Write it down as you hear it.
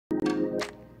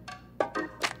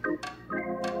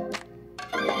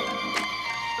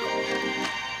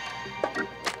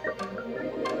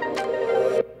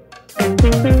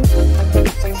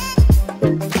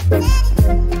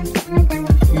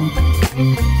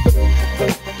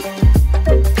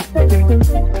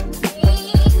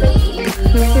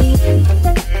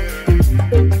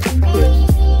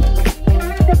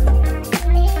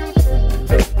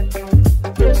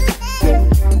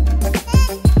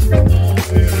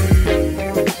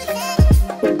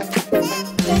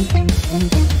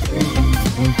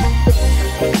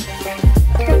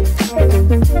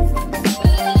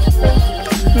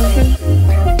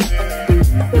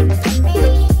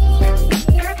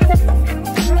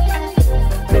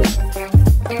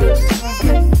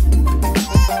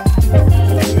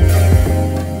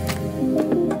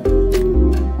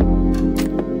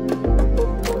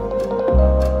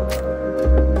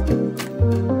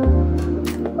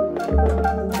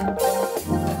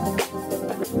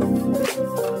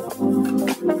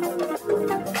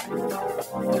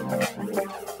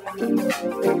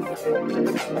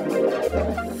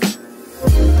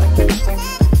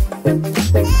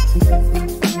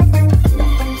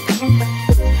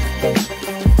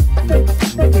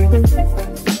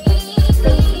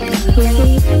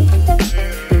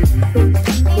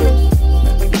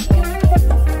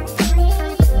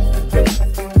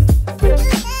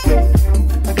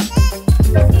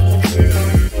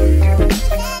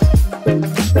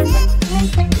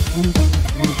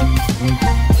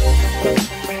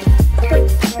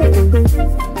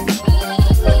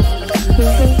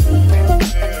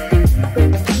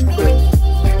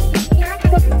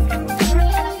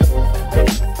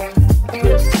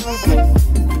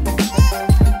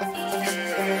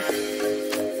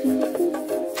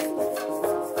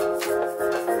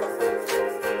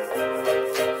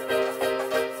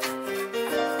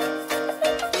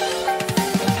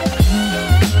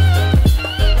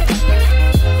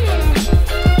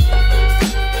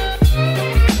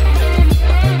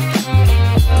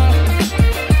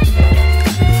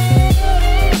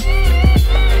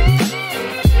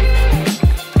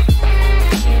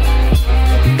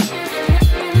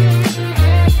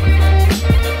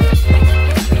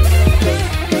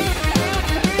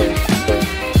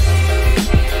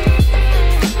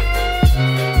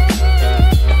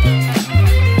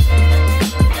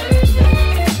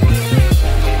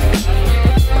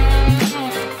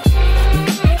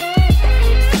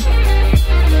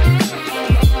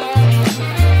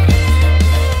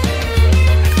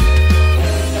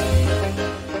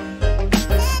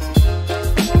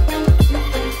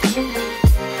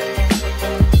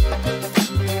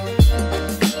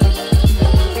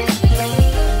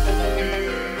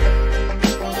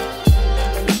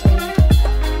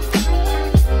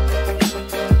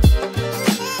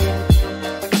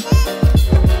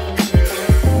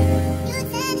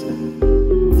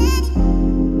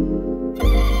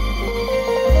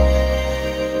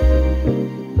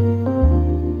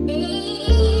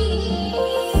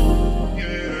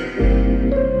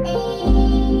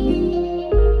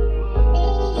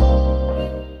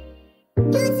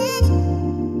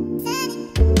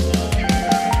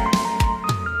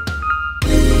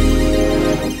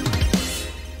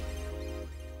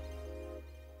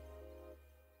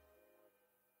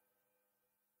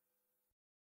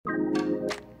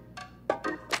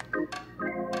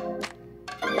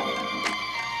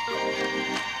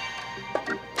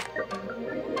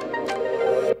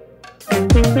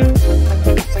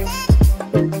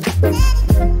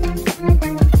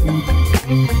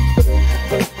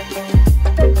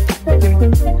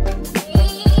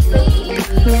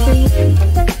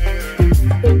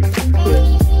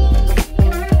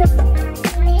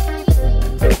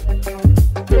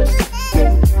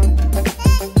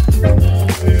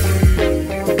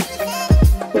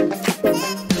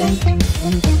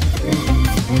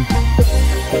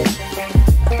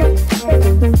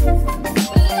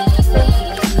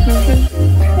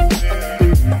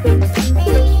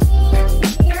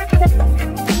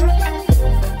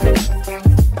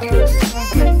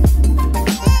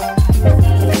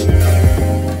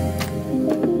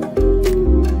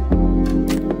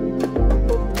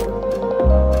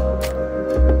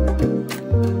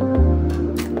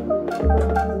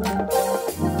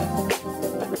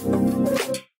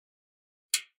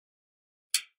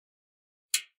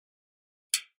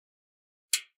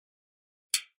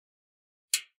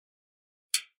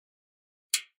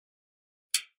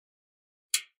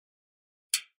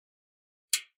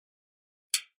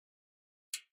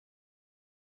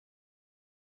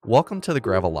Welcome to the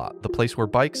Gravel Lot, the place where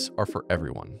bikes are for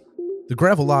everyone. The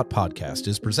Gravel Lot podcast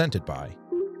is presented by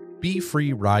Be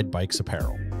Free Ride Bikes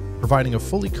Apparel, providing a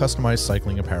fully customized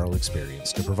cycling apparel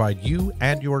experience to provide you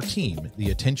and your team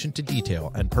the attention to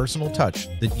detail and personal touch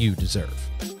that you deserve.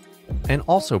 And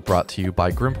also brought to you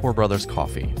by Grimpour Brothers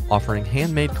Coffee, offering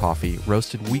handmade coffee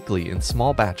roasted weekly in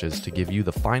small batches to give you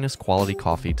the finest quality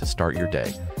coffee to start your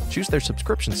day. Choose their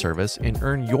subscription service and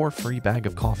earn your free bag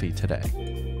of coffee today.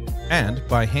 And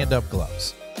by Hand Up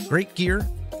Gloves. Great gear,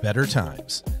 better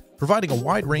times. Providing a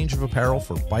wide range of apparel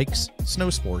for bikes, snow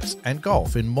sports, and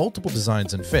golf in multiple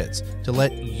designs and fits to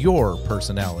let your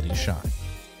personality shine.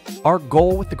 Our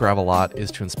goal with the Gravel Lot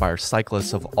is to inspire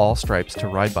cyclists of all stripes to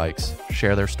ride bikes,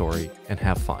 share their story, and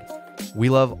have fun. We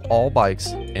love all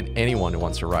bikes and anyone who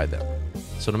wants to ride them.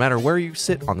 So no matter where you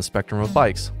sit on the spectrum of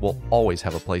bikes, we'll always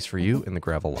have a place for you in the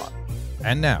Gravel Lot.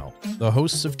 And now, the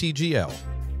hosts of TGL,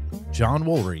 John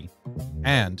Woolry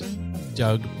and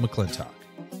Doug McClintock.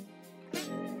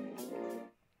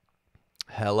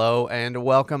 Hello and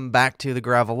welcome back to the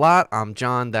Gravel Lot. I'm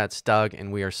John, that's Doug,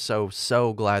 and we are so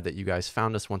glad that you guys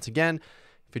found us once again.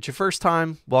 If it's your first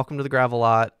time, welcome to the Gravel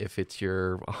Lot. If it's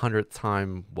your 100th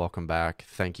time, welcome back.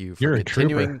 Thank you for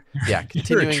continuing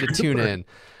to tune in,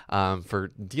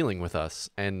 for dealing with us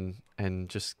and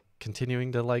just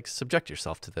continuing to like subject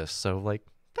yourself to this. So like,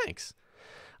 thanks.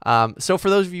 So for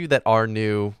those of you that are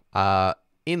new,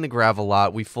 in the Gravel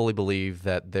Lot, we fully believe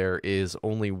that there is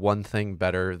only one thing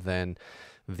better than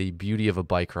the beauty of a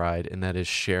bike ride, and that is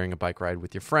sharing a bike ride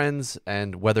with your friends,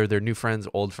 and whether they're new friends,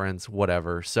 old friends,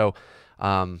 whatever. So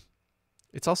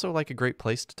it's also like a great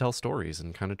place to tell stories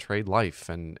and kind of trade life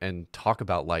and talk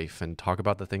about life and talk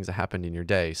about the things that happened in your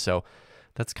day. So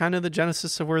that's kind of the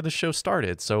genesis of where the show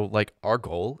started. So like our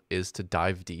goal is to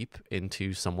dive deep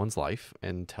into someone's life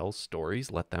and tell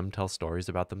stories, let them tell stories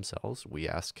about themselves. We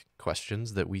ask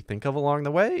questions that we think of along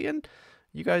the way, and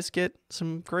you guys get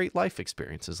some great life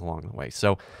experiences along the way.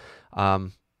 So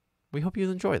we hope you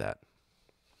enjoy that.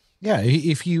 Yeah,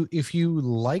 if you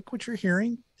like what you're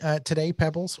hearing today,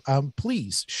 Pebbles,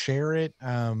 please share it,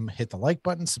 hit the like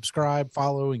button, subscribe,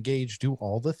 follow, engage, do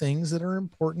all the things that are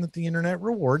important that the internet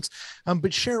rewards,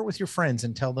 but share it with your friends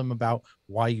and tell them about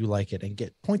why you like it,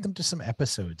 and point them to some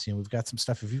episodes. You know, we've got some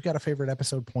stuff. If you've got a favorite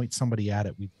episode, point somebody at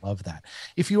it. We'd love that.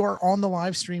 If you are on the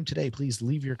live stream today, please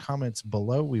leave your comments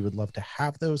below. We would love to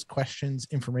have those questions,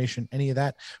 information, any of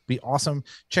that. Be awesome.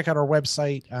 Check out our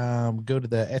website, go to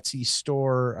the Etsy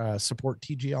store, support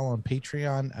TGL on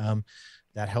Patreon.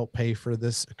 That help pay for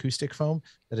this acoustic foam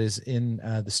that is in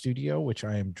the studio, which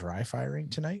I am dry firing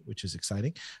tonight, which is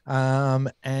exciting.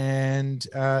 And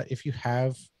if you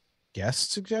have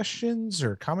guest suggestions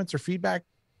or comments or feedback,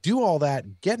 do all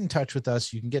that. Get in touch with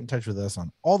us. You can get in touch with us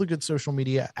on all the good social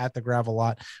media at the Gravel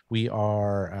Lot. We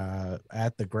are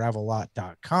at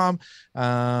thegravellot.com.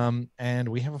 And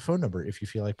we have a phone number if you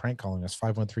feel like prank calling us,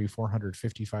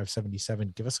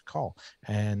 513-400-5577. Give us a call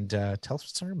and tell us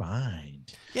what's on your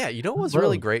mind. Yeah, you know what was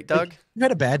really great, Doug? You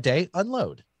had a bad day,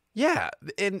 unload. Yeah,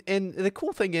 and the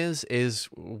cool thing is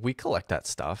we collect that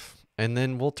stuff and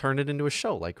then we'll turn it into a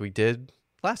show like we did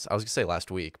last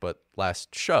week, but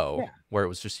last show, where it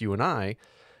was just you and I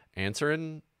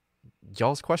answering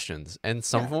y'all's questions, and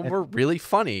some of them were really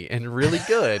funny and really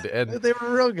good, and they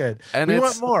were real good. And we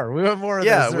want more. We want more.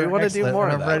 Yeah, we want to do more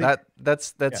of that.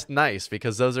 That's nice,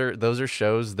 because those are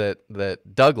shows that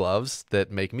Doug loves,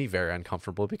 that make me very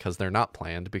uncomfortable because they're not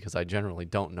planned, because I generally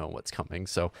don't know what's coming.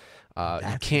 So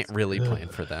you can't really plan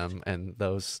for them, and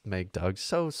those make Doug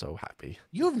so happy.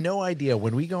 You have no idea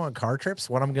when we go on car trips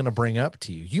what I'm going to bring up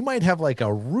to you. You might have like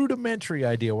a rudimentary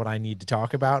idea what I need to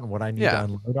talk about and what I need to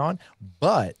unload on,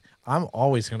 but I'm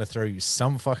always going to throw you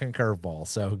some fucking curveball.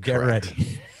 So get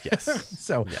ready. Yes.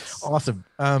 Awesome.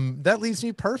 That leads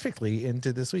me perfectly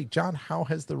into this week. John, how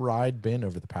has the ride been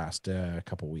over the past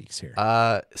couple weeks here?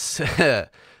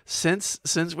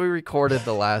 Since we recorded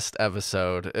the last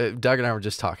episode, Doug and I were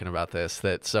just talking about this,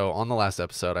 so on the last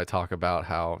episode, I talk about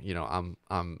how, you know,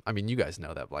 I mean, you guys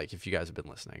know that, like, if you guys have been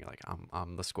listening, like,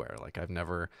 I'm the square. Like, I've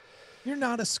never. You're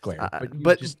not a square,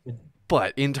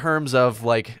 but in terms of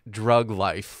like drug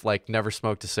life, like never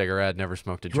smoked a cigarette, never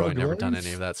smoked a joint, never done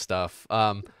any of that stuff.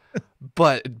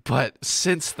 But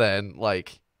since then,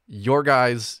 like your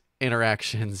guys'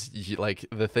 interactions, like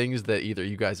the things that either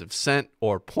you guys have sent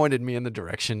or pointed me in the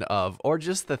direction of, or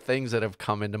just the things that have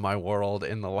come into my world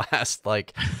in the last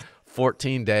like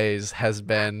 14 days has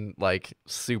been like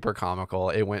super comical.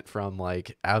 It went from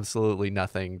like absolutely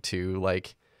nothing to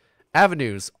like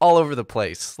avenues all over the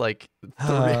place. Like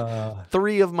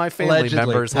three of my family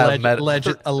members have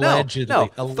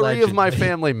three of my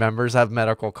family members have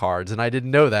medical cards, and I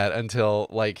didn't know that until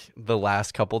like the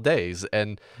last couple days.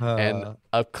 And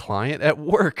a client at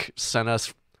work sent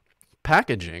us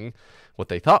packaging, what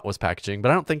they thought was packaging,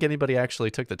 but I don't think anybody actually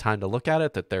took the time to look at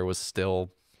it, that there was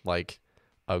still like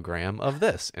a gram of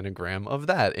this and a gram of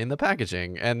that in the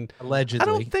packaging. And I don't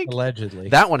Allegedly, think allegedly.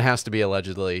 that one has to be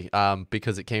allegedly,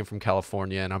 because it came from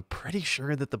California, and I'm pretty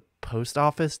sure that the post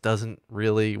office doesn't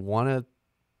really want to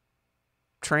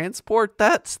transport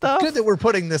that stuff. Good that we're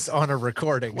putting this on a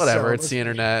recording. Whatever, so it's the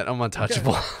internet. I'm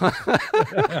untouchable.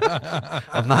 Okay.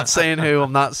 I'm not saying who,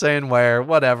 I'm not saying where,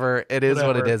 whatever. It is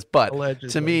what it Whatever. is. But Allegedly.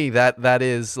 to me, that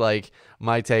is like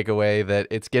my takeaway, that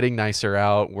it's getting nicer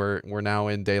out. We're now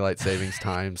in daylight savings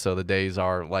time, so the days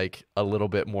are like a little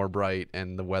bit more bright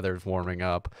and the weather's warming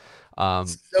up. So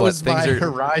But is my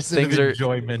horizon of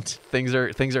enjoyment. things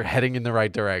are heading in the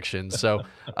right direction. So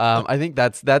I think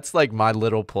that's like my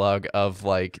little plug of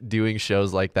like doing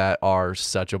shows like that are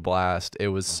such a blast. It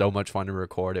was so much fun to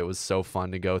record. It was so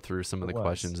fun to go through some of the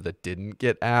questions that didn't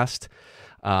get asked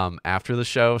after the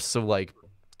show. So like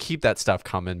keep that stuff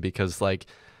coming, because like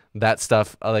that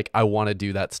stuff, like I want to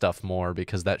do that stuff more,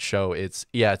 because that show, it's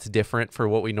different for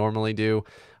what we normally do.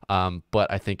 But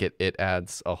I think it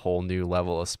adds a whole new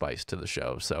level of spice to the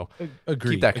show. So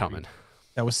keep that coming.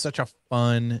 That was such a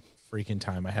fun freaking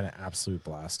time. I had an absolute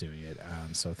blast doing it.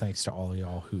 So thanks to all of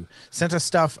y'all who sent us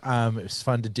stuff. It was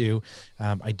fun to do.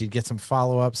 I did get some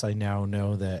follow-ups. I now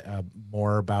know that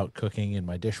more about cooking in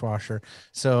my dishwasher.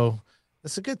 So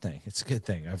that's a good thing. It's a good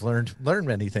thing. I've learned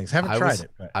many things. Haven't tried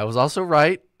it. But I was also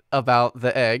right about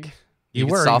the egg. You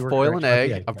were soft boil an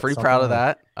egg. I'm pretty proud of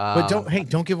that. But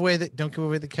don't give away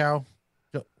the cow.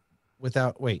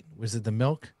 Was it the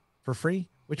milk for free?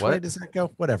 Which way does that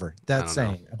go? Whatever. That's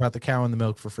saying about the cow and the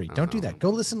milk for free. Don't do that. Go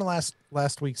listen to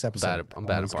last week's episode. I'm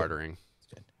bad at bartering.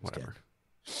 Whatever.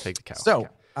 Take the cow. So,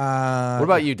 what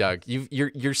about you, Doug?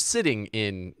 You're sitting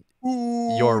in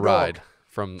your ride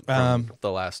from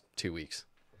the last 2 weeks.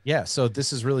 Yeah. So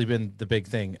this has really been the big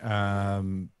thing.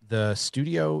 The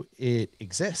studio, it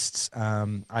exists.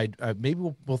 Maybe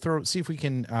we'll see if we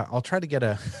can. I'll try to get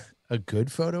a good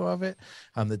photo of it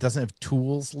that doesn't have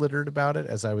tools littered about it.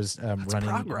 As I was running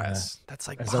progress. That's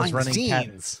like as I was running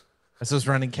scenes. As I was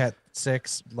running Cat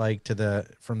 6, like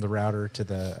from the router to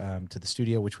the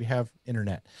studio, which we have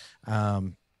internet.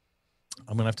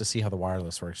 I'm gonna have to see how the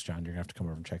wireless works, John. You're gonna have to come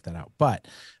over and check that out. But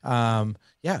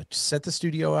yeah, just set the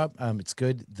studio up. It's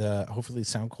good. Hopefully the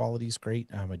sound quality is great.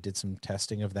 I did some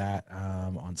testing of that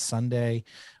on Sunday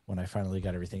when I finally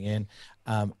got everything in.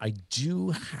 I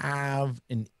do have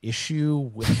an issue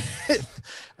with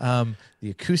the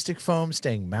acoustic foam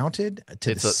staying mounted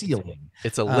to the ceiling.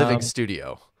 It's a living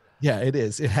studio. Yeah, it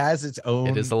is. It has its own.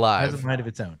 It is alive. It has a mind of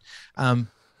its own.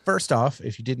 First off,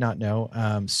 if you did not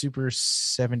know, Super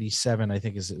 77, I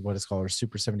think is what it's called, or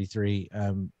Super 73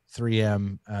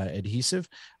 3M adhesive,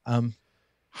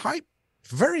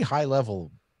 very high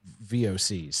level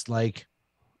VOCs. Like,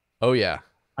 oh yeah,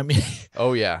 I mean,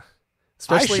 oh yeah,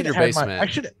 especially in your basement.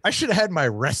 I should have had my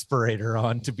respirator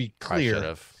on, to be clear. I should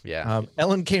have. Yeah.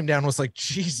 Ellen came down and was like,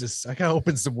 Jesus, I gotta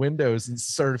open some windows, and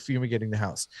started fumigating the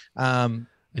house. And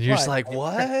you're just like,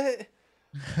 what?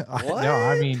 What? No,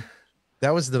 I mean,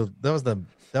 that was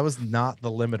not the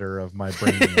limiter of my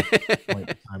brain at the point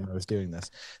in time I was doing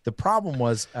this. The problem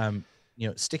was,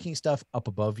 sticking stuff up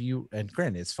above you, and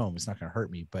granted, it's foam, it's not going to hurt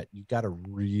me, but you got to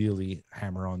really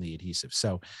hammer on the adhesive.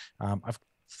 So I've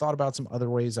thought about some other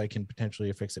ways I can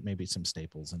potentially fix it, maybe some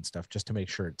staples and stuff, just to make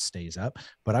sure it stays up.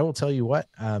 But I will tell you what,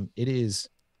 it is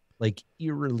like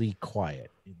eerily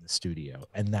quiet in the studio,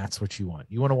 and that's what you want.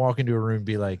 You want to walk into a room and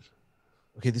be like,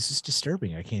 okay, this is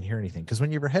disturbing. I can't hear anything. Because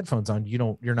when you have your headphones on,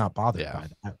 you're not bothered by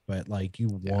that. But like, you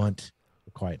want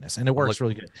the quietness, and it works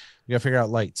really good. We got to figure out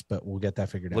lights, but we'll get that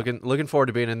figured out. Looking forward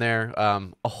to being in there.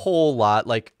 A whole lot.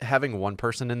 Like, having one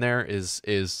person in there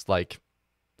is like,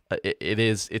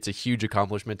 it's a huge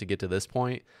accomplishment to get to this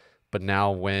point. But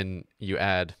now when you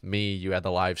add me, you add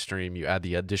the live stream, you add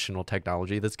the additional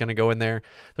technology that's going to go in there,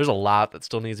 there's a lot that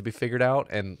still needs to be figured out.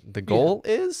 And the goal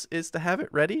is to have it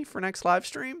ready for next live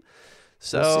stream.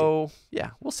 So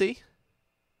we'll see.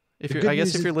 If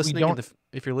you're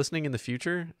listening in the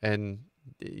future, and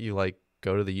you like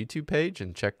go to the YouTube page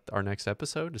and check our next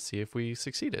episode to see if we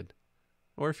succeeded,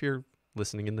 or if you're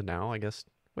listening in the now, I guess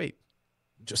wait,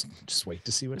 just wait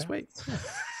to see what. Wait,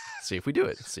 see if we do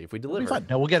it. See if we deliver.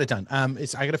 No, we'll get it done. I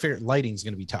got to figure lighting's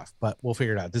going to be tough, but we'll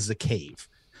figure it out. This is a cave.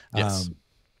 Yes.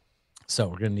 So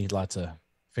we're going to need lots of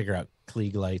figure out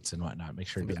Klieg lights and whatnot. Make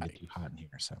sure it doesn't get too hot in here.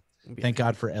 So thank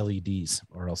God for LEDs,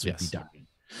 or else we'd be dying.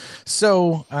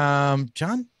 So,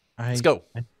 John, let's go.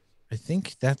 I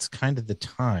think that's kind of the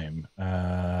time.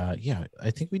 I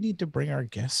think we need to bring our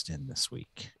guest in this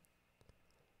week.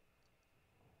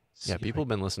 Yeah, people have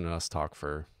been listening to us talk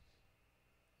for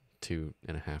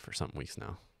 2.5 or something weeks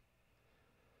now.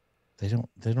 They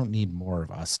don't need more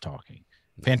of us talking.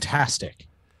 Fantastic.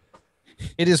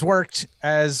 It has worked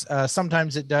as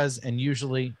sometimes it does, and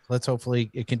usually, let's hopefully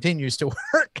it continues to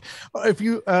work. If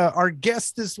you, our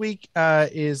guest this week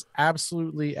is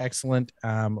absolutely excellent.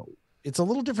 It's a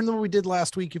little different than what we did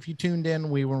last week. If you tuned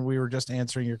in, we were just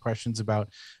answering your questions about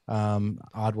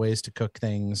odd ways to cook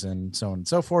things and so on and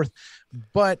so forth.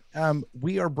 But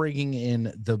we are bringing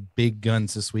in the big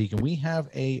guns this week, and we have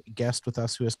a guest with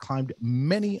us who has climbed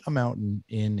many a mountain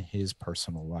in his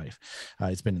personal life.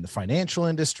 He's been in the financial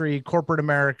industry, corporate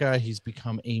America. He's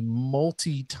become a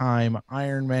multi-time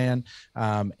Ironman,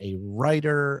 a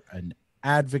writer, an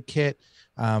advocate,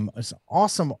 an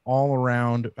awesome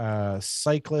all-around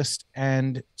cyclist,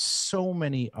 and so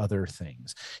many other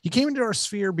things. He came into our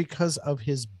sphere because of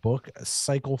his book,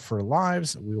 Cycle for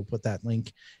Lives. We will put that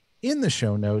link in the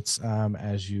show notes,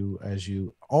 as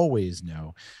you always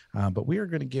know. But we are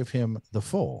going to give him the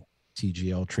full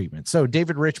TGL treatment. So,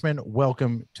 David Richman,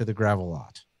 welcome to the Gravel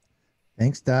Lot.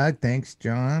 Thanks, Doug. Thanks,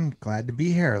 John. Glad to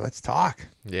be here. Let's talk.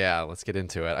 Yeah, let's get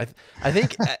into it. I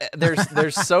think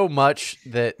there's so much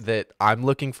that I'm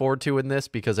looking forward to in this,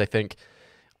 because I think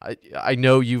I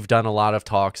know you've done a lot of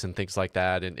talks and things like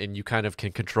that, and you kind of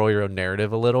can control your own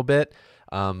narrative a little bit.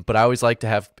 But I always like to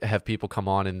have people come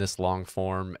on in this long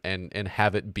form and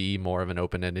have it be more of an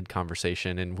open-ended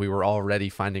conversation. And we were already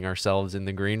finding ourselves in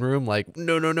the green room like,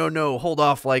 no, hold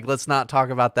off. Like, let's not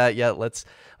talk about that yet. Let's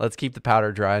keep the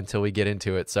powder dry until we get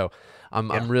into it. So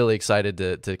I'm really excited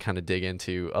to kind of dig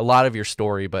into a lot of your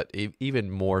story, but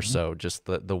even more so just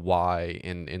the why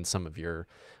in some of your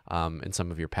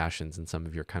passions and some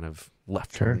of your kind of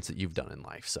left turns that you've done in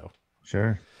life. So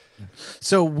sure.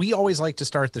 So we always like to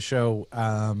start the show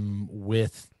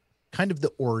with kind of the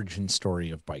origin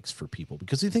story of bikes for people,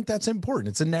 because we think that's important.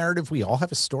 It's a narrative. We all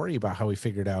have a story about how we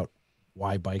figured out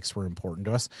why bikes were important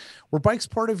to us. Were bikes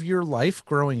part of your life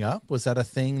growing up? Was that a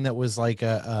thing that was like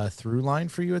a through line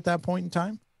for you at that point in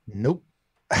time? Nope.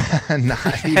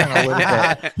 Not even a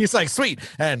little bit. He's like, sweet.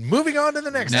 And moving on to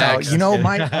the next. You know,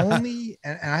 my only,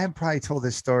 and I have probably told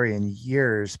this story in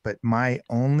years, but my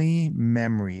only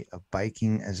memory of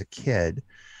biking as a kid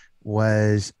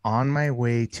was on my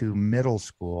way to middle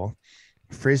school,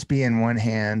 Frisbee in one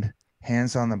hand,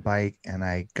 hands on the bike, and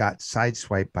I got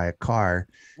sideswiped by a car.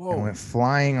 Whoa. And went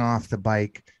flying off the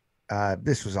bike.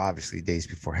 This was obviously days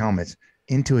before helmets,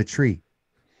 into a tree.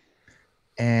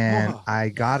 And I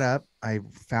got up, I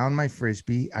found my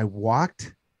Frisbee. I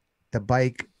walked the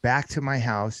bike back to my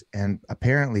house and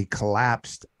apparently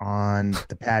collapsed on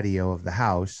the patio of the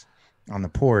house on the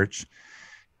porch.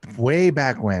 Way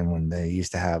back when they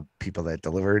used to have people that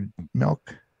delivered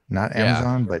milk, not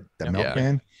Amazon, but the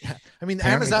milkman. Yeah. I mean,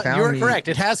 Amazon, you're correct.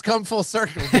 It has come full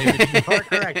circle, David. You are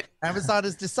correct. Amazon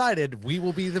has decided we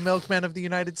will be the milkman of the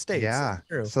United States. Yeah.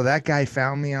 So that guy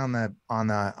found me on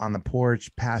the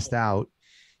porch, passed out.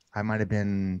 I might have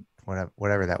been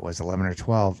whatever that was, 11 or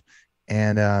 12.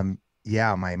 And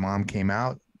my mom came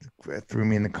out, threw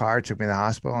me in the car, took me to the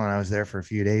hospital, and I was there for a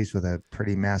few days with a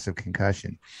pretty massive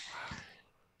concussion.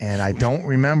 And I don't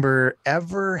remember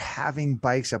ever having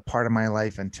bikes a part of my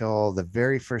life until the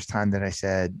very first time that I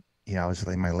said, I was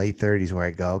in my late 30s, where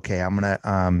I go, okay, I think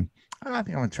I'm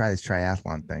gonna try this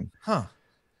triathlon thing. Huh.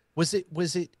 Was it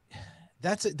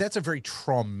that's a very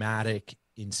traumatic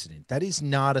incident. That is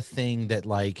not a thing that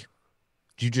like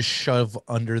you just shove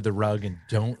under the rug and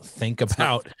don't think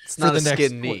about. It's not a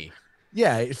skin knee.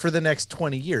 Yeah, for the next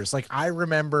 20 years. Like I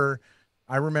remember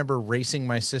racing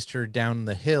my sister down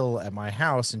the hill at my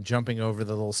house and jumping over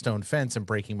the little stone fence and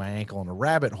breaking my ankle in a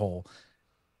rabbit hole.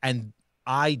 And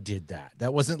I did that.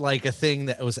 That wasn't like a thing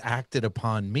that was acted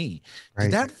upon me. Right.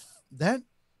 Did that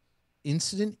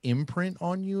incident imprint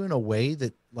on you in a way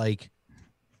that like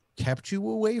kept you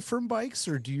away from bikes,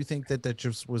 or do you think that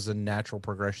just was a natural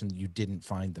progression that you didn't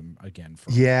find them again?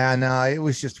 No, it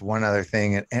was just one other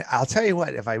thing. And I'll tell you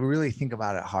what, if I really think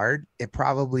about it hard, it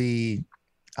probably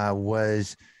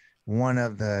was one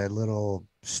of the little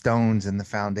stones in the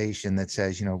foundation that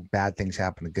says, bad things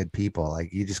happen to good people.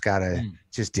 Like you just got to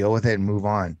just deal with it and move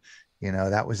on.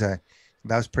 That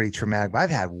was pretty traumatic, but I've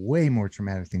had way more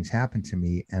traumatic things happen to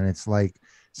me. And it's like,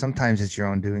 sometimes it's your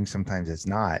own doing, sometimes it's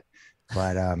not,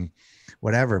 but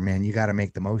whatever, man, you got to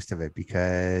make the most of it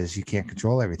because you can't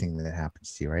control everything that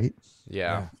happens to you. Right.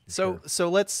 Yeah. So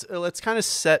let's kind of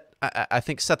set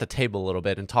the table a little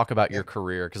bit and talk about your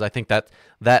career. Cause I think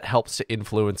that helps to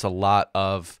influence a lot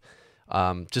of,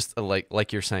 just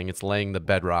like you're saying, it's laying the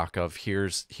bedrock of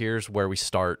here's where we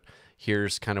start.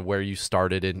 Here's kind of where you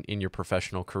started in your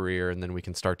professional career. And then we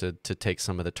can start to take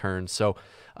some of the turns. So,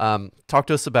 talk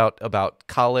to us about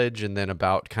college and then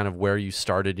about kind of where you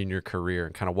started in your career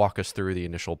and kind of walk us through the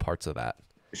initial parts of that.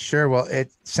 Sure. Well,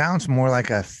 it sounds more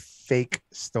like a fake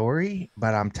story,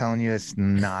 but I'm telling you, it's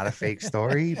not a fake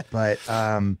story. But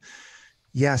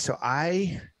yeah, so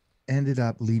I ended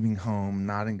up leaving home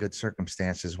not in good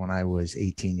circumstances when I was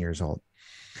 18 years old.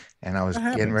 And I was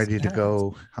That getting happens. ready It to happens.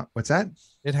 go. What's that?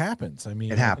 It happens. I It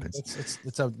mean, I think happens.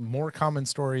 it's a more common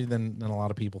story than a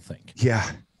lot of people think. Yeah.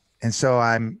 And so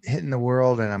I'm hitting the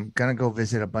world and I'm going to go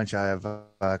visit a bunch of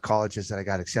colleges that I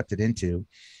got accepted into.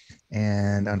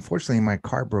 And unfortunately, my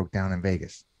car broke down in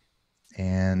Vegas.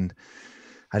 And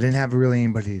I didn't have really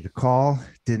anybody to call,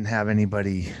 didn't have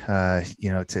anybody,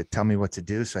 to tell me what to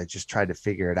do. So I just tried to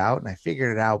figure it out. And I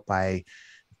figured it out by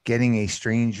getting a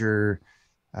stranger's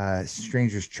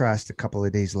trust a couple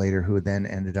of days later, who then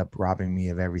ended up robbing me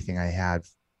of everything I had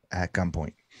at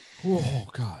gunpoint. Oh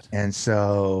God. And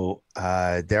so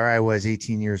there I was,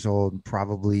 18 years old,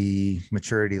 probably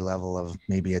maturity level of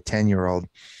maybe a 10-year-old,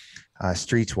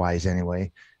 streets wise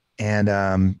anyway. And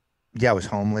yeah, I was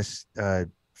homeless,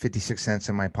 56 cents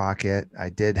in my pocket. I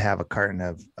did have a carton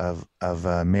of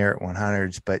Merit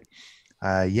 100s, but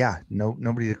yeah,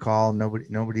 nobody to call,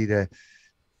 nobody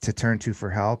to turn to for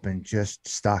help, and just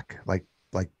stuck, like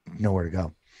nowhere to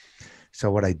go. So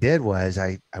what I did was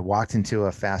I walked into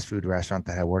a fast food restaurant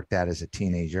that I worked at as a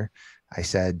teenager. I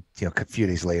said, a few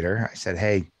days later, I said,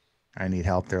 "Hey, I need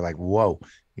help." They're like, "Whoa,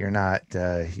 you're not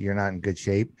in good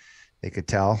shape." They could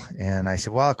tell. And I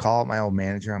said, "Well, I'll call my old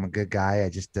manager. I'm a good guy. I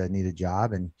just need a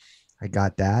job." And I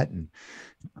got that and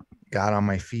got on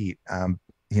my feet.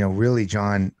 Really,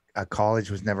 John,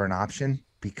 college was never an option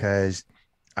because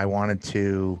I wanted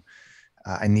to,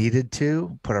 I needed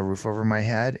to put a roof over my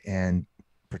head and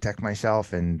protect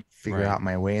myself and figure Right. out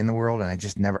my way in the world. And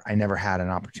I never had an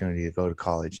opportunity to go to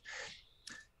college.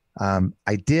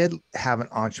 I did have an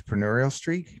entrepreneurial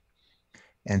streak.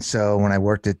 And so when I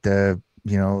worked at the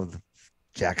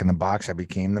Jack in the Box, I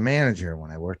became the manager.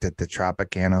 When I worked at the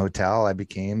Tropicana Hotel, I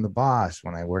became the boss.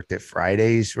 When I worked at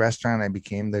Friday's restaurant, I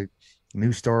became the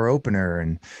new store opener.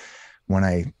 And when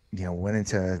I, went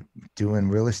into doing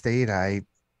real estate, I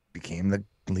became the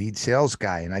lead sales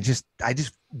guy. And I just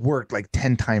worked like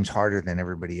 10 times harder than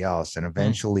everybody else, and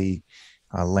eventually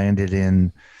landed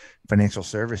in financial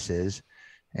services,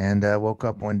 and woke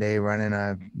up one day running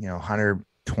a,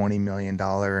 $120 million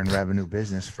in revenue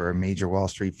business for a major Wall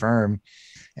Street firm,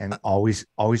 and always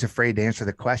afraid to answer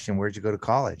the question, "Where'd you go to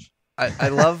college?" I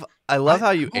love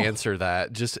how you Oh, answer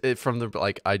that. Just from the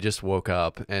like, I just woke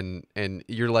up, and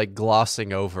you're like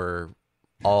glossing over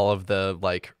all of the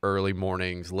like early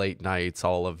mornings, late nights,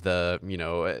 all of the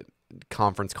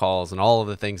conference calls, and all of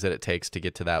the things that it takes to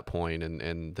get to that point,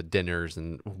 and the dinners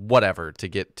and whatever to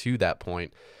get to that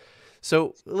point.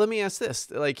 So let me ask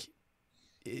this: like,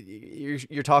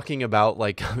 you're talking about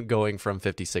like going from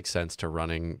 56 cents to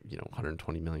running,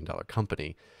 $120 million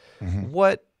company. Mhm.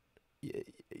 What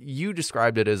you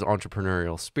described it as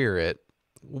entrepreneurial spirit.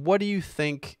 What do you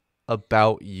think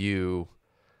about you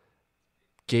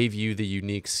gave you the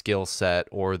unique skill set,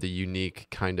 or the unique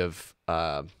kind of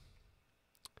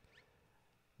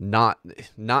not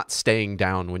not staying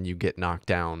down when you get knocked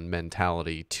down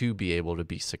mentality to be able to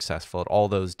be successful at all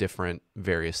those different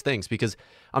various things? Because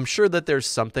I'm sure that there's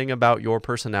something about your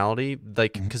personality,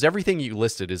 like, Mhm. because everything you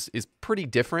listed is pretty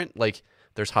different. Like,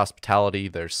 there's hospitality,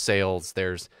 there's sales,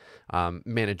 there's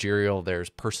managerial, there's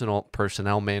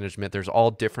personnel management. There's all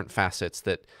different facets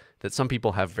that some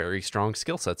people have very strong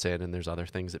skill sets in, and there's other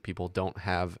things that people don't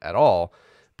have at all.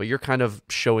 But you're kind of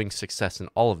showing success in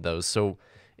all of those. So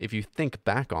if you think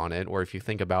back on it, or if you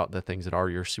think about the things that are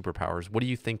your superpowers, what do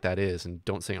you think that is? And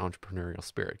don't say entrepreneurial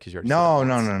spirit, because you already said it No,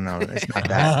 no, once. no, no. It's not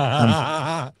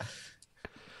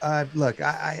that. Look,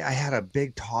 I had a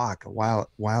big talk a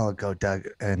while ago, Doug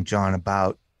and John,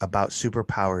 about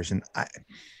superpowers, and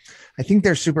I think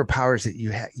there's superpowers that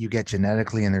you get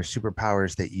genetically, and there's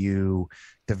superpowers that you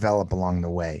develop along the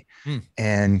way, Hmm.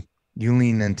 and you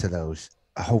lean into those.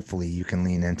 Hopefully, you can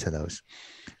lean into those.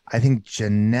 I think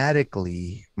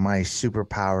genetically, my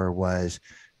superpower was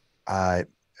a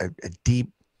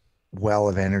deep well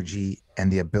of energy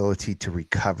and the ability to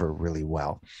recover really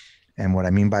well. And what I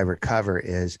mean by recover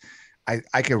is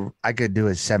I could do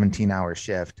a 17-hour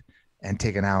shift and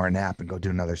take an hour nap and go do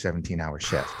another 17-hour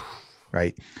shift.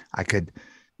 Right. I could,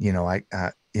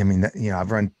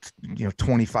 I've run,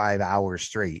 25 hours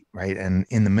straight. Right. And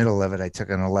in the middle of it, I took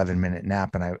an 11-minute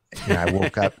nap, and I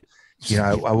woke up,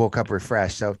 I woke up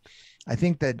refreshed. So I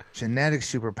think that genetic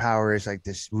superpower is like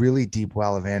this really deep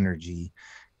well of energy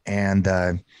and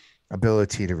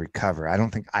ability to recover. I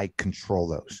don't think I control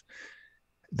those.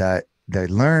 The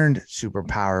learned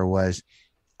superpower was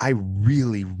I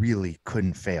really, really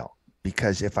couldn't fail,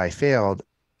 because if I failed,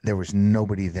 there was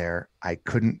nobody there. I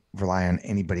couldn't rely on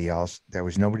anybody else. There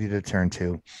was nobody to turn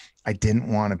to. I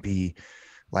didn't want to be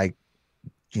like,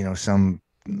 some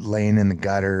laying in the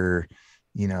gutter,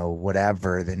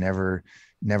 whatever that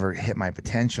never hit my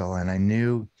potential. And I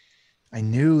knew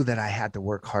that I had to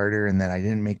work harder and that I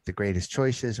didn't make the greatest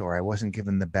choices, or I wasn't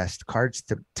given the best cards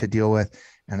to deal with.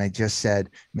 And I just said,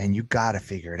 man, you got to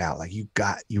figure it out. Like you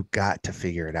got to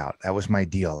figure it out. That was my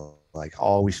deal. Like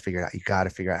always figure it out. You got to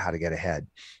figure out how to get ahead.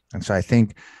 And so I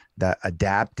think the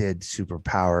adapted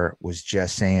superpower was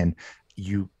just saying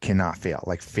you cannot fail.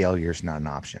 Like failure is not an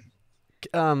option.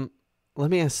 Um, Let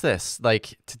me ask this,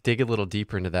 like to dig a little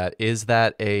deeper into that, is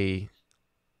that a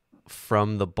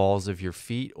from the balls of your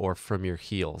feet or from your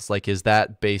heels? Like, is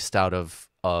that based out of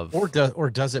Or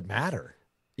does it matter?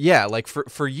 yeah, like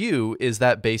for you, is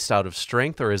that based out of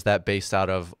strength or is that based out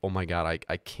of, oh my God,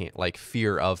 I can't, like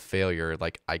fear of failure,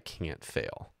 like I can't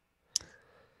fail?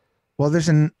 Well, it's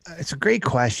a great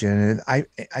question. And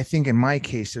I think in my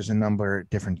case, there's a number of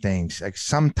different things. Like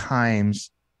sometimes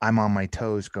I'm on my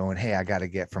toes going, hey, I got to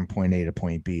get from point A to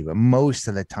point B. But most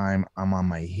of the time I'm on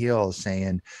my heels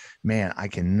saying, man, I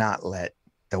cannot let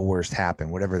the worst happen,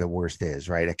 whatever the worst is,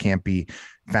 right? I can't be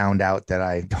found out that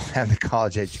I don't have the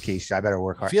college education. I better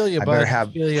work hard. Feel you, I better bud.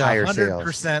 have Feel you higher sales.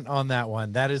 100% on that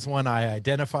one. That is one I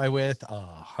identify with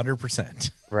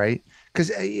 100%. Right?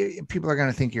 Because people are going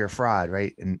to think you're a fraud,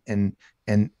 right? And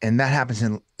that happens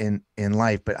in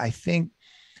life. But I think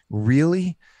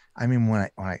really, I mean,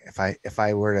 if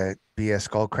I were to be a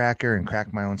skull cracker and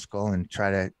crack my own skull and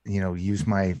try to use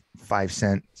my 5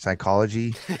 cent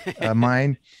psychology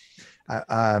mind,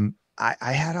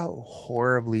 I had a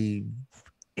horribly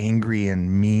angry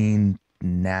and mean,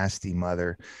 nasty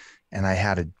mother. And I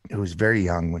had who was very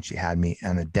young when she had me,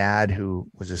 and a dad who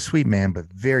was a sweet man,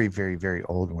 but very, very, very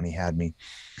old when he had me.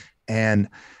 And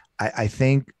I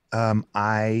think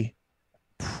I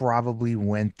probably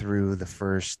went through the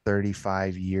first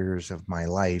 35 years of my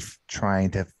life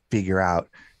trying to figure out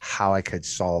how I could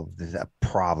solve the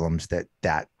problems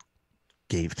that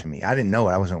gave to me. I didn't know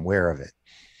it. I wasn't aware of it.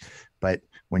 But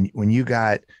when you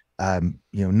got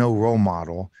no role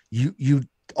model, you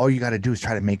all you got to do is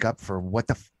try to make up for what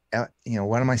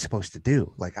what am I supposed to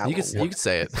do? Like You could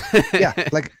say it. yeah,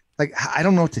 like I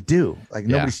don't know what to do. Like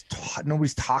Yeah.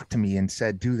 nobody's talked to me and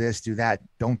said, do this, do that,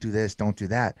 don't do this, don't do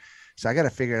that. So I got to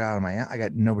figure it out on my own. I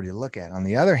got nobody to look at. On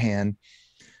the other hand,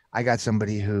 I got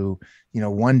somebody who,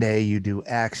 one day you do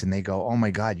X and they go, oh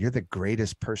my God, you're the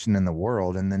greatest person in the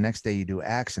world. And the next day you do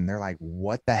X and they're like,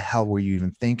 what the hell were you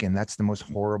even thinking? That's the most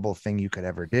horrible thing you could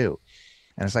ever do.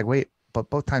 And it's like, wait, but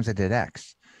both times I did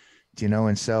X,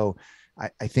 And so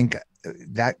I think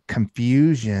that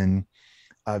confusion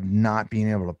of not being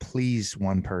able to please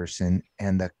one person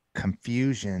and the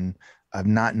confusion of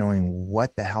not knowing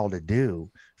what the hell to do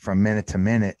from minute to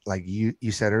minute, like you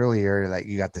said earlier, like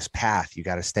you got this path you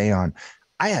got to stay on.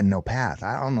 I had no path.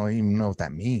 I don't even know what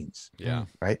that means. Yeah.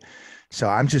 Right. So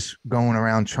I'm just going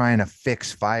around trying to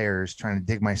fix fires, trying to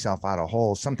dig myself out of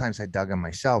holes. Sometimes I dug them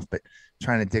myself, but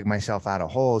trying to dig myself out of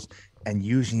holes and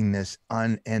using this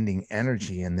unending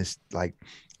energy and this like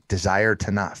desire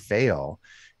to not fail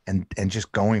and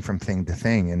just going from thing to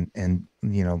thing. And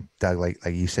Doug, like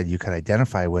you said, you could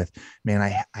identify with, man,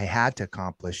 I had to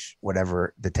accomplish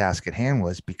whatever the task at hand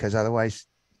was, because otherwise,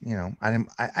 I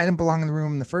didn't belong in the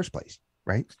room in the first place.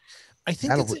 Right. I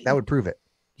think that would prove it.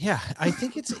 Yeah, I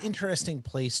think it's an interesting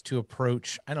place to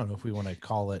approach. I don't know if we want to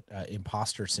call it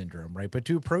imposter syndrome, right? But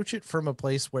to approach it from a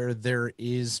place where there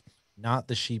is not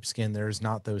the sheepskin, there's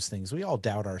not those things. We all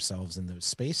doubt ourselves in those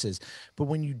spaces. But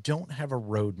when you don't have a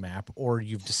roadmap, or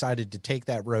you've decided to take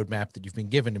that roadmap that you've been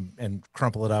given and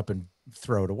crumple it up and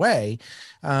throw it away,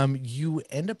 you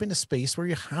end up in a space where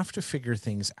you have to figure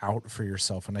things out for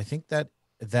yourself. And I think that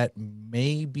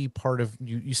may be part of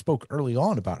you spoke early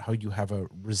on about how you have a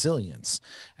resilience.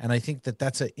 And I think that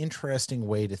that's an interesting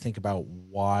way to think about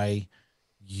why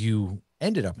you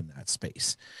ended up in that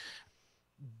space.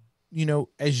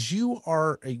 As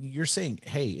you're saying,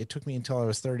 hey, it took me until I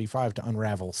was 35 to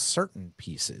unravel certain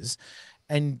pieces.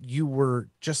 And you were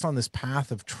just on this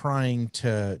path of trying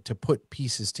to put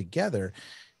pieces together.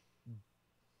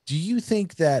 Do you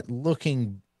think that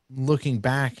looking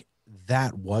back,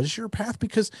 that was your path?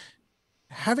 Because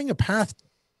having a path,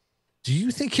 do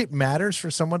you think it matters for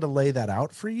someone to lay that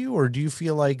out for you? Or do you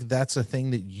feel like that's a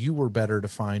thing that you were better to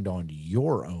find on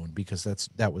your own because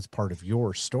that was part of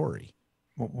your story?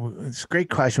 Well, it's a great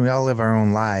question. We all live our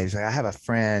own lives. I have a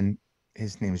friend,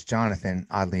 his name is Jonathan,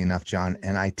 oddly enough, John.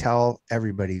 And I tell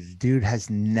everybody, the dude has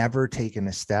never taken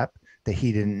a step that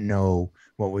he didn't know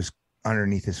what was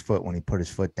underneath his foot when he put his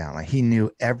foot down. Like he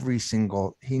knows every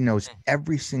single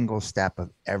step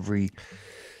of every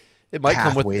It might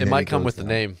come with pathway it that might he come goes with the down.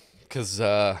 name, because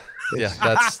yeah,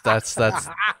 that's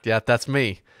yeah, that's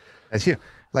me. That's you.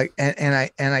 Like, and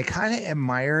I kind of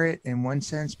admire it in one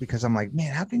sense because I'm like,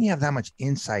 man, how can you have that much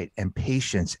insight and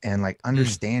patience and like Mm.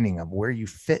 understanding of where you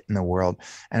fit in the world?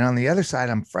 And on the other side,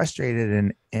 I'm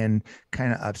frustrated and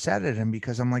kind of upset at him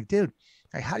because I'm like, dude,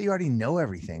 like, how do you already know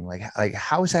everything? Like,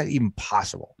 how is that even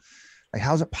possible? Like,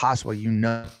 how is it possible you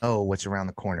know what's around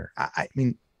the corner? I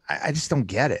mean, I just don't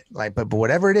get it. Like, but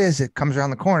whatever it is, it comes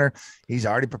around the corner. He's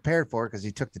already prepared for it because he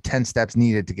took the 10 steps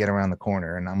needed to get around the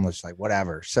corner. And I'm just like,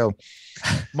 whatever. So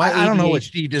My I don't know what,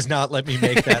 ADHD does not let me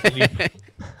make that leap.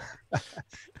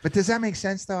 but does that make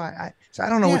sense though? So I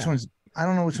don't know which Yeah. one's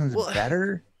Well,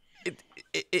 better.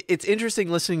 it's interesting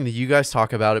listening to you guys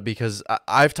talk about it, because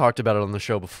I've talked about it on the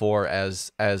show before as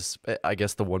I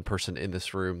guess the one person in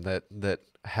this room that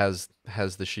has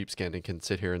the sheepskin and can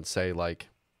sit here and say, like,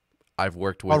 I've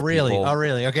worked Oh, with really? people. Oh,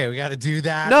 really? Okay, we got to do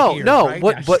that No, here, no. right?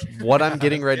 What I'm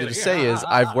getting ready to say is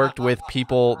I've worked with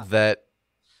people that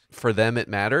for them it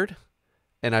mattered,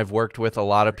 and I've worked with a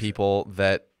lot of people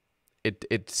that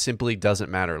it simply doesn't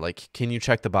matter. Like, can you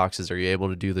check the boxes? Are you able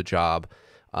to do the job?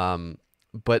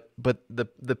 But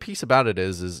the piece about it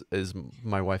is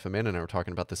my wife Amanda and I were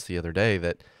talking about this the other day,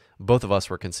 that both of us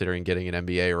were considering getting an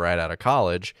MBA right out of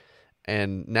college,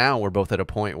 and now we're both at a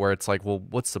point where it's like, well,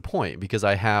 what's the point? Because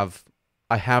I have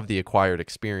the acquired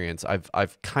experience.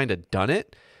 I've kind of done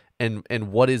it, and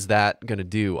what is that going to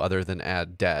do other than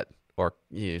add debt, or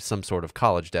some sort of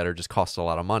college debt, or just cost a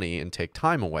lot of money and take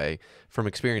time away from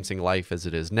experiencing life as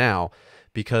it is now?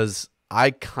 Because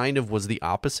I kind of was the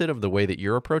opposite of the way that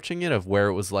you're approaching it, of where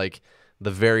it was like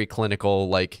the very clinical,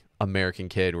 like, American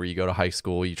kid, where you go to high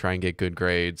school, you try and get good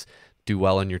grades, do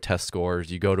well in your test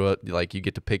scores, you go to you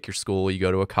get to pick your school, you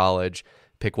go to a college,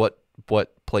 pick what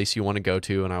place you want to go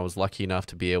to. And I was lucky enough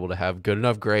to be able to have good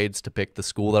enough grades to pick the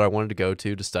school that I wanted to go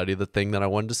to study the thing that I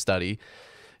wanted to study,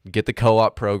 get the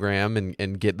co-op program,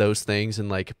 and get those things, and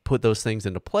like put those things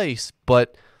into place.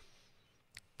 But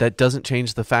that doesn't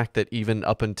change the fact that even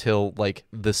up until like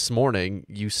this morning,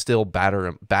 you still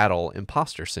battle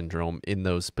imposter syndrome in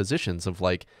those positions of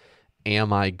like,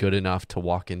 am I good enough to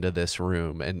walk into this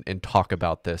room and talk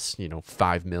about this,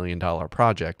 $5 million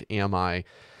project? Am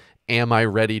I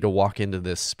ready to walk into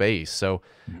this space? So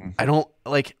Mhm. I don't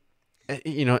like,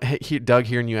 Doug,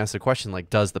 hearing you ask the question, like,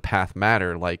 does the path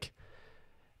matter? Like,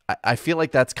 I feel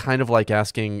like that's kind of like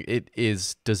asking,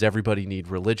 does everybody need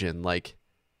religion? Like,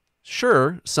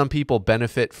 sure, some people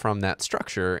benefit from that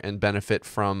structure and benefit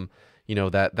from,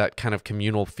 that kind of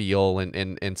communal feel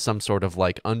and some sort of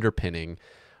like underpinning.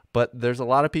 But there's a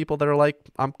lot of people that are like,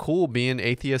 I'm cool being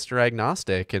atheist or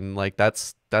agnostic, and like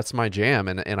that's my jam,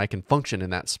 and I can function in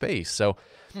that space. So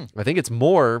I think it's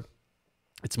more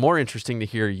interesting to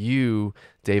hear you,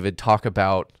 David, talk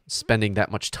about spending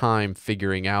that much time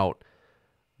figuring out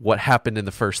what happened in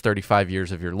the first 35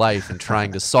 years of your life and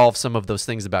trying to solve some of those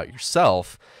things about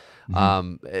yourself.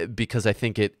 Because I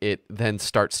think it then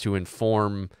starts to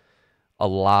inform a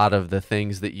lot of the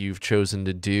things that you've chosen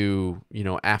to do,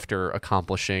 after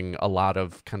accomplishing a lot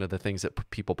of kind of the things that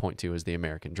people point to as the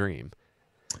American dream.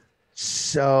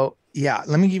 So yeah,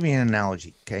 let me give you an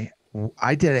analogy. Okay.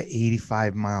 I did an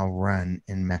 85-mile run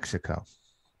in Mexico.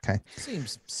 Okay.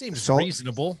 Seems So-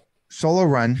 reasonable. Solo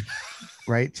run,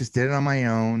 right? Just did it on my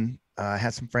own. I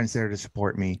had some friends there to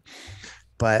support me,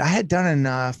 but I had done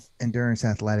enough endurance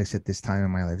athletics at this time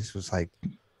in my life. This was like,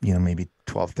 maybe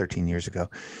 12, 13 years ago.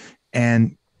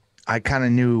 And I kind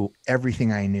of knew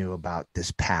everything I knew about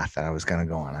this path that I was going to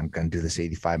go on. I'm going to do this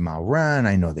 85-mile run.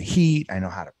 I know the heat. I know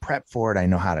how to prep for it. I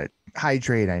know how to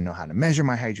hydrate. I know how to measure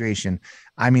my hydration.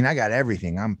 I mean, I got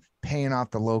everything. I'm paying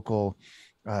off the local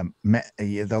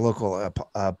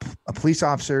police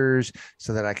officers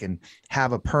so that I can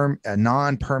have a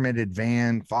non-permitted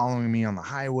van following me on the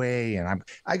highway. And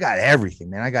I got everything,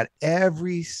 man. I got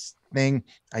everything.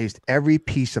 I used every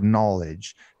piece of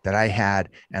knowledge that I had,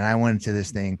 and I went into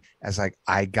this thing as like,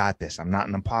 I got this. I'm not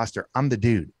an imposter. I'm the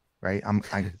dude, right?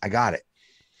 I got it.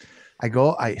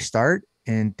 I start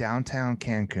in downtown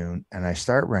Cancun, and I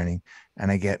start running,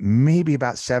 and I get maybe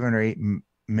about 7 or 8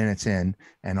 minutes in,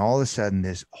 and all of a sudden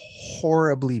this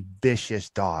horribly vicious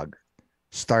dog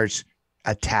starts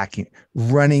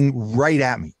running right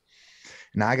at me.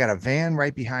 Now I got a van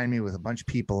right behind me with a bunch of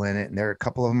people in it, and there are a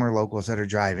couple of them are locals that are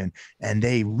driving, and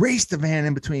they race the van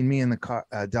in between me and the car.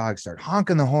 Dog start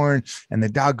honking the horn, and the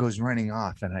dog goes running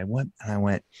off. And I went,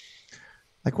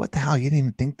 like, what the hell? You didn't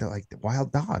even think that, like, the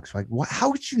wild dogs. Like, what?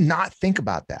 How would you not think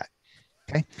about that?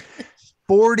 Okay.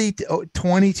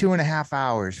 22 and a half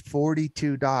hours,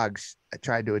 42 dogs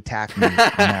tried to attack me on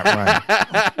that run.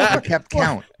 I kept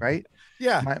count, right?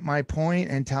 Yeah. My point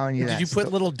in telling you Did that. you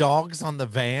put little dogs on the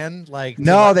van? Like,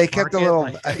 no, they kept a little,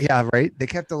 like... yeah, right. They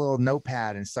kept a little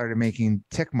notepad and started making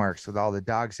tick marks with all the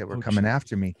dogs that were coming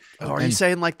after me. Oh, are you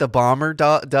saying like the bomber,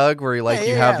 Doug, where you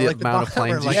have the like amount of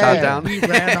planes you like, shot down? We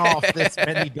ran off this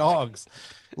many dogs.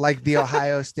 Like the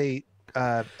Ohio State,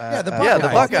 the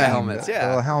Buckeye helmets, the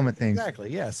little helmet things.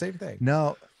 Exactly. Yeah, same thing.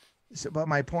 No, so, but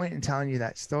my point in telling you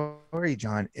that story,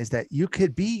 John, is that you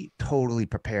could be totally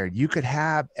prepared. You could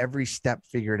have every step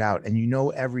figured out, and you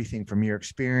know everything from your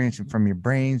experience and from your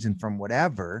brains and from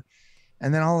whatever.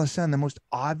 And then all of a sudden, the most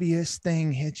obvious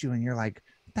thing hits you, and you're like,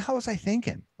 "What the hell was I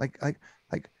thinking? Like,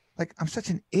 I'm such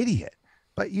an idiot."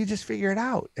 But you just figure it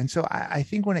out. And so I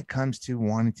think when it comes to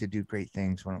wanting to do great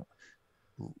things, when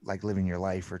like living your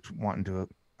life or wanting to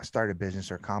start a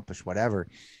business or accomplish whatever,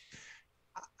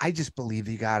 I just believe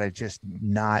you got to just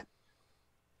not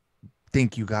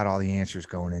think you got all the answers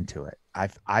going into it.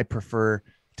 I prefer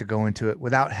to go into it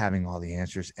without having all the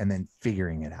answers and then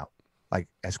figuring it out, like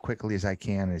as quickly as I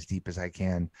can, as deep as I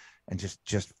can, and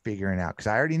just figuring out. Cause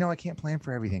I already know I can't plan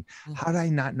for everything. How did I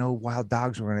not know wild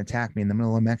dogs were going to attack me in the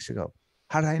middle of Mexico?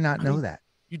 How did I not know that?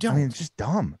 You don't. I mean, it's just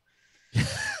dumb.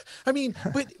 I mean,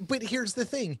 but here's the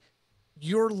thing.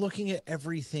 You're looking at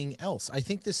everything else. I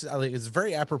think this is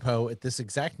very apropos at this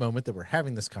exact moment that we're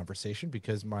having this conversation,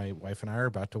 because my wife and I are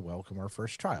about to welcome our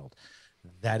first child.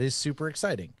 That is super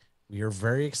exciting. We are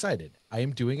very excited. I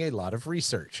am doing a lot of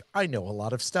research. I know a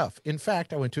lot of stuff. In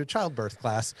fact, I went to a childbirth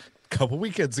class a couple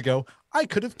weekends ago. I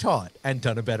could have taught and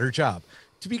done a better job.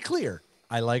 To be clear,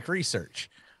 I like research,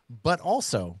 but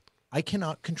also I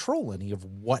cannot control any of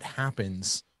what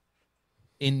happens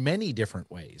in many different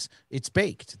ways. It's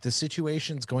baked. The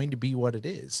situation's going to be what it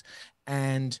is.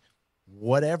 And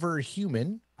whatever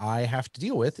human I have to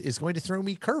deal with is going to throw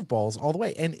me curveballs all the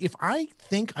way. And if I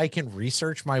think I can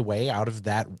research my way out of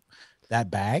that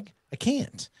bag, I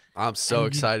can't. I'm so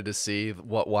excited to see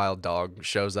what wild dog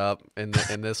shows up in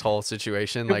this whole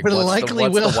situation. Like, but what's the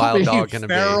wild dog going to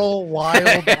be? Feral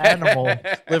wild animal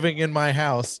living in my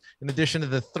house, in addition to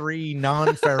the 3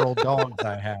 non-feral dogs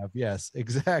I have. Yes,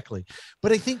 exactly.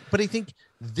 But I think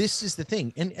this is the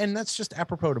thing, and that's just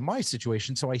apropos to my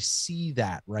situation. So I see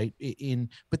that right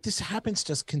but this happens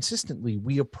to us consistently.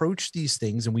 We approach these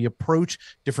things and we approach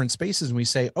different spaces and we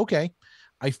say, okay,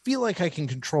 I feel like I can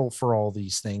control for all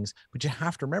these things, but you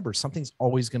have to remember something's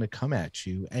always going to come at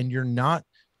you, and you're not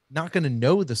going to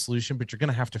know the solution, but you're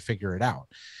going to have to figure it out.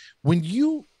 When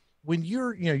you're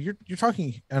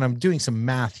talking, and I'm doing some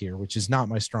math here, which is not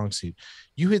my strong suit.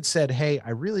 You had said, hey,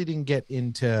 I really didn't get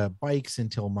into bikes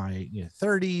until my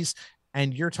 30s.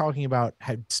 And you're talking about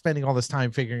spending all this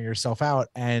time figuring yourself out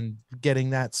and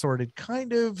getting that sorted,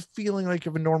 kind of feeling like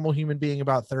you're a normal human being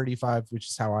about 35, which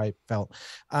is how I felt.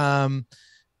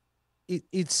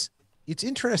 It's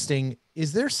interesting.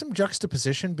 Is there some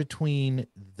juxtaposition between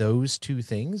those two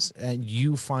things and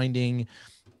you finding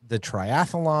the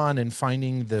triathlon and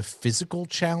finding the physical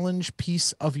challenge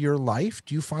piece of your life?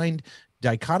 Do you find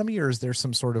dichotomy, or is there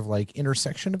some sort of like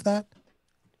intersection of that?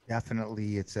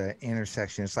 Definitely, it's an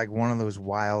intersection. It's like one of those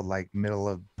wild, like middle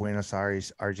of Buenos Aires,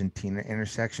 Argentina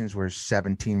intersections where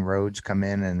 17 roads come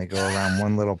in and they go around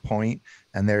one little point,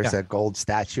 and there's a gold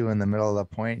statue in the middle of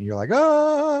the point, and you're like,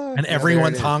 oh, and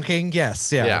everyone's honking.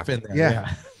 Yes, I've been there.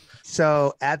 Yeah.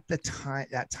 So at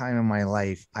that time in my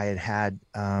life, I had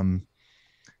a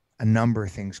number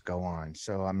of things go on.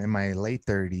 So I'm in my late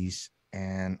 30s,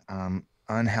 and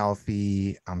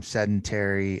unhealthy, I'm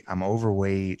sedentary, I'm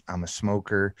overweight, I'm a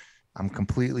smoker, I'm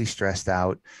completely stressed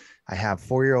out. I have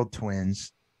 4-year-old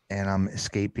twins, and I'm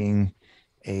escaping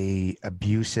a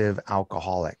abusive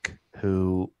alcoholic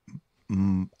who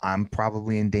I'm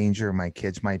probably in danger. My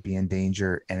kids might be in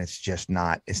danger, and it's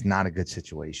not a good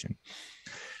situation.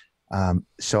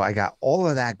 So I got all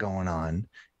of that going on,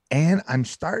 and I'm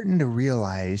starting to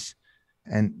realize,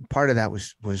 and part of that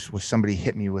was somebody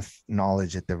hit me with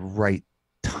knowledge at the right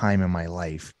time in my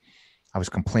life. I was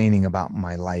complaining about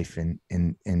my life in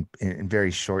very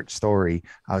short story.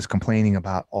 I was complaining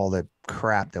about all the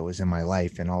crap that was in my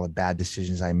life and all the bad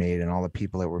decisions I made and all the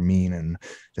people that were mean and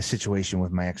the situation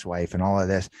with my ex-wife and all of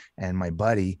this. And my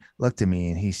buddy looked at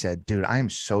me and he said, dude, I am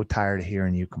so tired of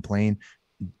hearing you complain.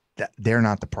 That they're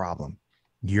not the problem.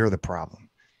 You're the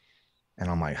problem. And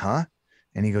I'm like, huh?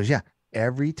 And he goes, yeah,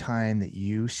 every time that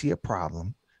you see a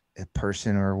problem, a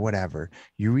person or whatever,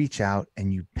 you reach out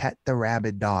and you pet the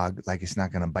rabid dog like it's not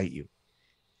going to bite you.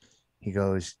 He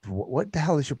goes, what the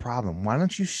hell is your problem? Why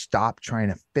don't you stop trying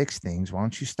to fix things? Why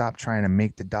don't you stop trying to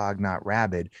make the dog not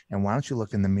rabid? And why don't you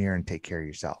look in the mirror and take care of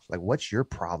yourself? Like, what's your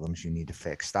problems you need to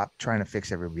fix? Stop trying to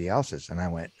fix everybody else's. And I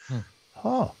went, Hmm.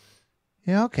 oh,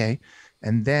 yeah, okay.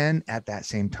 And then at that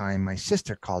same time, my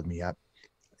sister called me up.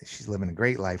 She's living a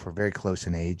great life. We're very close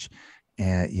in age,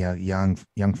 and young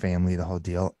family, the whole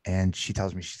deal. And she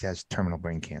tells me she has terminal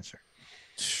brain cancer.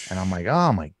 And I'm like,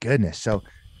 oh my goodness. So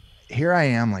here I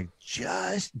am, like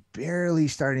just barely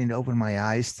starting to open my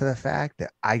eyes to the fact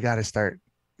that I got to start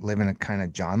living a kind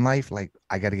of John life. Like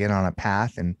I got to get on a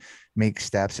path and make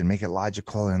steps and make it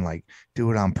logical and like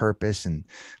do it on purpose. And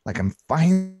like I'm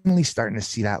finally starting to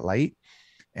see that light.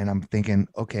 And I'm thinking,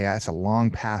 okay, that's a long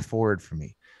path forward for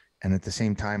me. And at the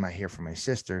same time, I hear from my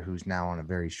sister, who's now on a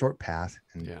very short path,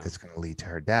 and that's going to lead to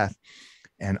her death.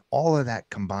 And all of that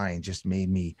combined just made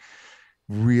me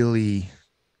really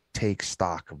take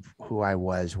stock of who I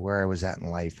was, where I was at in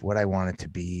life, what I wanted to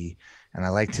be. And I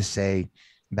like to say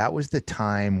that was the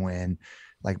time when,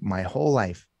 like, my whole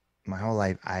life,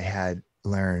 I had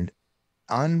learned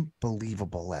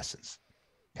unbelievable lessons.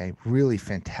 Okay. Really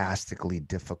fantastically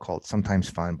difficult, sometimes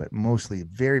fun, but mostly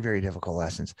very, very difficult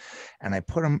lessons. And I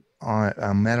put them on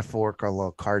metaphorical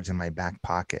little cards in my back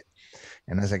pocket.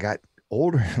 And as I got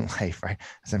older in life, right,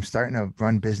 as I'm starting to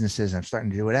run businesses, I'm starting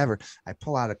to do whatever, I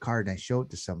pull out a card and I show it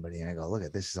to somebody and I go, look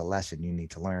at this is a lesson you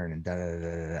need to learn. And da da da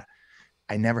da da.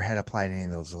 I never had applied any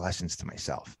of those lessons to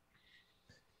myself.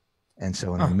 And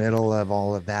so in the middle of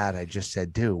all of that, I just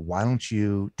said, dude, why don't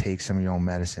you take some of your own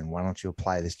medicine? Why don't you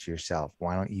apply this to yourself?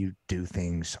 Why don't you do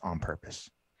things on purpose?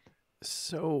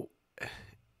 So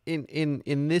in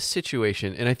this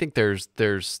situation, and I think there's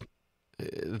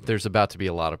about to be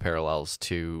a lot of parallels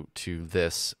to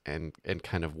this and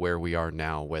kind of where we are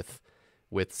now with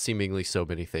seemingly so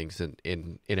many things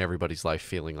in everybody's life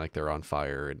feeling like they're on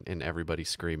fire and everybody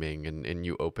screaming and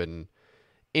you open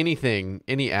anything,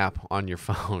 any app on your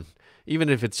phone, even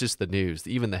if it's just the news,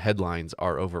 even the headlines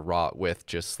are overwrought with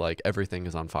just like everything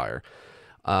is on fire.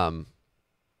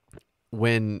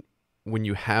 When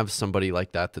you have somebody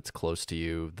like that that's close to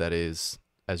you, that is,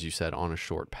 as you said, on a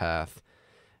short path,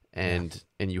 and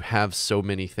you have so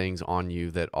many things on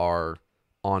you that are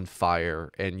on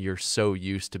fire, and you're so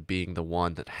used to being the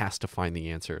one that has to find the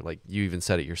answer. Like you even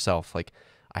said it yourself, like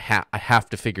I have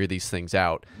to figure these things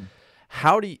out.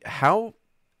 How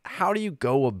do you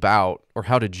go about, or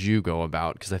how did you go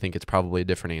about, because I think it's probably a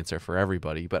different answer for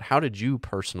everybody, but how did you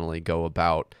personally go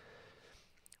about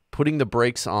putting the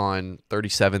brakes on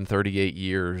 37, 38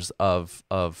 years of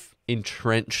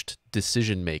entrenched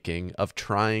decision making, of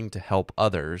trying to help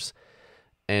others,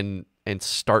 and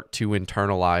start to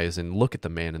internalize and look at the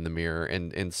man in the mirror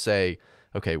and say,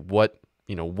 okay, what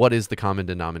is the common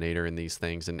denominator in these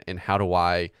things, and how do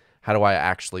I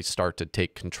actually start to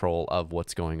take control of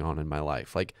what's going on in my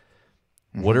life? Like,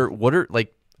 what are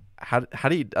like, how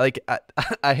do you, like,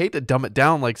 I hate to dumb it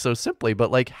down like so simply,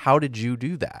 but like, how did you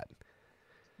do that?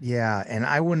 Yeah. And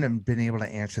I wouldn't have been able to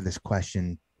answer this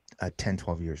question 10,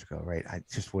 12 years ago, right? I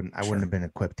wouldn't have been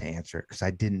equipped to answer it because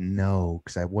I didn't know,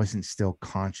 because I wasn't still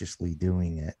consciously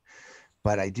doing it.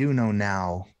 But I do know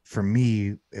now, for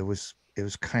me, it was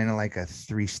kind of like a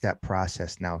 3-step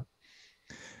process. Now,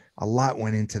 a lot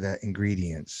went into the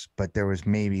ingredients, but there was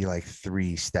maybe like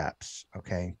 3 steps.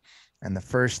 Okay. And the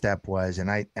first step was, and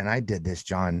I did this,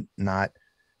 John, not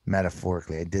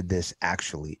metaphorically. I did this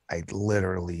actually. I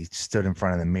literally stood in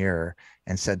front of the mirror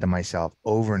and said to myself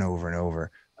over and over and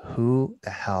over, who the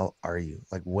hell are you?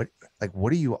 What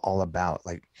are you all about?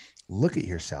 Like, look at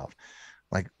yourself.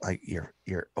 Like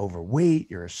you're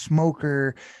overweight, you're a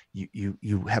smoker,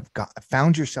 you have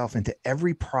found yourself into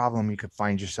every problem you could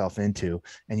find yourself into,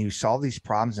 and you solve these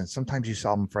problems, and sometimes you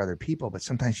solve them for other people, but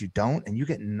sometimes you don't, and you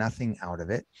get nothing out of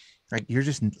it. Like, you're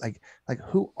just like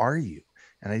who are you?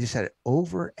 And I just said it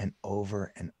over and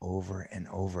over and over and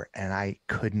over, and I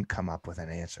couldn't come up with an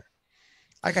answer.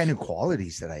 Like, I knew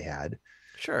qualities that I had,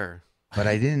 Sure, but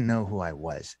I didn't know who I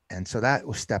was. And so that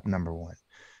was step number 1.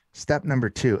 Step number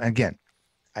 2, again,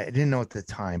 I didn't know at the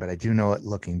time, but I do know it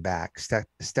looking back.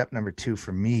 Step number 2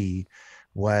 for me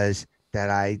was that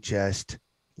I just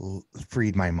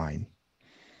freed my mind.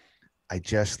 I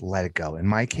just let it go. In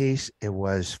my case, it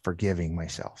was forgiving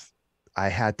myself. I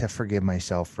had to forgive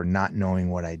myself for not knowing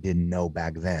what I didn't know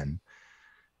back then,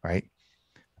 right?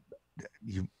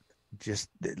 You just,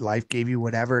 life gave you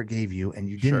whatever it gave you, and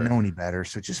you didn't know any better.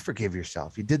 So just forgive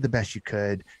yourself. You did the best you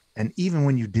could. And even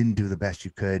when you didn't do the best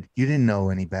you could, you didn't know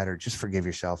any better. Just forgive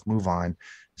yourself, move on.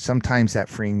 Sometimes that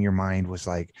freeing your mind was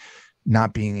like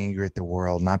not being angry at the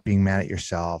world, not being mad at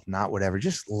yourself, not whatever.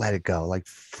 Just let it go. Like,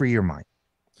 free your mind.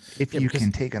 If Yeah, you because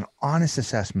can take an honest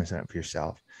assessment of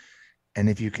yourself, and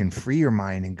if you can free your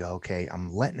mind and go, okay,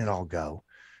 I'm letting it all go,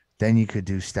 then you could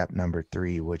do step number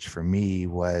 3, which for me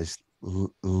was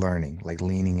learning, like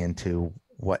leaning into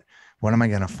what am I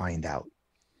going to find out?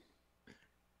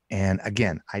 And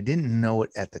again, I didn't know it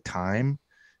at the time,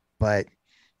 but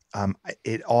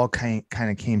it all kind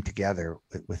of came together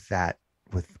with that,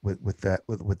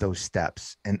 with those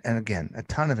steps, and again, a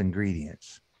ton of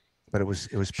ingredients, but it was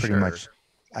pretty Sure. much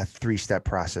a 3-step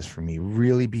process for me.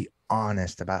 Really be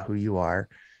honest about who you are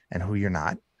and who you're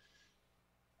not.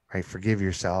 Right, forgive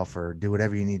yourself or do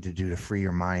whatever you need to do to free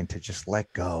your mind to just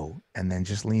let go, and then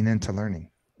just lean into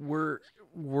learning. Were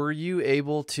were you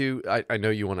able to I know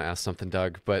you want to ask something,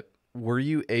 Doug, but were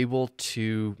you able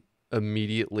to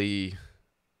immediately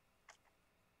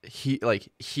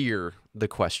hear the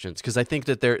questions? Because I think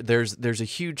that there's a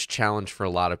huge challenge for a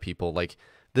lot of people. Like,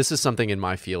 this is something in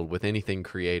my field with anything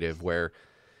creative where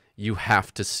you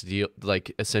have to steal,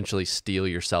 like, essentially steal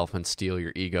yourself and steal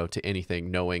your ego to anything,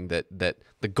 knowing that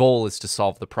the goal is to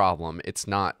solve the problem. It's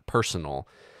not personal.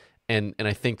 And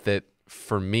I think that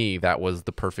for me, that was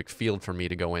the perfect field for me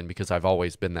to go in, because I've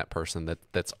always been that person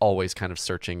that's always kind of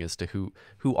searching as to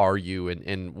who are you,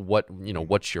 and what,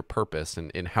 what's your purpose,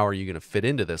 and how are you going to fit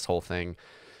into this whole thing.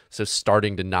 So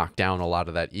starting to knock down a lot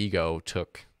of that ego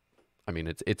took, I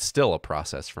mean, it's still a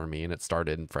process for me, and it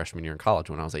started in freshman year in college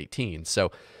when I was 18.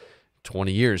 So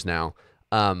 20 years now.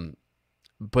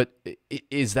 But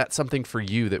is that something for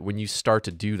you, that when you start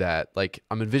to do that, like,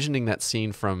 I'm envisioning that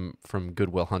scene from Good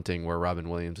Will Hunting where Robin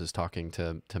Williams is talking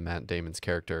to Matt Damon's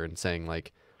character and saying,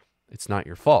 like, it's not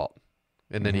your fault.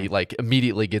 And then he, Mm-hmm. like,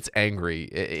 immediately gets angry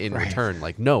in Right. return,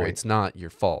 like, no, Right. it's not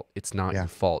your fault. It's not Yeah. your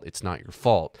fault. It's not your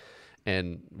fault.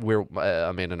 And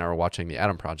Amanda and I were watching The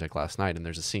Adam Project last night, and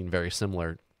there's a scene very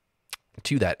similar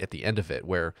to that at the end of it,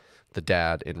 where the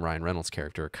dad and Ryan Reynolds'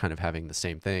 character are kind of having the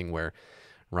same thing, where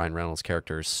Ryan Reynolds'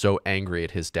 character is so angry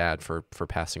at his dad for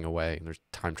passing away. And there's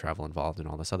time travel involved and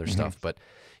all this other Mm-hmm. stuff, but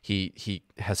he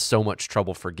has so much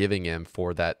trouble forgiving him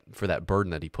for that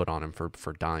burden that he put on him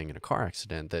for dying in a car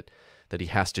accident, that he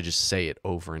has to just say it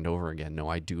over and over again. No,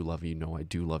 I do love you. No, I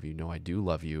do love you. No, I do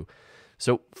love you.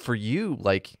 So for you,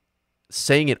 like,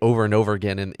 saying it over and over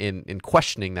again, and in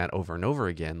questioning that over and over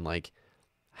again, like,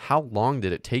 how long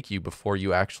did it take you before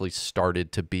you actually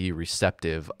started to be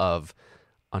receptive of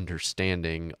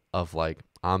understanding of, like,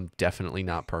 I'm definitely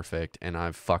not perfect and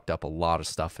I've fucked up a lot of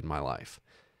stuff in my life?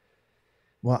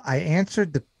 Well, I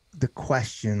answered the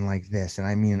question like this, and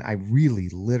I mean, I really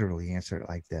literally answered it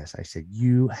like this. I said,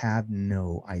 "You have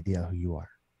no idea who you are.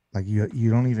 Like, you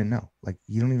don't even know. Like,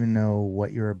 you don't even know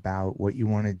what you're about, what you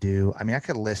want to do. I mean, I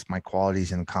could list my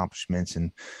qualities and accomplishments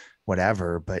and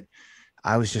whatever, but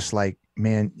I was just like,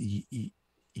 man,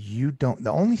 you don't.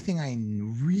 The only thing I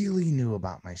really knew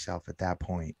about myself at that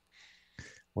point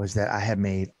was that I had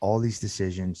made all these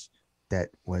decisions that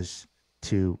was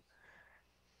to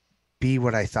be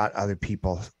what I thought other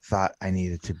people thought I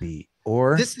needed to be,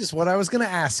 or this is what I was going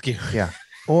to ask you. yeah,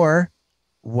 or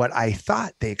what I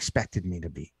thought they expected me to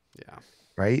be. Yeah.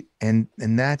 Right. And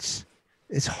that's,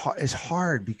 it's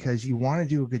hard because you want to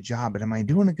do a good job, but am I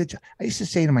doing a good job? I used to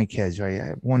say to my kids, right? I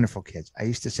have wonderful kids. I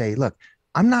used to say, look,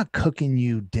 I'm not cooking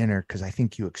you dinner because I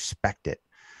think you expect it.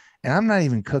 And I'm not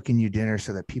even cooking you dinner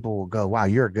so that people will go, wow,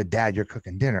 you're a good dad. You're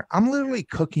cooking dinner. I'm literally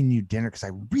cooking you dinner because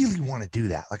I really want to do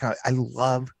that. Like, I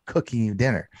love cooking you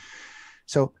dinner.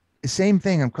 So the same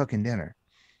thing, I'm cooking dinner,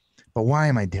 but why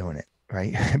am I doing it?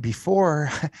 Right. Before,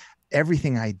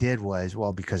 everything I did was,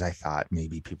 well, because I thought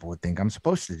maybe people would think I'm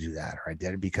supposed to do that, or I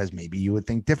did it because maybe you would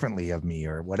think differently of me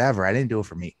or whatever. I didn't do it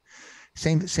for me.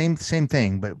 Same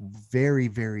thing, but very,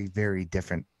 very, very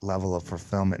different level of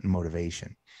fulfillment and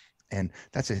motivation. And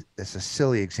that's a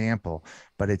silly example,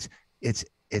 but it's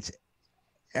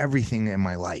everything in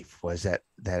my life was I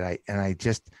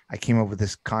came up with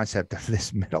this concept of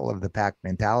this middle of the pack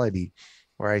mentality,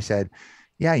 where I said,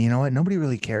 yeah, you know what? Nobody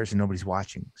really cares and nobody's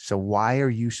watching. So why are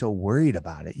you so worried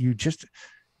about it?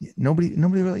 Nobody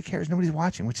really cares. Nobody's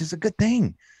watching, which is a good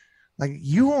thing. Like,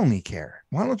 you only care.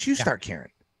 Why don't you Yeah. start caring?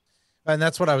 And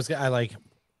that's what I was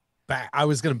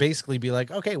going to basically be like,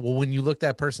 okay, well, when you look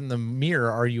that person in the mirror,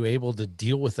 are you able to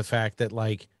deal with the fact that,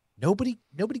 like, nobody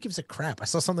gives a crap? I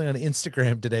saw something on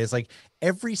Instagram today. It's like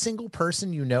every single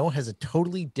person you know has a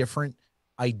totally different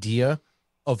idea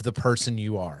of the person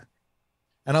you are.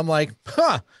 And I'm like,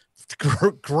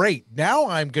 great. Now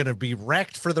I'm going to be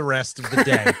wrecked for the rest of the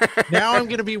day. Now I'm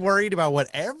going to be worried about what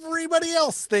everybody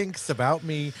else thinks about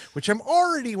me, which I'm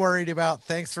already worried about.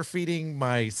 Thanks for feeding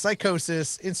my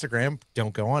psychosis. Instagram.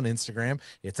 Don't go on Instagram.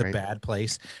 It's a Right. bad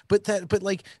place. But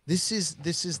like, this is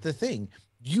the thing.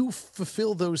 you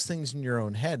fulfill those things in your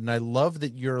own head. And I love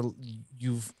that you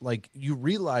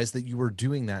realize that you were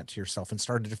doing that to yourself and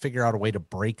started to figure out a way to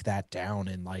break that down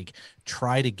and like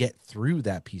try to get through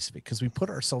that piece of it, because we put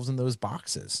ourselves in those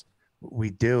boxes.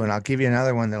 We do. And I'll give you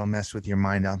another one that'll mess with your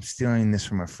mind. I'm stealing this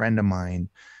from a friend of mine,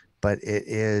 but it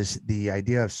is the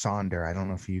idea of Sonder. I don't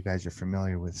know if you guys are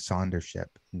familiar with Sondership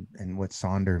and what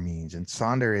Sonder means. And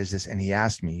Sonder is this, and he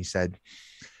asked me, he said,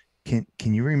 can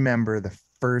you remember the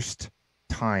first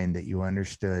time that you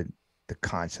understood the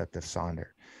concept of Sonder?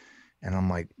 And I'm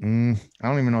like, I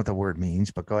don't even know what the word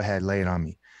means, but go ahead, lay it on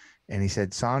me. And he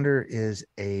said, Sonder is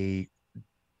a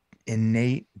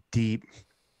innate, deep,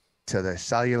 to the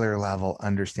cellular level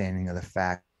understanding of the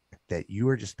fact that you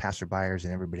are just passerbyers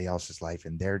in everybody else's life,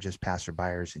 and they're just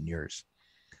passerbyers in yours.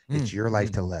 It's your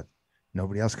life to live.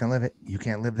 Nobody else can live it. You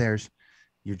can't live theirs.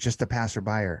 You're just a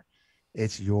passerby.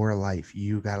 It's your life.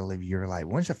 You got to live your life.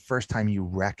 When's the first time you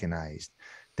recognized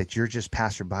that you're just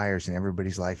passerbyers in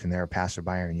everybody's life and they're a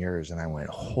passerby in yours? And I went,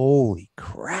 holy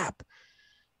crap.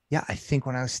 Yeah, I think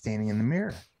when I was standing in the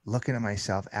mirror, looking at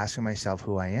myself, asking myself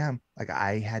who I am, like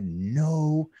I had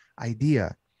no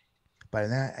idea. But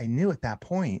then I knew at that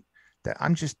point that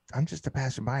I'm just a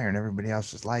passerby in everybody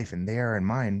else's life, and they are in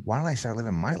mine. Why don't I start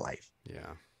living my life?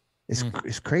 Yeah.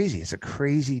 It's crazy. It's a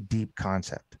crazy deep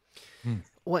concept.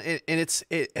 Well, and it's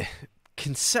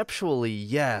conceptually,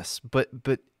 yes, but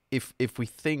if we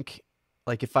think,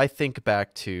 like, if I think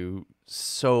back to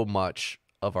so much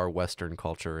of our Western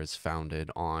culture is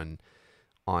founded on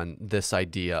this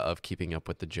idea of keeping up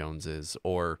with the Joneses,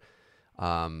 or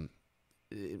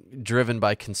driven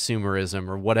by consumerism,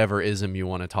 or whatever ism you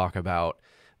want to talk about,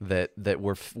 that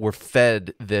we're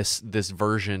fed this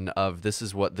version of this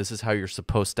is how you're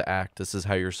supposed to act, this is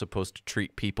how you're supposed to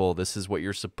treat people, this is what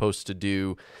you're supposed to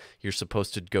do, you're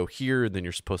supposed to go here, then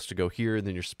you're supposed to go here,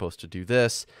 then you're supposed to do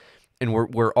this, and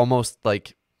we're almost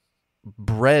like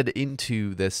bred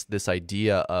into this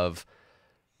idea of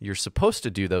you're supposed to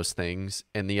do those things,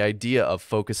 and the idea of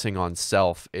focusing on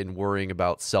self and worrying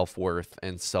about self-worth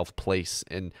and self-place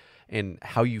and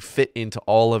how you fit into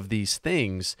all of these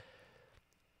things.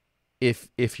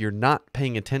 If you're not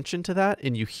paying attention to that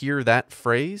and you hear that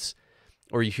phrase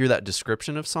or you hear that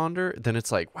description of Sonder, then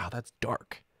it's like, wow, that's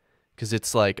dark. Because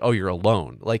it's like, oh, you're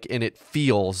alone. Like, and it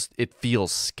feels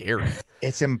scary.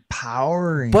 It's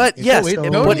empowering. But yes,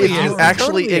 but if you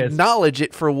actually totally acknowledge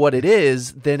it for what it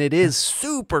is, then it is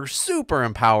super, super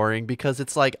empowering, because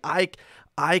it's like,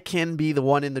 I can be the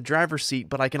one in the driver's seat,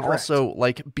 but I can also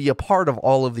like be a part of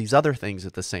all of these other things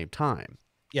at the same time.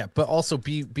 Yeah, but also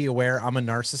be aware I'm a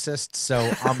narcissist,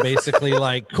 so I'm basically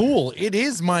like, cool, it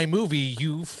is my movie,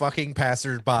 you fucking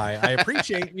passerby. I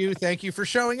appreciate you. Thank you for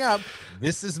showing up.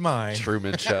 This is mine.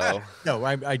 Truman Show. No,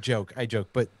 I joke,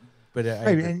 but right,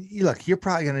 and look, you're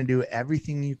probably going to do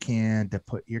everything you can to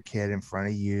put your kid in front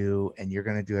of you, and you're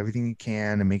going to do everything you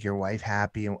can to make your wife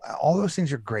happy, and all those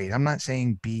things are great. I'm not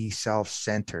saying be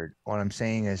self-centered. What I'm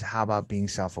saying is, how about being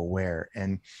self-aware?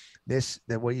 And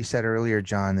what you said earlier,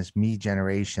 John, this me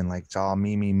generation, like it's all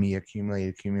me,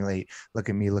 accumulate, look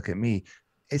at me.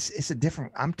 It's a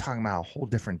different, I'm talking about a whole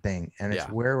different thing. And it's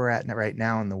where we're at right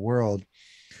now in the world,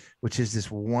 which is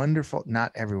this wonderful,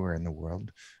 not everywhere in the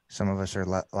world. Some of us are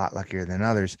a lot luckier than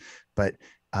others, but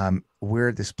we're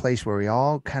at this place where we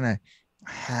all kind of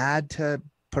had to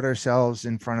put ourselves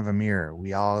in front of a mirror.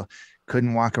 We all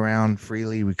couldn't walk around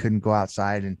freely. We couldn't go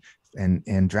outside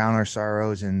and drown our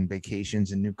sorrows and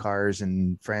vacations and new cars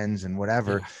and friends and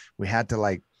whatever. Yeah. We had to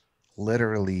like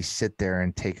literally sit there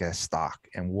and take a stock.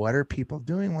 And what are people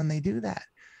doing when they do that?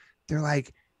 They're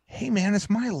like, hey man, it's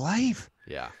my life.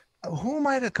 Yeah. Who am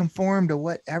I to conform to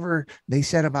whatever they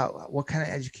said about what kind of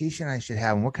education I should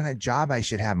have and what kind of job I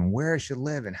should have and where I should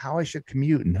live and how I should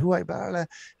commute and who I blah, blah.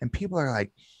 And people are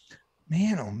like,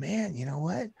 man, oh man, you know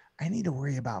what? I need to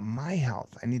worry about my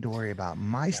health. I need to worry about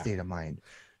my state of mind.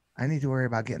 I need to worry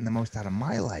about getting the most out of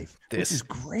my life. This is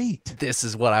great. This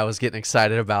is what I was getting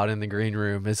excited about in the green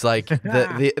room. Is like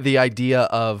the idea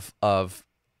of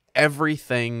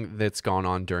everything that's gone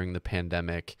on during the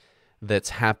pandemic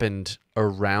that's happened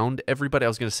around everybody. I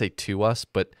was going to say to us,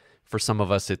 but for some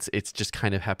of us, it's just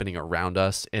kind of happening around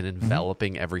us and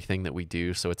enveloping everything that we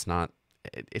do. So it's not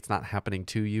happening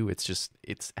to you.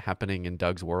 It's happening in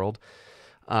Doug's world.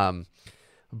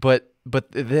 But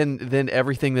but then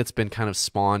everything that's been kind of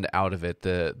spawned out of it,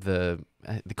 the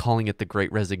calling it the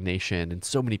Great Resignation, and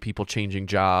so many people changing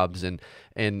jobs, and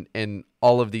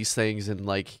all of these things, and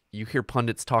like you hear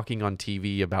pundits talking on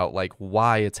TV about like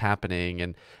why it's happening,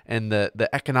 and the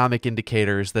economic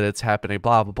indicators that it's happening,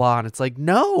 blah blah blah, and it's like,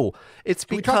 no, it's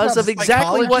because of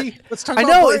exactly what I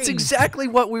know. It's exactly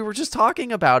what we were just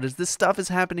talking about. Is this stuff is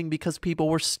happening because people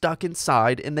were stuck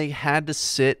inside and they had to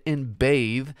sit and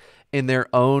bathe in their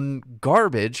own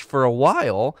garbage for a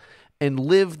while and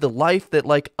live the life that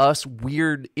like us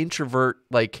weird introvert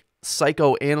like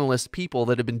psychoanalyst people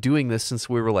that have been doing this since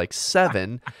we were like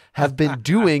 7 have been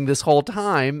doing this whole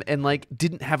time, and like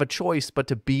didn't have a choice but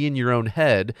to be in your own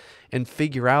head and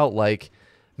figure out like,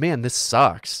 man, this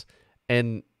sucks,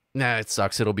 and nah, it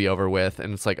sucks, it'll be over with,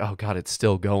 and it's like, oh god, it's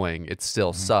still going, it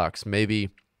still sucks. Maybe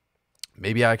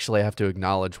I actually have to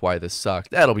acknowledge why this sucked.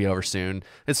 That'll be over soon.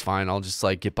 It's fine. I'll just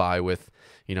like get by with,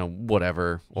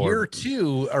 whatever. Or year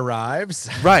 2 arrives.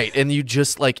 Right. And you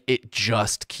just like, it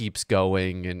just keeps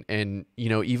going. And,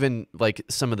 even like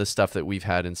some of the stuff that we've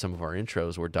had in some of our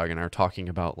intros where Doug and I are talking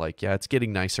about like, yeah, it's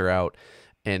getting nicer out,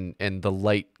 and the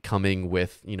light coming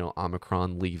with,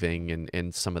 Omicron leaving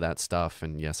and some of that stuff.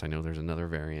 And yes, I know there's another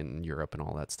variant in Europe and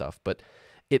all that stuff, but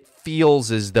it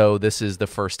feels as though this is the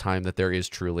first time that there is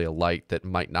truly a light that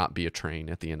might not be a train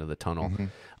at the end of the tunnel.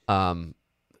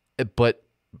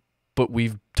 But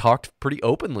we've talked pretty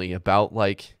openly about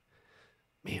like,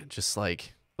 man, just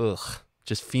like,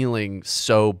 just feeling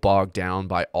so bogged down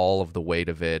by all of the weight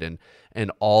of it,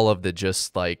 and all of the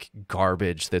just like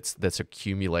garbage that's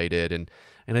accumulated. And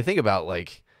I think about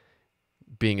like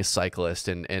being a cyclist,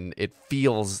 and it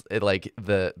feels like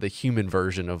the human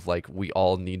version of like, we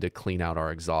all need to clean out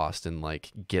our exhaust and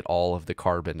like get all of the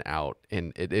carbon out,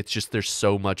 and it's just, there's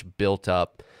so much built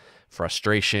up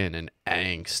frustration and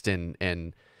angst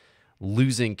and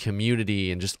losing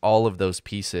community and just all of those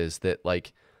pieces that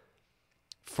like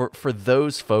for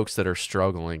those folks that are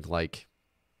struggling, like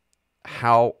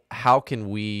how can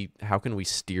we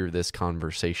steer this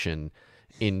conversation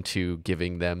into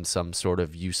giving them some sort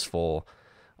of useful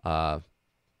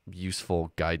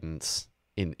guidance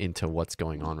into what's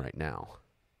going on right now?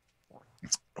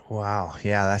 Wow.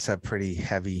 Yeah, that's a pretty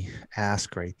heavy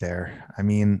ask right there. I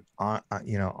mean,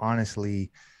 honestly,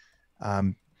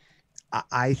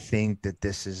 I think that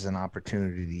this is an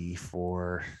opportunity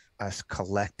for us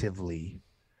collectively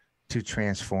to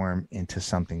transform into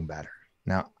something better.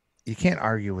 Now, you can't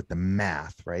argue with the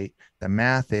math, right? The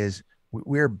math is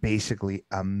we're basically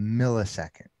a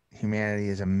millisecond. Humanity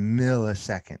is a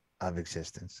millisecond of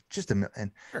existence, just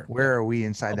and sure. Where are we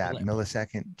inside that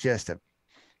millisecond? Just a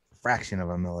fraction of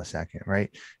a millisecond, right?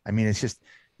 I mean,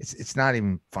 it's not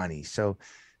even funny. So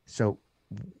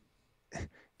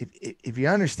if you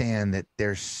understand that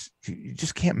you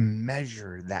just can't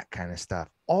measure that kind of stuff,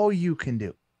 all you can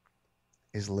do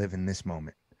is live in this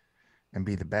moment and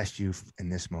be the best you in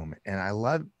this moment. And I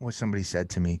love what somebody said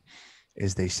to me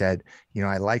is they said,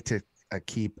 I like to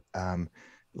keep I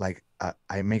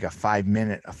make a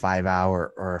 5-minute, a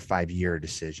 5-hour, or a 5-year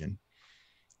decision.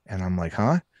 And I'm like,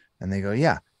 huh? And they go,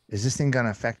 yeah. Is this thing going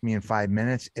to affect me in 5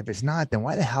 minutes? If it's not, then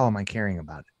why the hell am I caring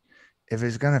about it? If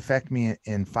it's going to affect me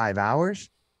in 5 hours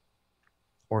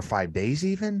or 5 days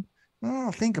even, well,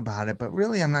 I'll think about it, but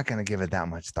really I'm not going to give it that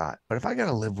much thought. But if I got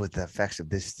to live with the effects of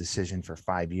this decision for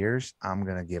 5 years, I'm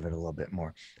going to give it a little bit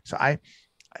more. So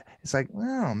it's like,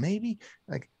 well, maybe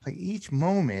like each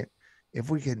moment, if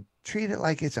we could treat it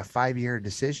like it's a 5-year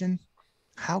decision,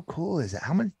 how cool is it?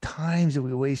 How many times do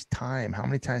we waste time? How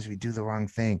many times do we do the wrong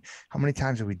thing? How many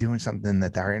times are we doing something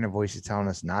that our inner voice is telling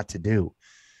us not to do?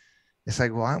 It's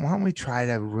like, well, why don't we try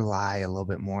to rely a little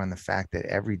bit more on the fact that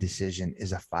every decision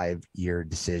is a 5-year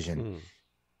decision?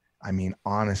 I mean,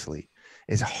 honestly,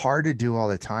 it's hard to do all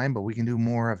the time, but we can do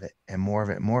more of it and more of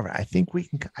it and more of it. I think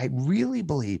I really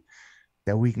believe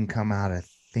that we can come out of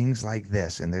things like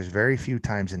this. And there's very few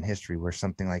times in history where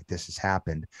something like this has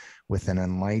happened with an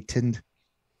enlightened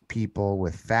people,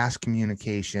 with fast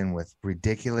communication, with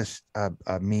ridiculous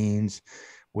means,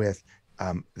 with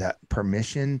the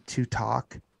permission to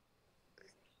talk.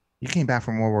 You came back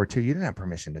from World War II. You didn't have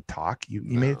permission to talk. You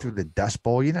made it through the Dust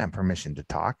Bowl. You didn't have permission to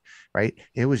talk, right?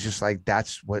 It was just like,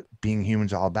 that's what being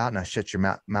human's all about. Now shut your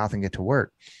mouth and get to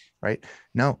work, right?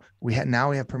 No,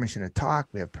 now we have permission to talk.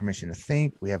 We have permission to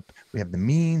think. We have the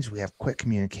means. We have quick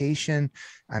communication.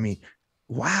 I mean,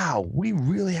 wow, we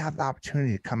really have the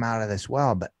opportunity to come out of this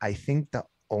well. But I think the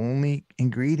only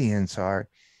ingredients are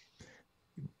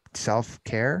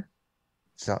self-care,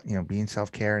 being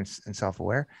self-care and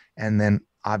self-aware, and then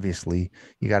obviously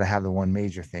you got to have the one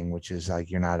major thing, which is like,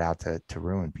 you're not out to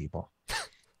ruin people.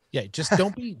 Yeah, just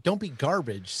don't be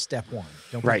garbage. Step one,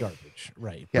 don't be Right. garbage.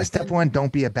 Right. Yeah. But Step one,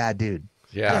 don't be a bad dude.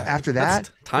 Yeah. After That's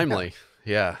that, timely.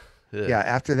 Yeah. yeah,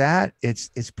 after that,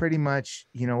 it's pretty much,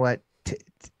 you know what,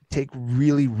 take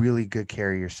really, really good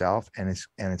care of yourself, and it's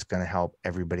going to help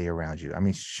everybody around you. I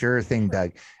mean, sure thing,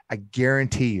 Doug. I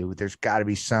guarantee you there's got to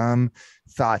be some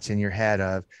thoughts in your head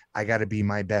of, I got to be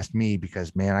my best me,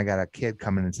 because man, I got a kid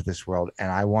coming into this world,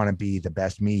 and I want to be the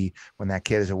best me when that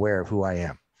kid is aware of who I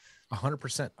am.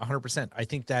 100%, 100%. I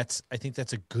think that's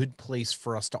a good place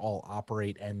for us to all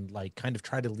operate and like kind of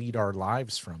try to lead our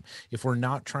lives from. If we're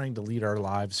not trying to lead our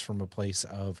lives from a place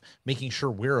of making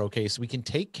sure we're okay so we can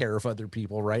take care of other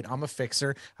people, right? I'm a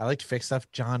fixer. I like to fix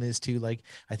stuff. John is too. Like,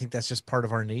 I think that's just part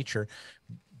of our nature,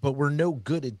 but we're no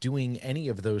good at doing any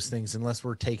of those things unless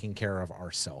we're taking care of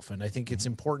ourselves. And I think it's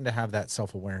important to have that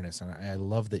self-awareness. And I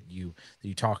love that you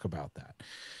talk about that.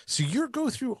 So you go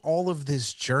through all of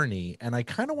this journey, and I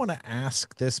kind of want to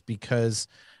ask this because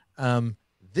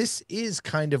this is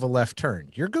kind of a left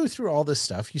turn. You go through all this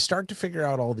stuff, you start to figure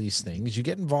out all these things, you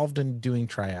get involved in doing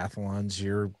triathlons,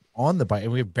 you're on the bike,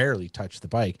 and we've barely touched the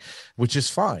bike, which is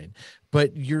fine,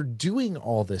 but you're doing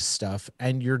all this stuff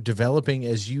and you're developing,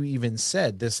 as you even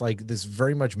said, this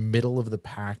very much middle of the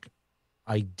pack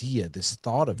idea, this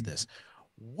thought of this.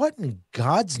 What in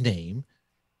God's name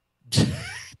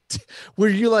were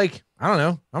you like, I don't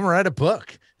know, I'm gonna write a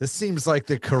book. This seems like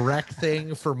the correct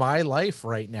thing for my life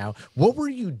right now. What were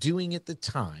you doing at the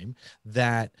time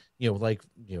that,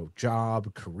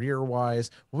 job, career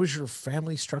wise? What was your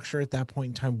family structure at that point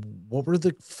in time? What were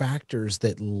the factors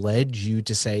that led you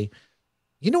to say,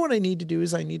 you know what I need to do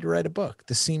is I need to write a book?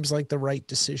 This seems like the right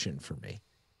decision for me.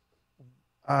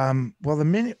 Well, the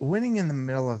minute winning in the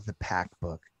middle of the pack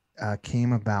book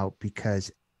came about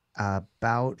because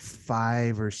about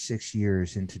 5 or 6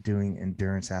 years into doing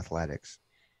endurance athletics,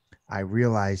 I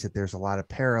realized that there's a lot of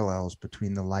parallels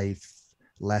between the life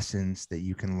lessons that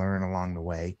you can learn along the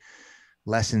way,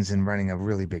 lessons in running a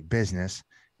really big business,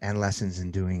 and lessons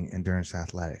in doing endurance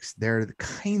athletics. They're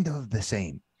kind of the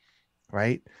same,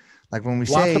 right? Like when we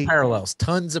Lots of say parallels,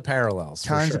 tons of parallels, for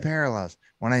tons sure. of parallels.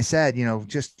 When I said,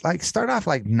 just like start off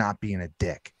like not being a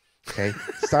dick. Okay.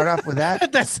 Start off with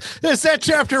that. that's that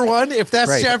chapter one. If that's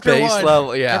Right. chapter Base one,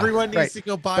 level, yeah. everyone needs Right. to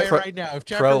go buy it right now. If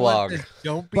chapter prologue. one says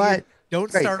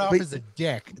don't Right, start off but as a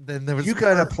dick, then there was you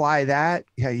could apply that.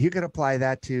 Yeah, you could apply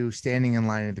that to standing in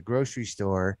line at the grocery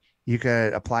store. You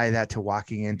could apply that to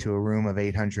walking into a room of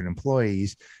 800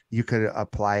 employees. You could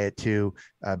apply it to,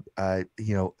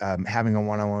 having a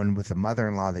one-on-one with a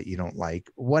mother-in-law that you don't like,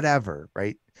 whatever,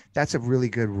 right? That's a really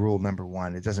good rule. Number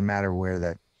one, it doesn't matter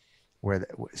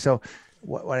so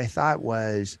what I thought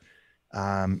was,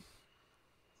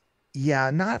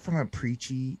 yeah, not from a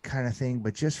preachy kind of thing,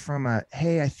 but just from a,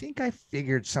 hey, I think I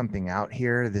figured something out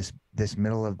here, this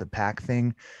middle of the pack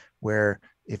thing, where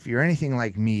if you're anything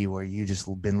like me, where you just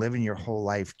been living your whole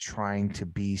life trying to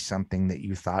be something that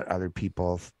you thought other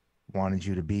people wanted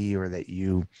you to be, or that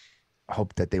you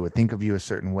hoped that they would think of you a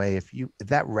certain way, if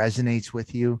that resonates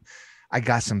with you, I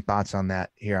got some thoughts on that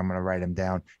here. I'm going to write them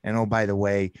down. And oh, by the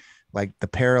way, like the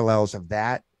parallels of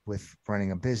that with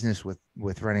running a business, with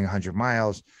running 100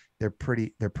 miles, they're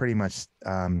pretty much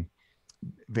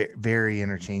very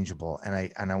interchangeable.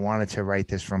 And I wanted to write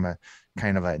this from a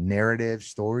kind of a narrative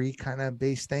story kind of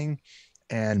based thing.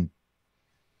 And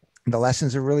the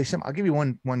lessons are really simple. I'll give you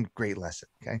one great lesson,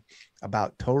 okay,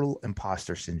 about total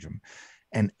imposter syndrome,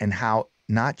 and how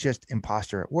not just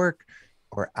imposter at work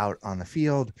or out on the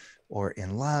field or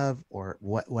in love or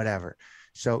whatever.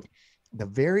 So the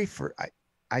very first,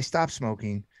 I stopped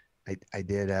smoking. I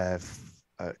did a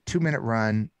 2-minute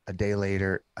run a day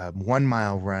later, a 1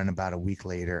 mile run about a week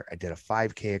later. I did a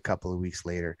 5K a couple of weeks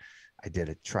later. I did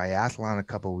a triathlon a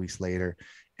couple of weeks later.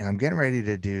 And I'm getting ready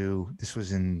to do, this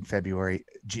was in February,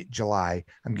 July.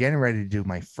 I'm getting ready to do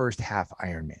my first half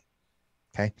Ironman.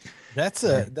 Okay. That's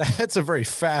a very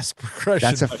fast progression.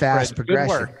 That's a fast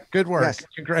progression. Good work. Yes.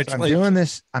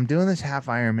 Congratulations. So I'm doing this half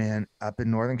Ironman up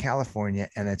in Northern California,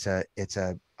 and it's a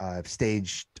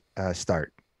staged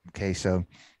start. Okay. So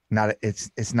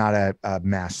it's not a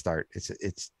mass start.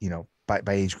 It's by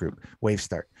age group, wave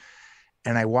start.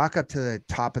 And I walk up to the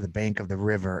top of the bank of the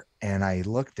river, and I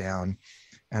look down,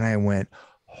 and I went,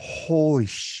 holy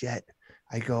shit.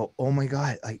 I go, oh my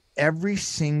God, like every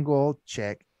single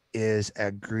chick is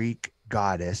a Greek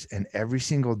goddess, and every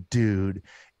single dude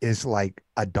is like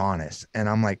Adonis. And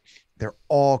I'm like, they're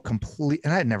all complete.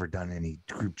 And I had never done any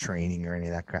group training or any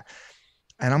of that crap.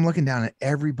 And I'm looking down, and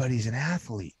everybody's an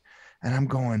athlete. And I'm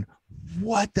going,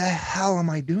 what the hell am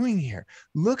I doing here?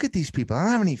 Look at these people. I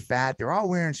don't have any fat. They're all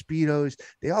wearing Speedos.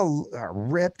 They all are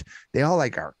ripped. They all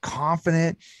like are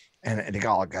confident, and they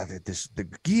all got the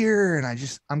gear. And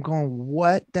I'm going,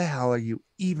 what the hell are you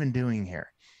even doing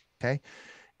here? Okay.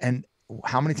 And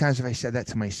how many times have I said that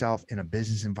to myself in a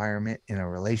business environment, in a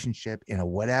relationship, in a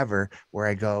whatever, where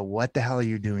I go, what the hell are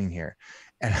you doing here?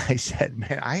 And I said,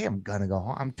 man, I am going to go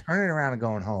home. I'm turning around and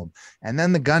going home. And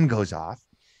then the gun goes off.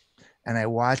 And I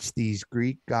watch these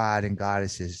Greek god and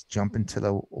goddesses jump into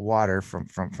the water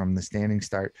from the standing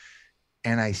start.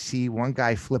 And I see one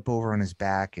guy flip over on his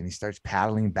back and he starts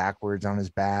paddling backwards on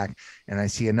his back. And I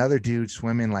see another dude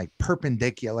swimming like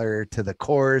perpendicular to the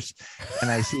course. And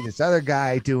I see this other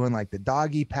guy doing like the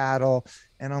doggy paddle.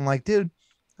 And I'm like, dude,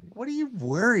 what are you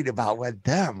worried about with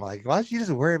them? Like, why don't you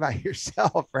just worry about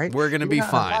yourself, right? We're going to be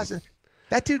fine.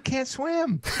 That dude can't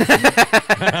swim.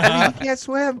 I mean, he can't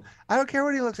swim. I don't care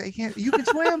what he looks like. You can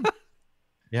swim.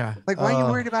 Yeah. Like, why are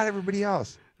you worried about everybody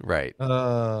else? Right.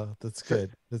 That's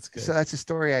good. That's good. So that's a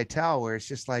story I tell where it's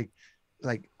just like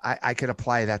I could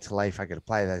apply that to life. I could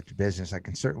apply that to business. I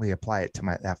can certainly apply it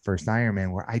to that first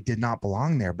Ironman where I did not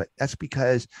belong there, but that's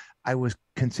because I was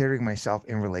considering myself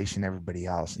in relation to everybody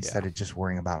else instead of just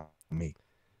worrying about me.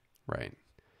 Right.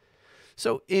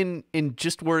 So in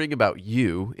just worrying about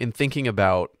you, in thinking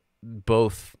about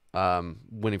both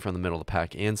winning from the middle of the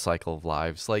pack and Cycle of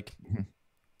Lives, like,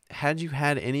 had you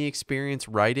had any experience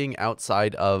writing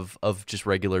outside of just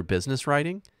regular business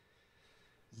writing?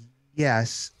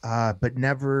 Yes, but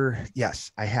never.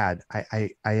 Yes, I had. I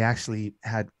actually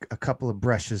had a couple of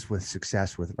brushes with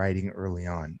success with writing early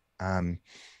on. I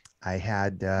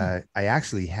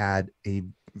actually had a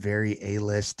very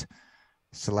A-list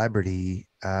celebrity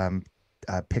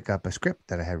pick up a script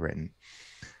that I had written,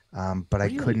 but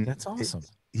really? I couldn't. That's awesome.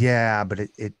 But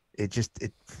it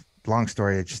long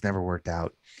story. It just never worked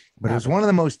out. But it was one of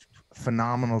the most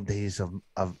phenomenal days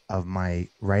of my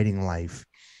writing life.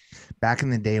 Back in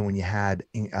the day when you had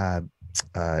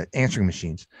answering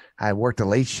machines, I worked a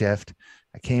late shift.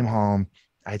 I came home.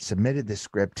 I had submitted this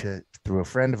script through a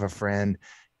friend of a friend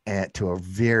to a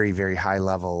very, very high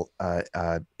level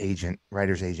agent,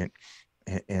 writer's agent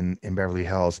in Beverly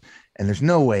Hills. And there's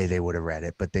no way they would have read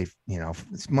it, but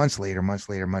it's months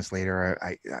later,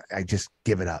 I just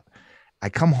give it up. I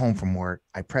come home from work.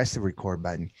 I press the record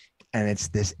button and it's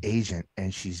this agent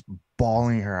and she's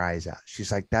bawling her eyes out.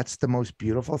 She's like, that's the most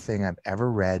beautiful thing I've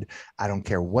ever read. I don't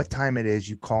care what time it is.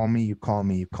 You call me, you call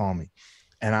me, you call me.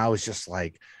 And I was just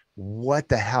like, what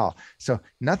the hell? So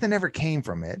nothing ever came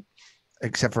from it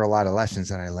except for a lot of lessons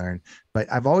that I learned, but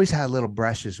I've always had little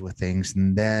brushes with things.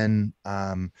 And then,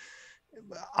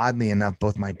 oddly enough,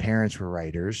 both my parents were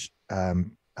writers.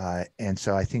 And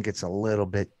so I think it's a little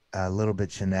bit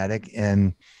genetic.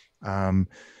 And, I'm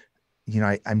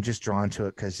just drawn to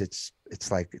it because it's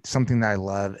something that I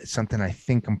love. It's something I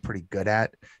think I'm pretty good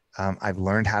at. I've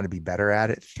learned how to be better at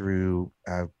it through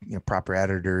proper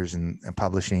editors and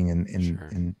publishing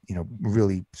and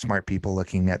really smart people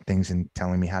looking at things and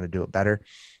telling me how to do it better.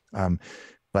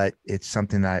 But it's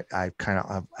something that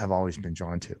I've always been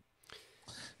drawn to.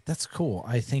 That's cool.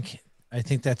 I think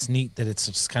that's neat that it's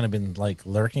just kind of been like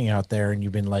lurking out there and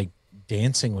you've been like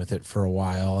dancing with it for a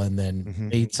while and then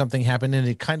made something happen in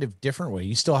a kind of different way.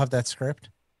 You still have that script?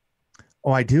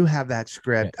 Oh, I do have that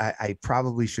script. Okay. I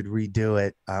probably should redo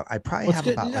it. I probably have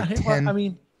about 10. I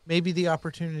mean, maybe the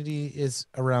opportunity is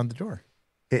around the door.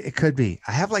 It could be.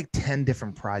 I have like 10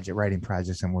 different writing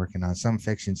projects I'm working on. Some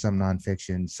fiction, some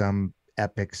nonfiction, some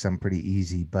epic, some pretty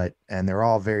easy, and they're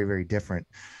all very, very different.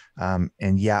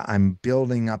 And yeah, I'm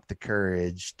building up the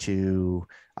courage to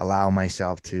allow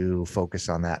myself to focus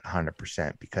on that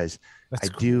 100% because I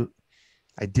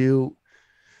do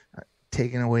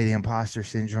taking away the imposter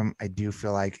syndrome. I do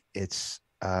feel like it's,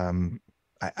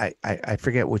 I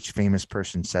forget which famous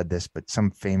person said this, but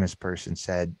some famous person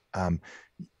said,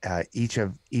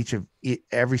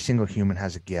 every single human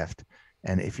has a gift.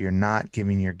 And if you're not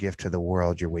giving your gift to the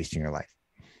world, you're wasting your life.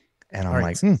 And I'm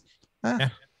like, yeah.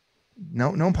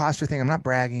 No imposter thing. I'm not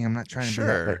bragging. I'm not trying to do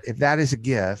that. But if that is a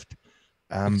gift,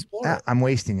 I'm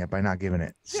wasting it by not giving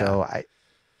it. Yeah. So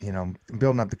I'm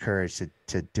building up the courage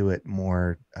to do it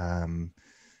more,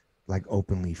 like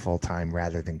openly full-time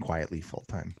rather than quietly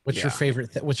full-time. What's your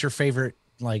favorite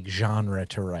like genre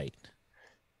to write?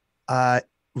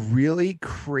 Really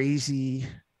crazy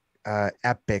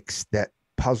epics that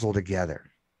puzzle together.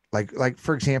 Like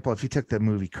for example, if you took the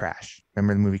movie Crash,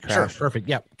 remember the movie Crash? Sure, perfect.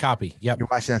 Yep. Copy. Yep. You're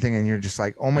watching that thing and you're just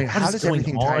like, oh my, how does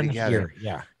everything tie together?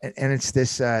 Here? Yeah. And it's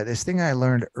this thing I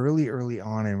learned early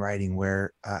on in writing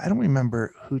where I don't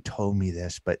remember who told me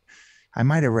this, but I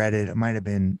might have read it. It might have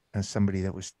been somebody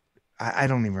that was I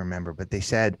don't even remember, but they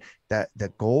said that the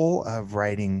goal of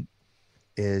writing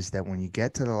is that when you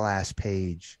get to the last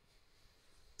page,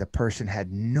 the person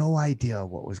had no idea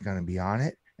what was going to be on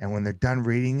it. And when they're done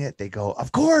reading it, they go,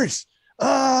 of course.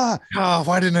 Ah, Oh,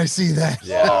 why didn't I see that?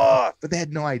 Yeah. but they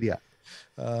had no idea.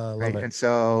 Love Right. it. And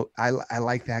so I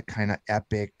like that kind of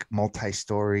epic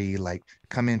multi-story, like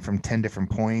come in from 10 different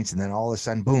points and then all of a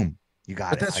sudden, boom, you got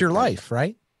But it. that's your life,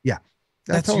 right? Yeah.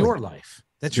 That's totally. your life.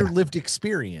 That's your lived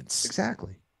experience.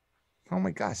 Exactly. Oh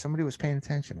my gosh, somebody was paying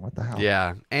attention. What the hell?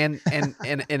 Yeah. And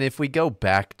if we go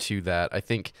back to that, I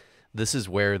think this is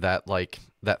where that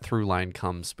that through line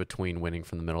comes between winning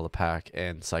from the middle of the pack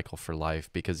and Cycle for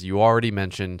Life, because you already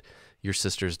mentioned your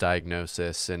sister's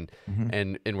diagnosis, and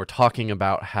we're talking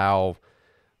about how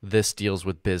this deals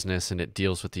with business, and it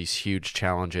deals with these huge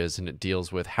challenges, and it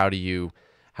deals with how do you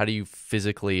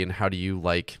physically, and how do you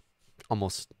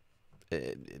almost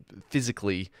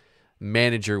physically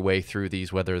manage your way through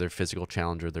these, whether they're physical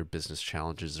challenges or they're business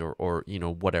challenges, or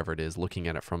whatever it is, looking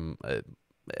at it from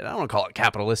I don't want to call it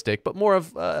capitalistic, but more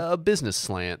of a business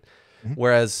slant.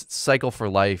 Whereas Cycle for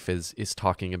Life is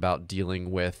talking about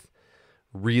dealing with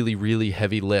really, really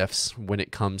heavy lifts when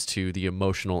it comes to the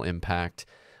emotional impact,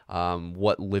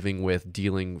 what living with,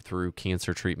 dealing through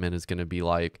cancer treatment is going to be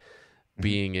like,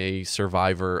 being a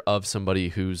survivor of somebody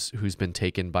who's been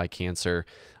taken by cancer.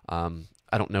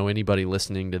 I don't know anybody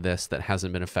listening to this that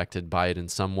hasn't been affected by it in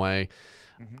some way.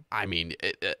 I mean,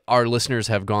 our listeners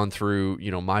have gone through,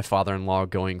 my father-in-law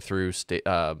going through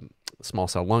small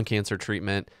cell lung cancer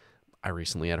treatment. I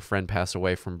recently had a friend pass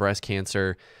away from breast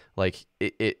cancer. Like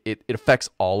it affects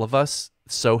all of us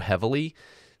so heavily.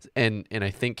 And I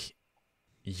think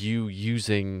you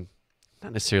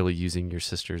not necessarily using your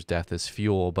sister's death as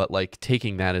fuel, but like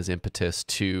taking that as impetus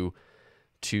to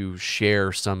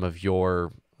share some of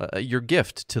your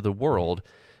gift to the world,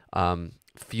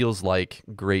 feels like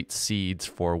great seeds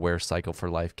for where Cycle for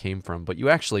Life came from. But you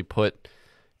actually put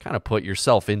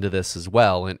yourself into this as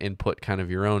well, and put kind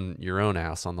of your own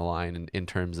ass on the line in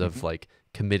terms of like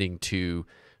committing to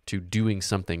doing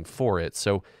something for it.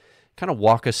 So kind of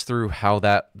walk us through how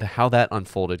that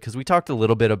unfolded, because we talked a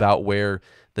little bit about where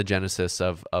the genesis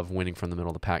of winning from the middle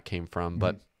of the pack came from,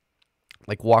 but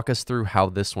like walk us through how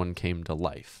this one came to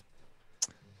life.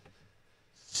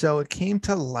 So it came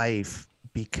to life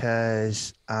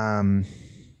because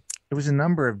it was a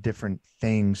number of different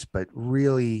things, but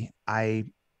really I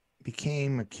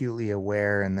became acutely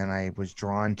aware, and then I was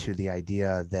drawn to the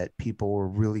idea that people were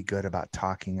really good about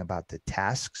talking about the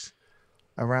tasks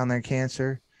around their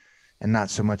cancer and not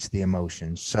so much the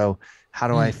emotions. So how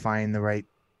do I find the right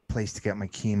place to get my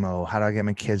chemo? How do I get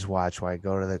my kids watched while I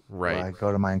go to I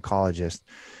go to my oncologist?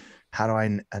 How do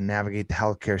I navigate the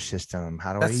healthcare system?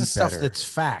 How do I eat the stuff better? that's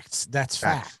facts. That's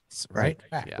facts, right?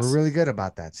 Facts. Yes. We're really good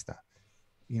about that stuff.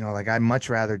 Like I'd much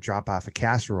rather drop off a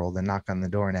casserole than knock on the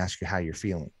door and ask you how you're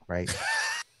feeling, right?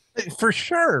 For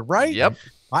sure, right? Yep.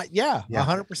 Yeah,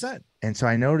 100%. And so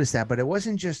I noticed that, but it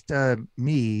wasn't just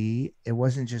me. It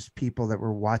wasn't just people that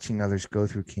were watching others go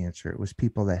through cancer. It was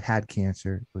people that had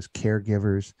cancer. It was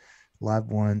caregivers, loved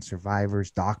ones,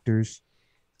 survivors, doctors,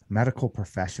 medical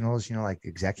professionals, like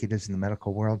executives in the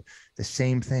medical world. The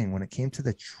same thing when it came to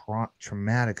the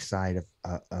traumatic side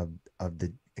of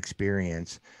the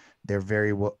experience. They're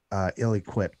very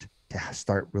ill-equipped to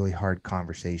start really hard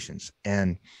conversations.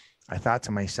 And I thought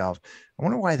to myself, I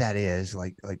wonder why that is.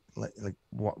 Like,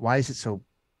 why is it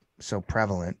so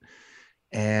prevalent?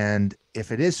 And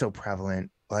if it is so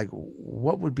prevalent, like,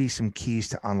 what would be some keys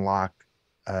to unlock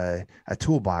a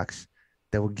toolbox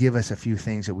that will give us a few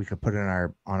things that we could put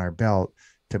on our belt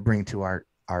to bring to our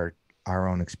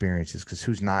own experiences? Because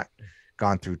who's not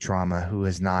gone through trauma? Who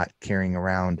is not carrying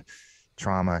around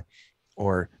trauma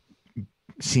or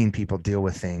seen people deal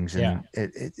with things? And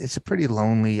it's a pretty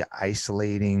lonely,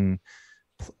 isolating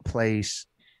place.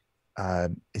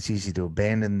 It's easy to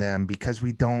abandon them because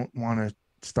we don't want to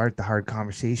start the hard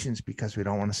conversations, because we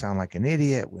don't want to sound like an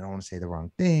idiot. We don't want to say the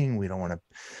wrong thing. We don't want to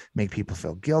make people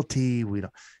feel guilty.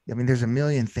 There's a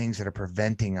million things that are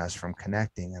preventing us from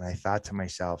connecting. And I thought to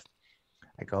myself,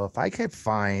 I go, if I could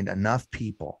find enough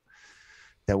people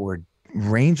that were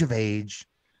range of age,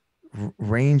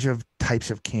 range of types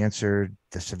of cancer,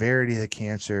 the severity of the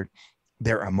cancer,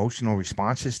 their emotional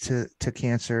responses to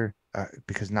cancer,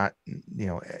 because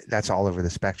that's all over the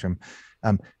spectrum.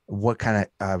 What kind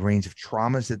of range of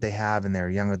traumas that they have in their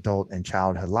young adult and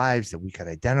childhood lives that we could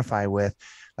identify with.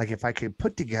 Like if I could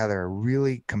put together a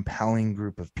really compelling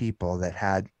group of people that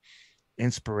had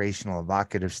inspirational,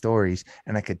 evocative stories,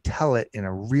 and I could tell it in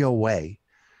a real way,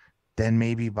 then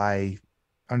maybe by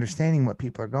understanding what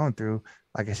people are going through,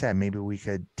 like I said, maybe we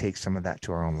could take some of that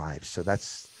to our own lives. So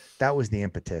that was the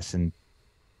impetus. And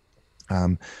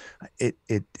um,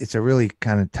 it's a really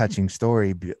kind of touching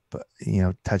story, but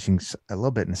touching a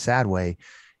little bit in a sad way,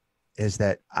 is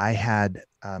that I had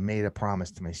made a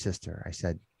promise to my sister. I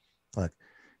said, look,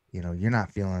 you're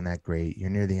not feeling that great. You're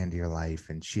near the end of your life.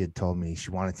 And she had told me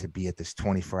she wanted to be at this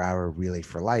 24-hour Relay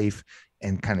for Life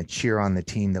and kind of cheer on the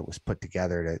team that was put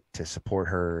together to support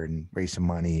her and raise some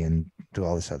money and do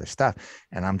all this other stuff.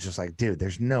 And I'm just like, dude,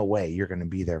 there's no way you're going to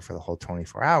be there for the whole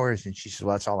 24 hours. And she said,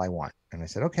 well, that's all I want. And I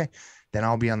said, okay, then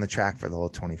I'll be on the track for the whole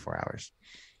 24 hours.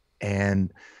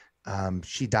 And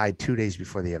she died 2 days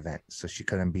before the event, so she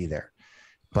couldn't be there.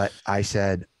 But I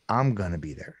said, I'm going to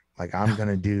be there. Like, I'm going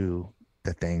to do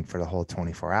the thing for the whole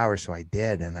 24 hours. So I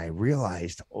did. And I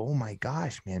realized, oh my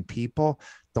gosh, man, people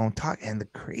don't talk. And the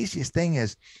craziest thing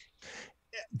is,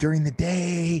 during the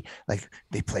day, like,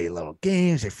 they play little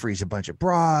games, they freeze a bunch of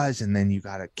bras, and then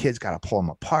kids got to pull them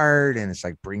apart. And it's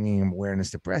like bringing them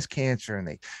awareness to breast cancer. And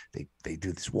they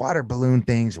do this water balloon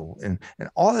things and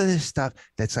all of this stuff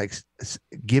that's like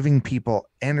giving people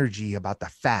energy about the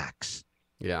facts.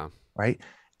 Yeah. Right.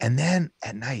 And then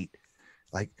at night,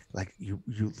 like you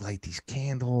light these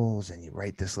candles and you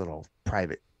write this little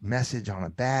private message on a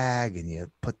bag and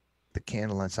you put the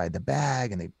candle inside the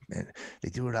bag and they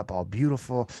do it up all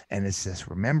beautiful. And it's this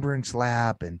remembrance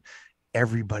lap and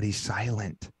everybody's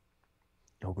silent.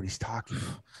 Nobody's talking.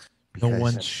 No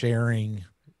one's sharing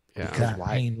that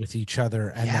pain with each other.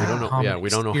 And we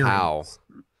don't know how.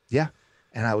 Yeah.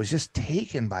 And I was just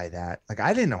taken by that. Like,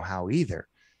 I didn't know how either,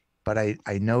 but I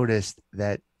noticed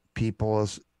that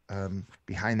people's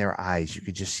behind their eyes, you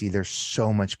could just see there's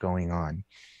so much going on.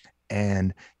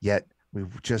 And yet we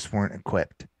just weren't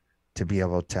equipped to be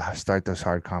able to start those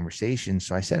hard conversations.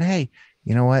 So I said, hey,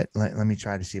 you know what? Let me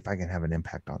try to see if I can have an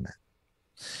impact on that.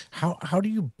 How do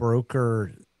you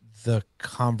broker the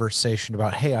conversation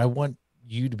about, hey, I want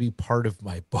you to be part of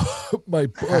my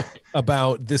book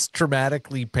about this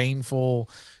traumatically painful,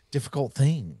 difficult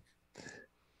thing?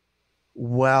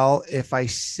 Well, if I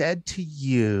said to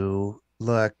you,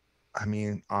 look, I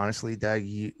mean, honestly, Doug,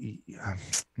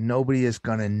 nobody is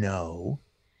going to know,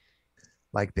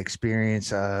 like, the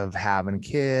experience of having a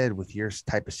kid with your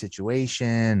type of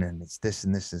situation. And it's this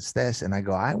and this is this. And I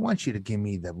go, I want you to give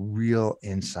me the real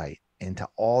insight into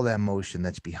all the emotion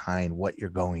that's behind what you're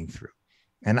going through.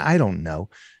 And I don't know,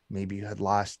 maybe you had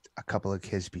lost a couple of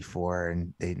kids before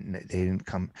and they didn't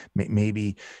come.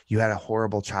 Maybe you had a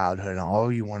horrible childhood and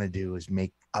all you want to do is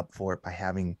make up for it by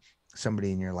having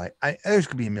somebody in your life. There's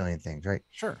could be a million things, right?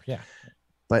 Sure. Yeah.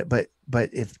 But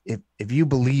if you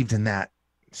believed in that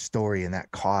story and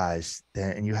that cause,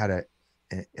 then, and you had a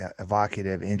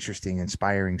evocative, interesting,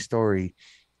 inspiring story,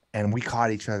 and we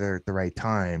caught each other at the right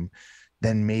time,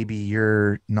 then maybe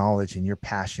your knowledge and your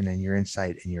passion and your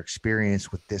insight and your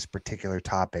experience with this particular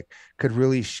topic could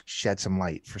really shed some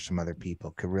light for some other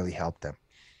people, could really help them.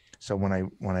 So when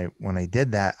I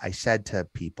did that, I said to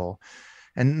people,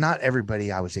 and not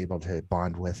everybody I was able to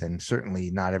bond with, and certainly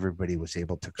not everybody was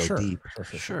able to go deep.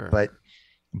 Sure.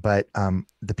 But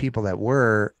the people that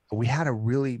were, we had a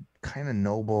really kind of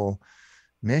noble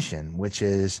mission, which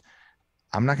is,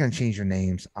 I'm not going to change your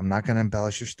names. I'm not going to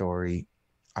embellish your story.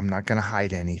 I'm not going to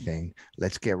hide anything.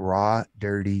 Let's get raw,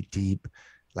 dirty, deep.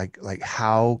 Like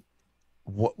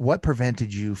what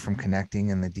prevented you from connecting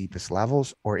in the deepest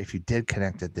levels? Or if you did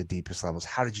connect at the deepest levels,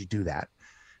 how did you do that?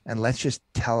 And let's just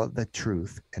tell the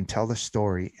truth and tell the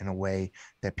story in a way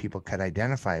that people could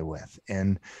identify with.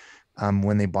 And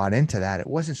when they bought into that, it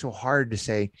wasn't so hard to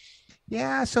say,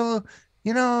 yeah, so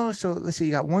let's say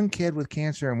you got one kid with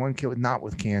cancer and one kid with not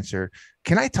with cancer.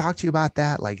 Can I talk to you about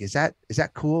that? Like, is that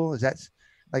cool? Is that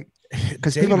like,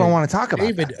 because people don't want to talk about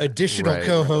David, that. additional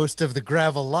co-host of the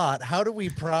Gravel Lot. How do we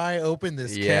pry open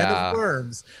this can of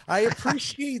worms? I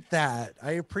appreciate that.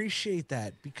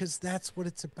 Because that's what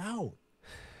it's about.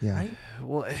 Yeah. Right?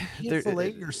 Well, you can't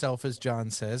fillet yourself, as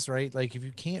John says, right? Like, if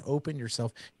you can't open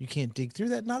yourself, you can't dig through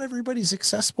that. Not everybody's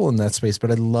accessible in that space,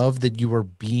 but I love that you are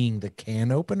being the can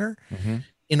opener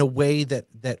in a way that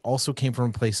also came from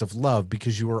a place of love,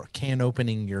 because you are can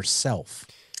opening yourself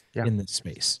in this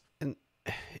space.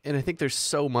 And I think there's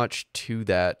so much to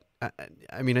that.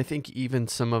 I mean, I think even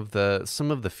some of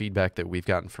the feedback that we've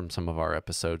gotten from some of our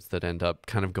episodes that end up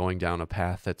kind of going down a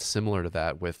path that's similar to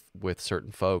that with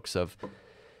certain folks, of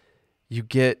you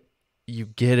get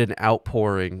an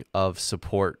outpouring of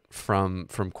support from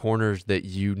corners that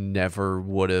you never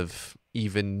would have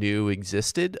even knew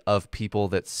existed, of people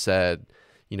that said,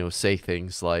 say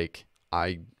things like,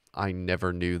 I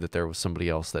never knew that there was somebody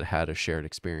else that had a shared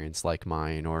experience like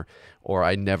mine, or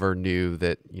I never knew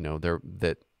that,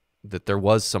 that that there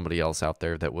was somebody else out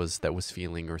there that was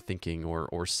feeling or thinking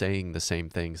or saying the same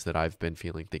things that I've been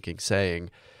feeling, thinking, saying.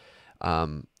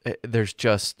 There's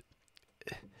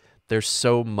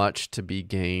so much to be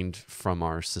gained from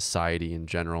our society in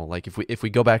general. Like if we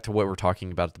go back to what we're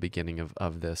talking about at the beginning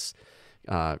of this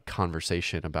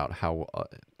conversation about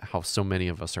how so many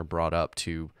of us are brought up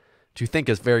to think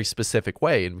a very specific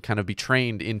way and kind of be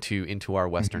trained into our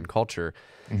Western culture,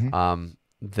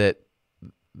 that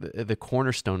the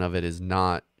cornerstone of it is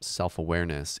not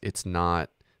self-awareness. It's not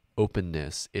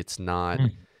openness. It's not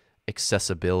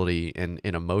accessibility and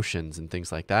emotions and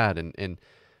things like that. And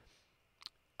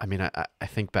I mean, I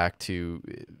think back to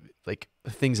like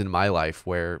things in my life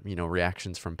where,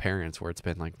 reactions from parents where it's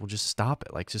been like, well, just stop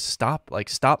it. Like, just stop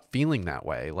feeling that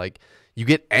way. Like you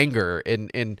get anger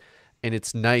and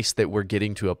it's nice that we're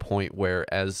getting to a point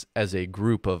where as a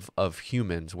group of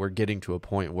humans, we're getting to a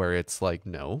point where it's like,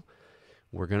 no,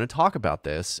 we're going to talk about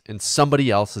this and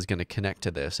somebody else is going to connect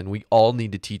to this. And we all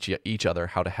need to teach each other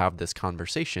how to have this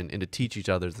conversation and to teach each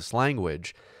other this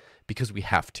language because we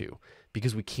have to,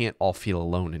 because we can't all feel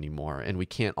alone anymore. And we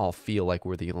can't all feel like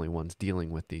we're the only ones dealing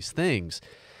with these things.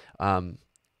 And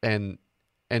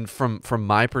from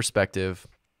my perspective,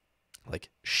 like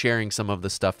sharing some of the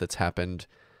stuff that's happened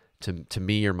to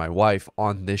me or my wife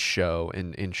on this show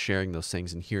and sharing those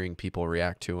things and hearing people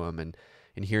react to them and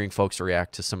hearing folks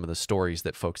react to some of the stories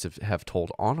that folks have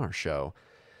told on our show,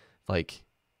 like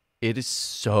it is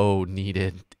so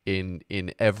needed in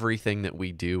everything that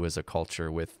we do as a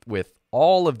culture with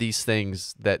all of these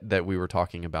things that we were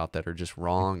talking about that are just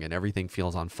wrong and everything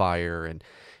feels on fire and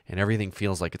everything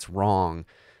feels like it's wrong.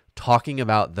 Talking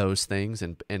about those things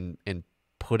and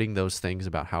putting those things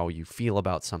about how you feel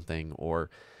about something,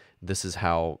 or this is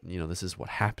how, this is what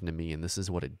happened to me and this is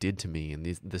what it did to me and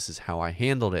this is how I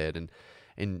handled it,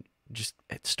 and just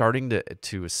starting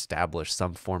to establish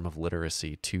some form of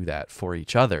literacy to that for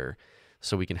each other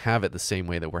so we can have it the same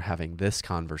way that we're having this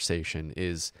conversation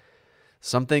is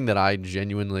something that I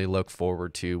genuinely look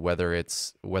forward to, whether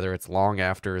it's long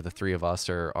after the three of us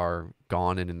are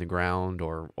gone and in the ground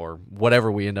or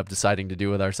whatever we end up deciding to do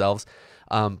with ourselves,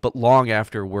 but long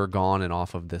after we're gone and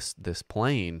off of this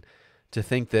plane, to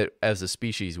think that as a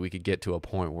species we could get to a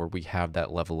point where we have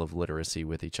that level of literacy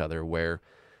with each other where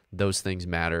those things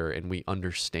matter and we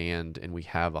understand and we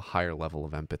have a higher level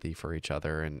of empathy for each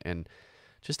other and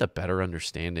just a better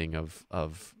understanding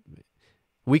of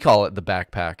we call it the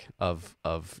backpack of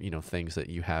things that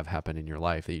you have happen in your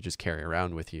life that you just carry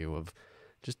around with you, of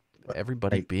just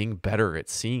everybody being better at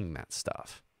seeing that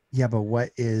stuff. Yeah, but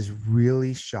what is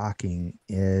really shocking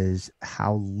is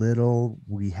how little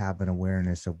we have an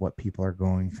awareness of what people are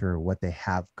going through, what they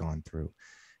have gone through.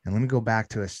 And let me go back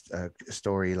to a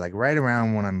story, like right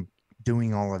around when I'm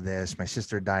doing all of this, my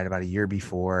sister died about a year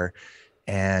before,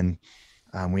 and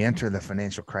we enter the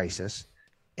financial crisis,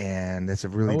 and it's a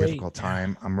really difficult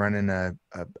time. I'm running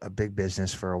a big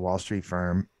business for a Wall Street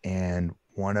firm, and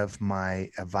one of my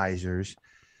advisors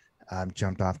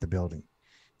jumped off the building,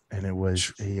 and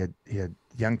he had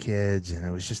young kids, and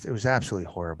it was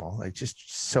absolutely horrible, like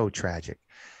just so tragic.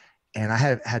 And I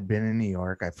had been in New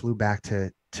York. I flew back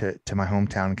to my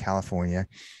hometown in California,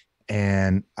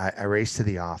 and I raced to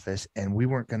the office, and we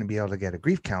weren't going to be able to get a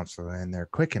grief counselor in there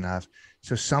quick enough.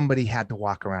 So somebody had to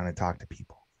walk around and talk to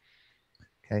people.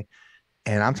 Okay.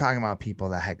 And I'm talking about people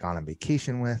that I had gone on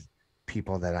vacation with,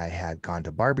 people that I had gone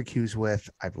to barbecues with.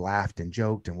 I've laughed and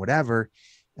joked and whatever.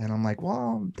 And I'm like,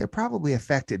 well, they're probably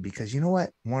affected because you know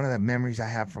what? One of the memories I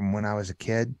have from when I was a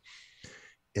kid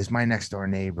is my next door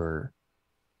neighbor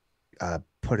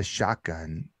put a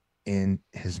shotgun in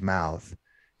his mouth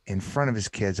in front of his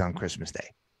kids on Christmas Day.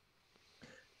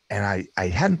 And I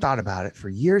hadn't thought about it for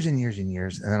years and years and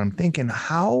years. And then I'm thinking,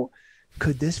 how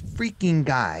could this freaking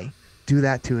guy do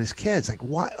that to his kids? Like,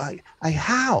 what?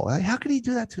 How could he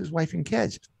do that to his wife and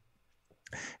kids?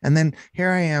 And then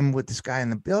here I am with this guy in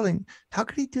the building. How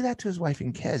could he do that to his wife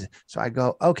and kids? So I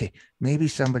go, okay, maybe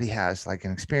somebody has like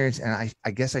an experience, and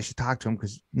I guess I should talk to him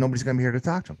because nobody's going to be here to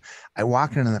talk to him. I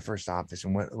walk into the first office,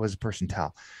 and what was the person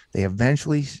tell? They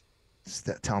eventually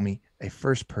tell me a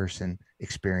first person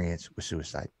experience with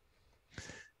suicide.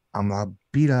 I'm all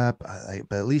beat up,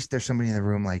 but at least there's somebody in the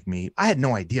room like me. I had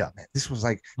no idea, man. This was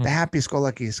like the happiest go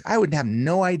luckiest. I would have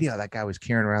no idea that guy was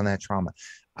carrying around that trauma.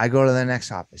 I go to the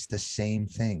next office, the same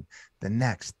thing, the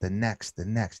next,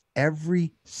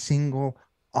 every single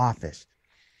office.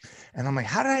 And I'm like,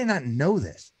 how did I not know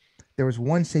this? There was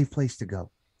one safe place to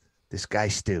go. This guy,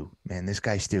 Stu,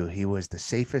 he was the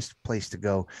safest place to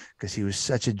go because he was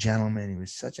such a gentleman. He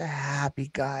was such a happy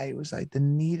guy. He was like the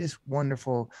neatest,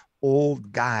 wonderful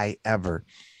old guy ever.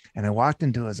 And I walked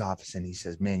into his office and he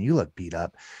says, man, you look beat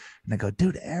up. And I go,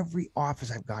 dude, every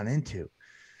office I've gone into,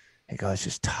 he goes, it's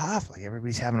just tough. Like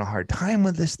everybody's having a hard time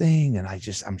with this thing. And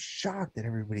I'm shocked that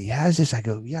everybody has this. I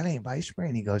go, you got any advice for me?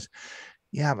 And he goes,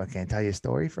 yeah, but can I tell you a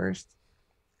story first?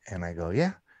 And I go,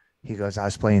 yeah. He goes, I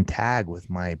was playing tag with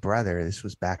my brother. This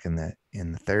was back in the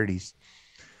 30s.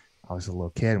 I was a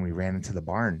little kid and we ran into the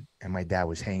barn and my dad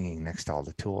was hanging next to all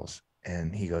the tools.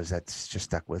 And he goes, that's just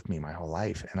stuck with me my whole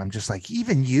life. And I'm just like,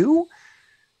 even you?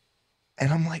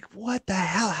 And I'm like, what the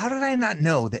hell? How did I not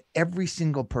know that every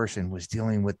single person was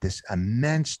dealing with this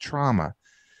immense trauma?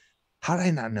 How did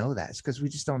I not know that? It's because we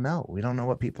just don't know. We don't know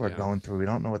what people are going through. We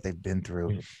don't know what they've been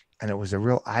through. And it was a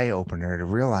real eye opener to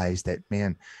realize that,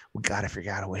 man, we got to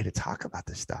figure out a way to talk about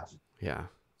this stuff. Yeah.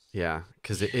 Yeah.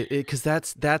 Cause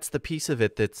that's the piece of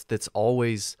it that's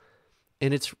always,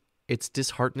 and it's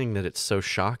disheartening that it's so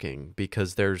shocking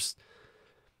because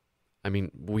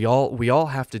we all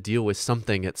have to deal with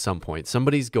something at some point.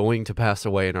 Somebody's going to pass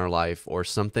away in our life or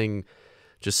something.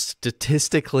 Just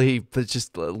statistically, but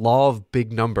just the law of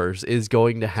big numbers is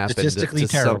going to happen. Statistically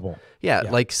terrible.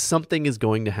 Like something is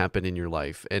going to happen in your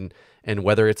life. And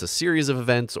whether it's a series of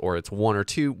events or it's one or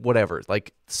two, whatever,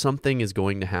 like something is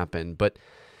going to happen. But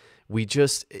we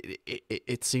just,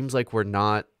 it seems like we're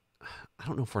not, I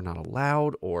don't know if we're not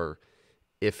allowed or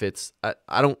if it's,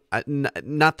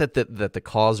 not that the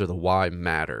cause or the why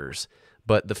matters,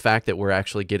 but the fact that we're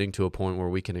actually getting to a point where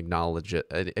we can acknowledge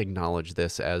acknowledge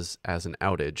this as an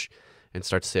outage and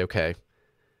start to say, okay,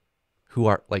 who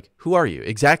are you?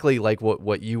 Exactly like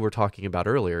what you were talking about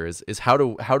earlier is how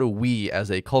do we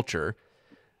as a culture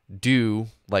do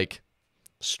like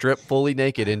strip fully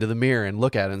naked into the mirror and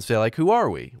look at it and say like, who are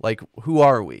we? Like, who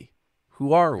are we?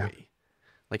 Who are we?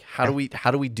 Like, how do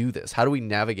we do this? How do we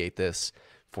navigate this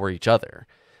for each other?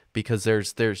 Because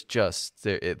there's just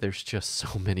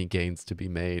so many gains to be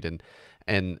made,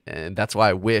 and that's why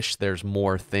I wish there's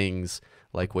more things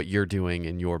like what you're doing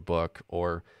in your book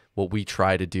or what we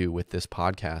try to do with this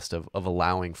podcast of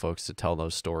allowing folks to tell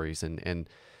those stories and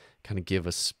kind of give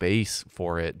a space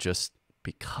for it, just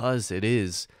because it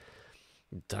is.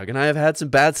 Doug and I have had some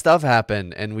bad stuff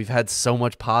happen, and we've had so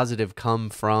much positive come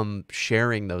from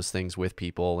sharing those things with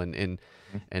people and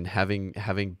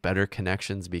having better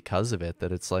connections because of it,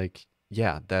 that it's like,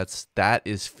 yeah, that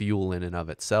is fuel in and of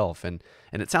itself. And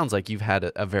it sounds like you've had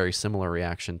a very similar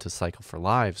reaction to Cycle for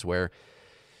Lives, where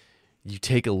you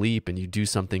take a leap and you do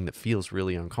something that feels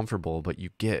really uncomfortable, but you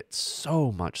get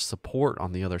so much support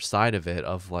on the other side of it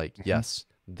of like, yes,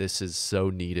 this is so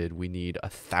needed. We need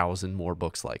 1,000 more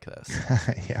books like this.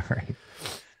 Yeah. Right.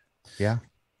 Yeah.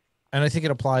 And I think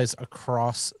it applies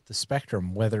across the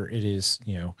spectrum, whether it is,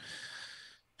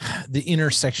 the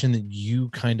intersection that you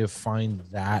kind of find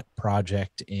that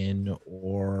project in,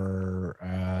 or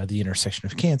the intersection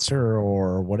of cancer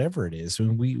or whatever it is.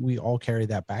 We all carry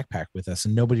that backpack with us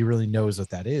and nobody really knows what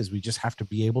that is. We just have to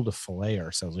be able to fillet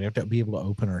ourselves. We have to be able to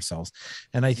open ourselves.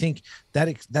 And I think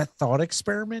that thought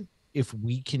experiment, if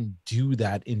we can do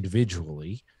that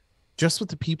individually, just with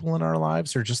the people in our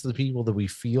lives or just the people that we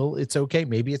feel it's okay.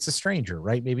 Maybe it's a stranger,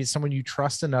 right? Maybe it's someone you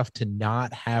trust enough to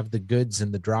not have the goods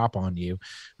and the drop on you,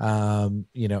 and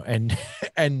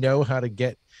know how to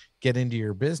get into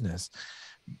your business.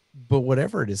 But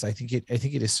whatever it is, I think it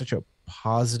is such a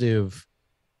positive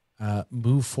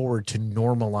move forward to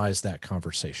normalize that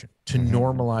conversation, to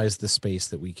normalize the space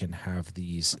that we can have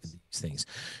these things.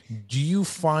 Do you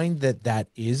find that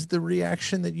is the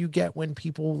reaction that you get when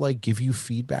people like give you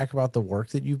feedback about the work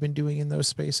that you've been doing in those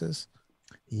spaces?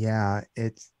 Yeah,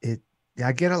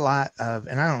 I get a lot of,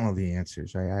 and I don't know the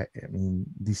answers, right? I mean,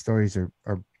 these stories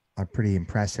are pretty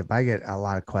impressive. I get a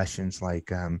lot of questions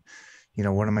like,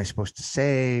 what am I supposed to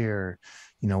say? Or,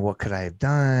 what could I have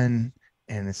done?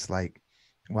 And it's like,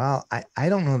 well, I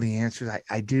don't know the answers.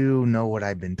 I do know what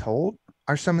I've been told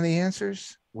are some of the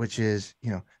answers, which is,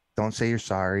 don't say you're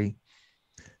sorry.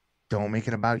 Don't make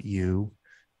it about you.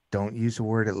 Don't use the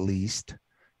word at least,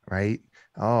 right?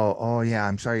 Oh yeah,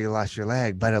 I'm sorry you lost your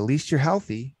leg, but at least you're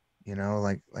healthy, no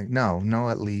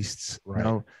at least, right.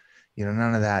 No,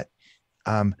 none of that.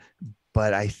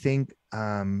 But I think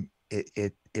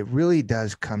it really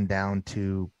does come down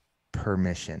to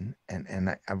permission.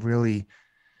 And I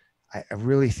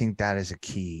really think that is a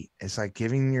key. It's like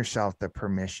giving yourself the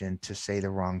permission to say the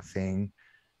wrong thing.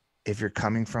 If you're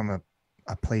coming from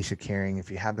a place of caring,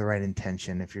 if you have the right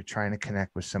intention, if you're trying to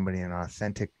connect with somebody in an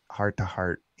authentic heart to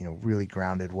heart, really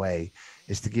grounded way,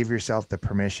 is to give yourself the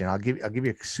permission. I'll give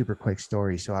you a super quick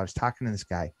story. So I was talking to this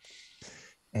guy,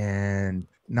 and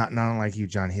not unlike you,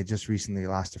 John, he had just recently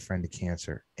lost a friend to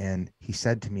cancer. And he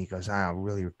said to me, he goes, I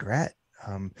really regret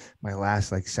my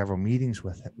last like several meetings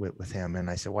with him. And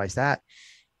I said, why is that?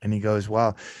 And he goes,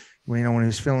 well, when he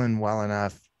was feeling well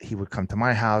enough, he would come to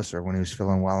my house, or when he was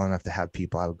feeling well enough to have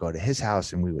people, I would go to his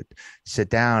house and we would sit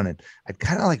down, and I'd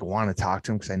kind of like want to talk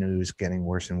to him because I knew he was getting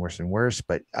worse and worse and worse.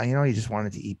 But he just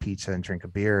wanted to eat pizza and drink a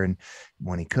beer, and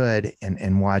when he could,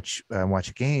 and watch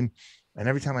a game. And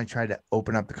every time I tried to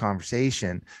open up the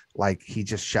conversation, like he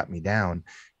just shut me down.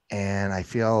 And I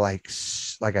feel like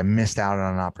I missed out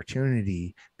on an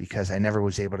opportunity because I never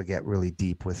was able to get really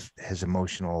deep with his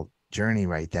emotional journey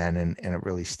right then. And it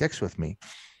really sticks with me.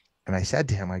 And I said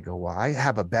to him, I go, well, I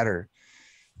have a better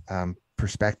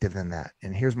perspective than that.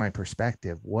 And here's my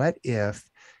perspective. What if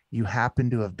you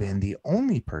happen to have been the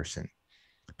only person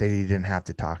that he didn't have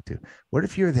to talk to? What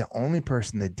if you're the only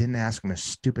person that didn't ask him a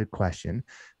stupid question?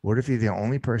 What if you're the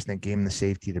only person that gave him the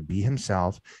safety to be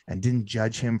himself and didn't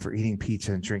judge him for eating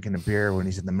pizza and drinking a beer when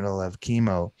he's in the middle of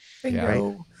chemo? Bingo.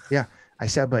 Right? Yeah. I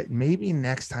said, but maybe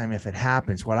next time, if it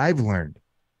happens, what I've learned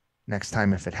next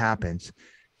time, if it happens,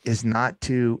 is not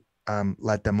to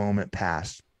let the moment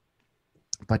pass,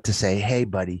 but to say, hey,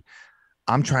 buddy,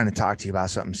 I'm trying to talk to you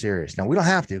about something serious. Now, we don't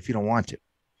have to if you don't want to,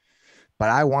 but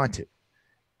I want to.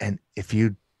 And if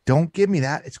you don't give me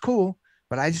that, it's cool.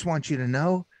 But I just want you to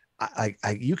know,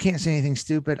 you can't say anything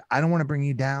stupid. I don't want to bring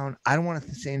you down. I don't want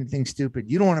to say anything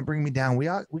stupid. You don't want to bring me down. We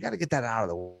got to get that out of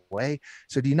the way.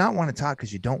 So do you not want to talk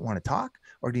because you don't want to talk?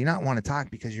 Or do you not want to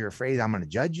talk because you're afraid I'm going to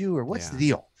judge you? Or what's the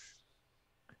deal?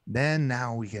 Then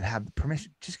now we can have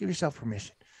permission. Just give yourself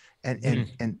permission.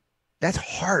 And that's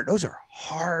hard. Those are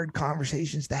hard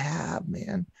conversations to have,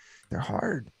 man. They're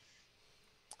hard.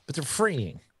 But they're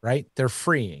freeing, right? They're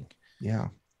freeing. Yeah.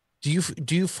 Do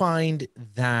you find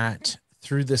that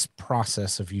through this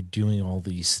process of you doing all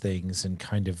these things and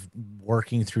kind of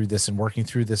working through this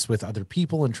with other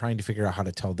people and trying to figure out how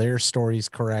to tell their stories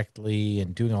correctly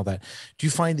and doing all that, do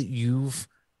you find that you've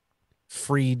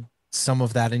freed some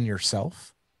of that in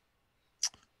yourself?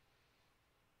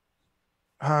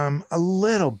 A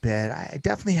little bit. I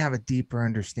definitely have a deeper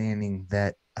understanding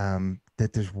that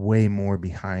that there's way more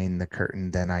behind the curtain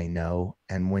than I know.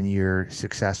 And when you're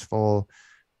successful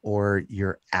or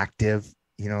you're active,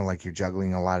 like you're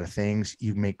juggling a lot of things,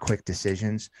 you make quick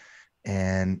decisions.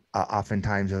 And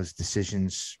oftentimes those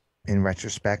decisions in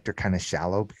retrospect are kind of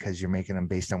shallow because you're making them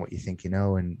based on what you think you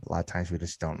know. And a lot of times we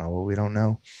just don't know what we don't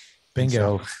know.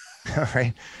 Bingo. So,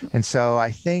 right. And so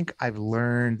I think I've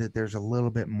learned that there's a little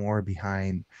bit more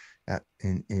behind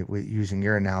using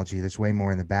your analogy. There's way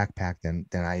more in the backpack than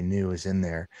I knew is in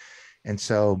there. And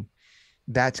so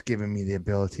that's given me the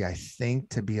ability, I think,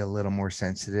 to be a little more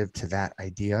sensitive to that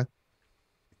idea.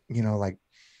 Like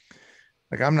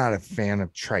I'm not a fan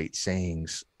of trite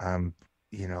sayings.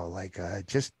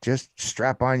 Just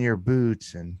strap on your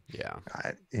boots and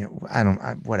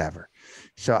whatever.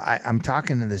 So I'm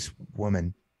talking to this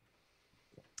woman,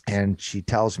 and she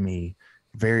tells me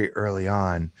very early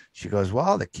on, she goes,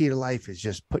 well, the key to life is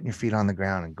just putting your feet on the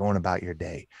ground and going about your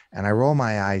day. And I roll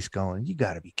my eyes going, you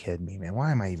got to be kidding me, man.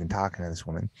 Why am I even talking to this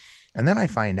woman? And then I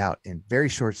find out, in very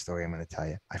short story, I'm going to tell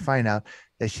you, I find out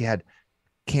that she had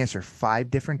cancer 5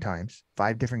 different times,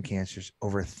 5 different cancers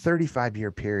over a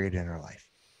 35-year period in her life.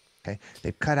 Okay.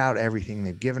 They've cut out everything.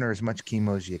 They've given her as much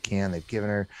chemo as you can. They've given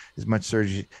her as much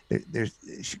surgery.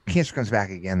 Cancer comes back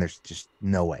again. There's just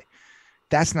no way.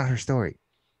 That's not her story.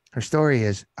 Her story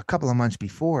is a couple of months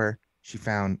before she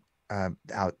found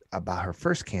out about her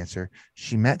first cancer,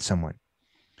 she met someone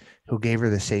who gave her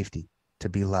the safety to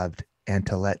be loved and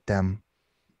to let them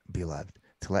be loved,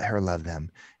 to let her love them.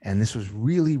 And this was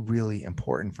really, really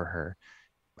important for her,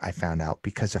 I found out,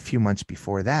 because a few months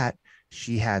before that,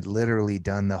 she had literally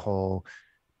done the whole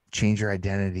change her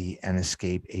identity and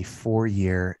escape a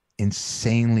 4-year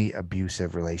insanely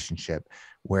abusive relationship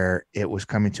where it was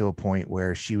coming to a point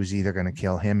where she was either going to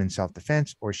kill him in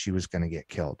self-defense or she was going to get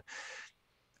killed.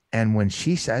 And when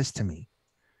she says to me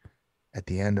at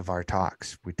the end of our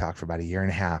talks, we talked for about 1.5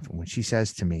 years. And when she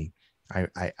says to me, I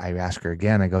ask her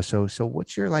again, I go, so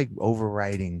what's your like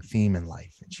overriding theme in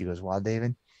life? And she goes, well,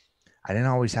 David, I didn't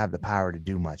always have the power to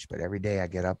do much, but every day I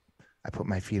get up, I put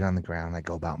my feet on the ground, I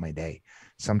go about my day.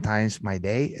 Sometimes my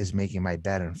day is making my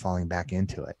bed and falling back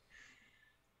into it.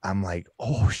 I'm like,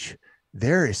 oh,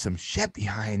 there is some shit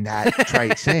behind that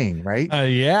trite saying, right?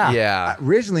 Yeah.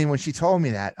 Originally, when she told me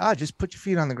that, just put your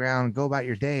feet on the ground and go about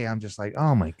your day, I'm just like,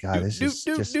 oh my God, this is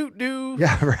just.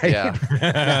 Yeah, right.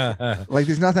 Yeah. Like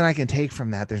there's nothing I can take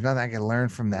from that. There's nothing I can learn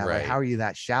from that. Right. Like, how are you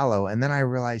that shallow? And then I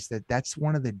realized that that's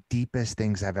one of the deepest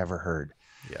things I've ever heard.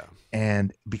 Yeah.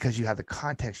 And because you have the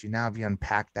context, if you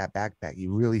unpack that backpack,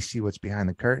 you really see what's behind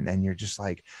the curtain, and you're just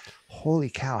like, holy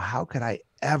cow, how could I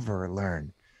ever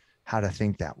learn how to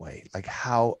think that way. Like,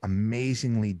 how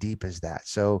amazingly deep is that?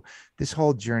 So this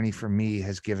whole journey for me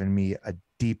has given me a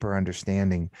deeper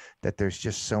understanding that there's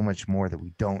just so much more that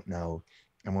we don't know.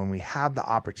 And when we have the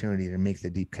opportunity to make the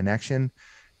deep connection,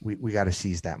 we got to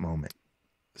seize that moment.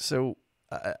 So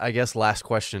I guess last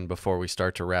question before we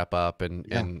start to wrap up, and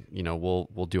Yeah. and you know,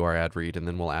 we'll do our ad read, and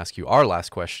then we'll ask you our last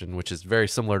question, which is very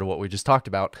similar to what we just talked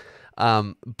about.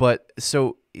 But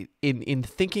so in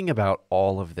thinking about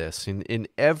all of this, in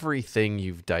everything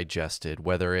you've digested,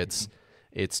 whether it's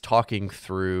talking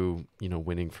through, you know,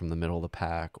 winning from the middle of the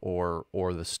pack, or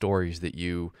the stories that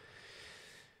you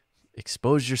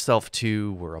expose yourself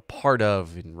to, were a part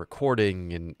of, in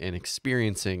recording and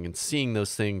experiencing and seeing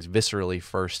those things viscerally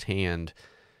firsthand,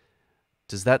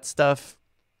 does that stuff,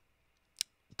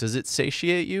 does it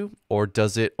satiate you, or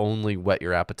does it only whet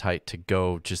your appetite to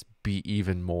go just be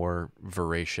even more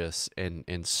voracious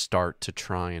and start to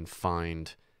try and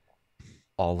find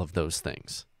all of those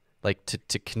things? Like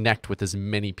to connect with as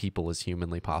many people as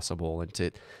humanly possible, and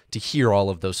to hear all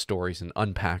of those stories and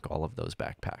unpack all of those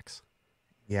backpacks.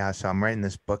 Yeah, so I'm writing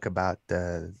this book about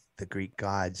the Greek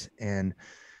gods, and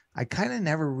I kind of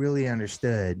never really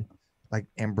understood like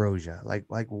ambrosia,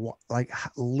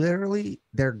 literally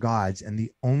they're gods, and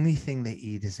the only thing they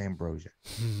eat is ambrosia,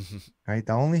 right?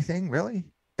 The only thing, really,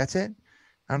 that's it.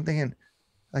 I'm thinking,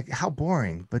 like, how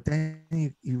boring. But then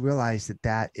you realize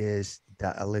that is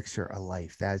the elixir of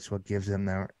life. That's what gives them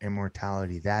their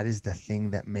immortality. That is the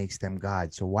thing that makes them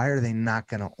God. So why are they not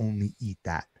going to only eat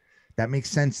that? That makes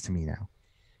sense to me now.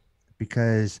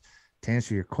 Because to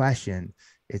answer your question,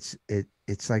 it's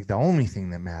like the only thing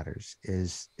that matters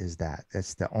is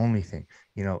that's the only thing,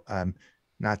 you know.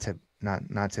 Not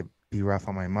to be rough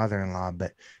on my mother-in-law,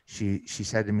 but she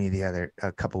said to me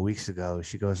a couple of weeks ago,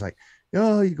 she goes like,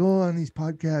 "Yo, you go on these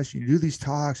podcasts, you do these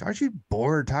talks, aren't you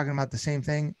bored talking about the same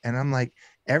thing?" And I'm like,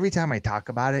 every time I talk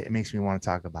about it, it makes me want to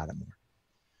talk about it more.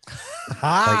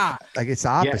 like it's the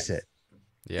opposite.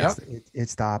 Yeah.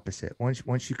 It's the opposite.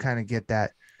 Once you kind of get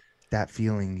that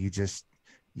feeling, you just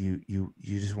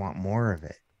want more of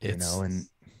it, you know. And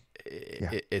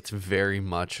it's very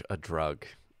much a drug.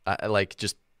 Like,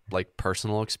 just like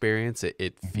personal experience,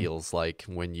 it feels like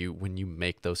when you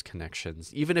make those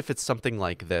connections, even if it's something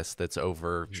like this that's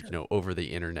over, you know, over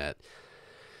the internet,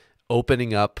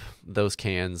 opening up those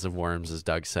cans of worms, as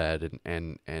Doug said,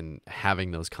 and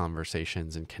having those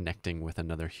conversations and connecting with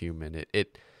another human,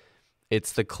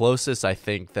 it's the closest I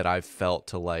think that I've felt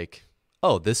to like,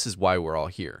 oh, this is why we're all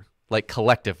here. Like,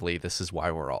 collectively, this is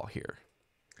why we're all here.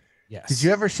 Yes. Did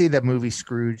you ever see that movie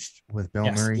Scrooged with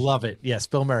Bill Murray? Love it. Yes,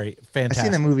 Bill Murray. Fantastic. I've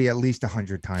seen that movie at least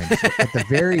 100 times. At the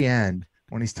very end,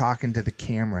 when he's talking to the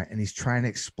camera and he's trying to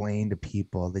explain to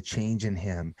people the change in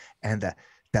him, and that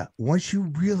once you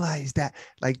realize that,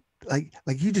 like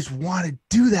you just want to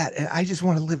do that, and I just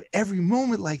want to live every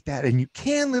moment like that, and you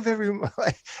can live every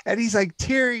moment, and he's like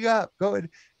tearing up, going,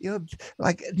 you know,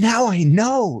 like, now I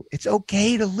know it's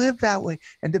okay to live that way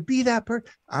and to be that person.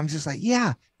 I'm just like,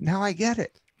 yeah, now I get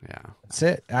it. Yeah, that's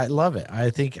it. I love it. I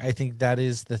think that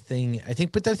is the thing. I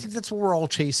think that's what we're all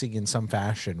chasing in some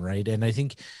fashion, right? And I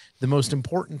think the most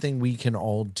important thing we can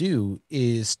all do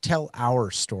is tell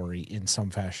our story in some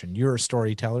fashion. You're a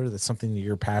storyteller. That's something that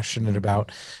you're passionate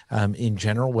about, in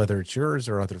general, whether it's yours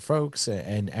or other folks,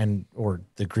 or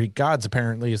the Greek gods,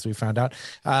 apparently, as we found out,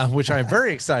 which I'm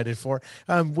very excited for.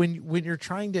 When you're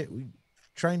trying to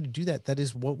do that, that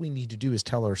is what we need to do, is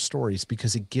tell our stories,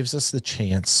 because it gives us the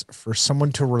chance for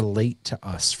someone to relate to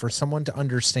us, for someone to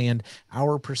understand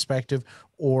our perspective,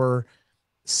 or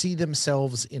see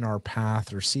themselves in our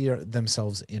path, or see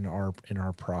themselves in our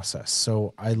process.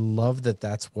 So I love that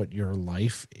that's what your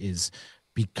life is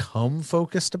become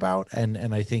focused about,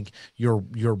 and I think your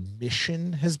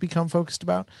mission has become focused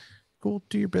about. Cool,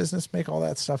 do your business, make all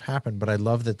that stuff happen. But I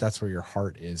love that that's where your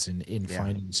heart is in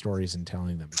finding stories and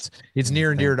telling them. It's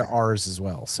near and dear to ours as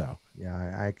well. So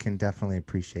yeah, I can definitely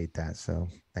appreciate that. So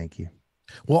thank you.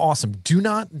 Well, awesome. Do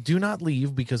not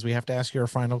leave, because we have to ask you our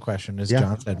final question, as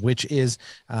John said, which is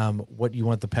what you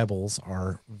want the Pebbles,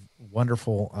 our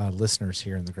wonderful listeners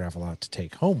here in the Gravelot, to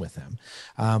take home with them.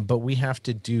 But we have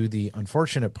to do the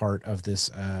unfortunate part of this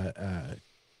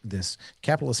this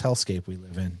capitalist hellscape we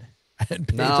live in.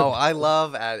 No, I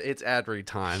love it's ad read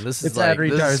time. This is ad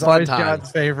read time. It's always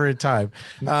John's favorite time.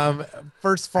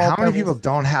 First of all, how many people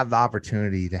don't have the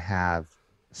opportunity to have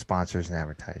sponsors and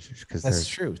advertisers, because That's there's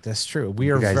true. That's true.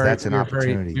 you guys, that's an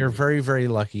opportunity. We are very, very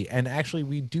lucky. And actually,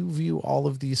 we do view all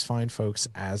of these fine folks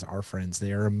as our friends.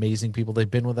 They are amazing people. They've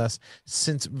been with us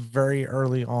since very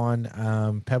early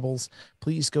on. Pebbles,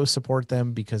 please go support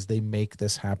them because they make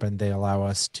this happen. They allow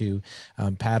us to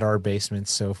pad our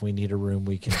basements. So if we need a room,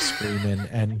 we can scream in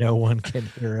and no one can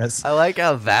hear us. I like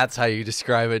how that's how you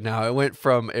describe it now. It went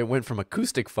from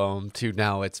acoustic foam to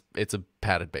now it's a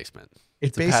padded basement.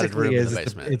 It basically is.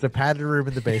 It's a padded room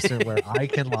in the basement where I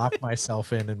can lock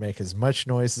myself in and make as much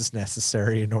noise as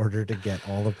necessary in order to get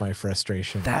all of my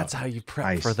frustration. That's out. how you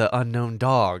prep for the unknown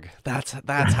dog. That's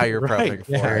how you're right.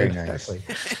 prepping for it. Exactly.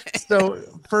 So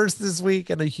first this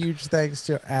week, and a huge thanks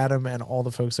to Adam and all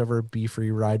the folks over at Be Free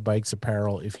Ride Bikes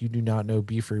Apparel. If you do not know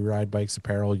Be Free Ride Bikes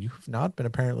Apparel, you have not been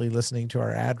apparently listening to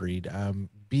our ad read.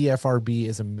 BFRB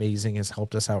is amazing, has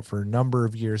helped us out for a number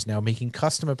of years now, making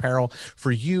custom apparel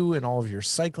for you and all of your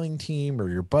cycling team or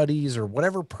your buddies or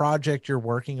whatever project you're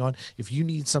working on. If you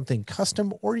need something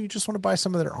custom or you just want to buy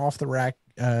some of their off the rack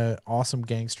awesome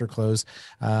gangster clothes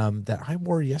that I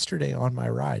wore yesterday on my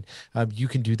ride, you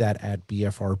can do that at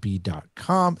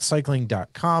bfrb.com,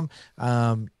 cycling.com.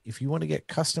 If you want to get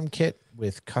custom kit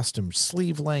with custom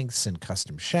sleeve lengths and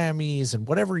custom chamois and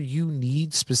whatever you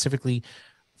need specifically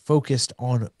focused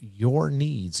on your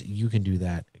needs, you can do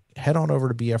that. Head on over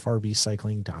to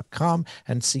bfrbcycling.com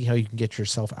and see how you can get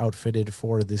yourself outfitted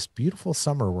for this beautiful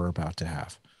summer we're about to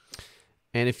have.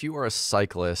 And if you are a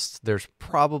cyclist, there's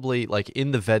probably, like,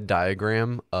 in the Venn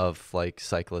diagram of like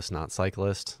cyclist, not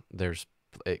cyclist, there's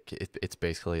it's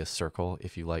basically a circle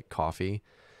if you like coffee.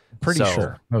 Pretty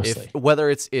sure, mostly. Whether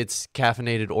it's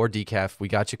caffeinated or decaf, we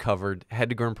got you covered. Head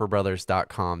to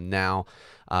GrimperBrothers.com now.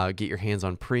 Get your hands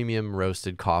on premium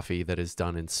roasted coffee that is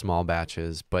done in small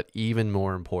batches. But even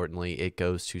more importantly, it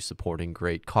goes to supporting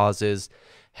great causes.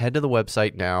 Head to the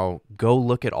website now. Go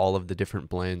look at all of the different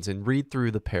blends and read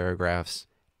through the paragraphs.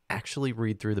 Actually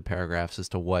read through the paragraphs as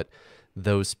to what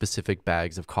those specific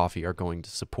bags of coffee are going to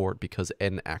support, because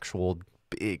an actual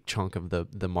big chunk of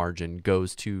the margin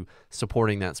goes to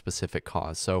supporting that specific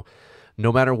cause. So no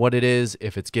matter what it is,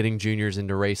 if it's getting juniors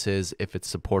into races, if it's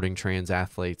supporting trans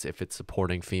athletes, if it's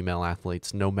supporting female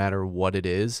athletes, no matter what it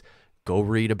is, go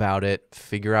read about it,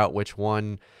 figure out which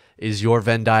one is your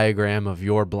Venn diagram of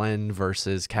your blend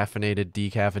versus caffeinated,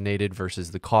 decaffeinated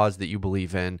versus the cause that you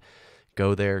believe in.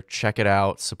 Go there, check it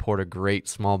out, support a great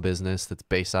small business that's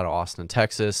based out of Austin,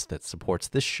 Texas, that supports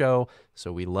this show.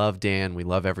 So we love Dan. We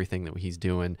love everything that he's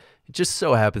doing. It just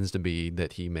so happens to be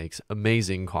that he makes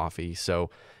amazing coffee.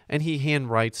 And he hand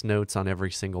writes notes on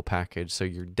every single package. So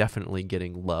you're definitely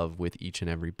getting love with each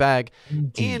and every bag.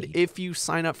 Indeed. And if you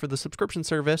sign up for the subscription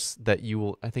service that you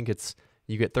will, I think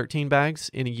you get 13 bags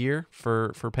in a year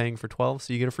for paying for 12.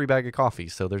 So you get a free bag of coffee.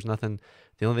 So there's nothing.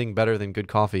 The only thing better than good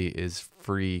coffee is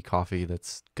free coffee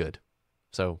that's good.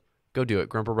 So go do it.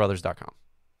 GrimperBrothers.com.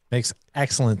 Makes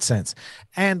excellent sense.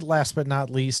 And last but not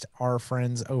least, our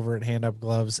friends over at Hand Up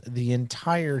Gloves. The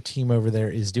entire team over there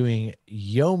is doing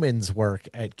yeoman's work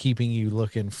at keeping you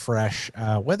looking fresh.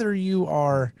 Whether you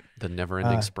are the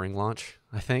never-ending spring launch,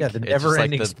 I think. Yeah, the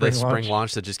never-ending spring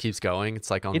launch that just keeps going. It's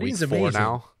like on week 4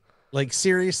 now. Like,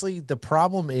 seriously, the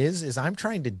problem is I'm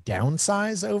trying to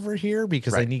downsize over here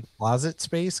because I need closet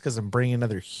space because I'm bringing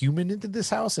another human into this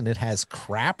house and it has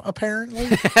crap, apparently.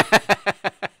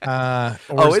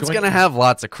 It's going to have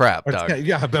lots of crap, Doug.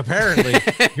 Yeah, apparently.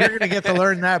 You're going to get to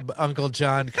learn that, Uncle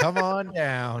John. Come on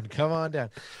down. Come on down.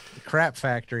 The crap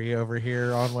factory over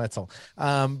here on Wetzel.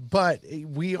 But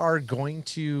we are going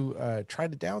to try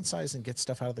to downsize and get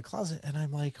stuff out of the closet. And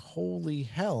I'm like, holy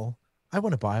hell. I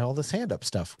want to buy all this hand up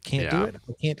stuff. Can't do it.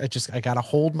 I can't. I got to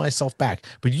hold myself back.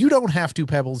 But you don't have to,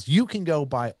 Pebbles. You can go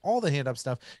buy all the hand up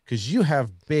stuff because you have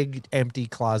big empty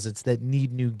closets that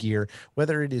need new gear,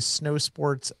 whether it is snow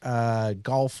sports,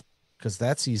 golf, because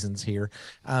that season's here,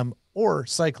 or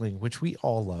cycling, which we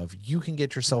all love. You can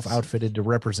get yourself outfitted to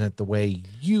represent the way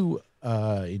you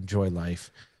enjoy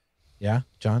life. Yeah,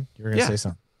 John, you were going to say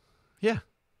something. Yeah.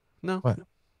 No. What?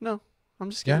 No. I'm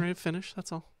just getting ready to finish.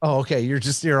 That's all. Oh, okay. You're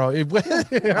all. I'm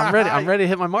ready. I'm ready to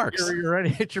hit my marks. You're ready.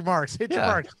 Hit your marks. Hit your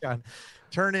marks, John.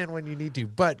 Turn in when you need to.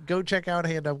 But go check out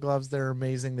Hand Up Gloves. They're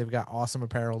amazing. They've got awesome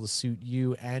apparel to suit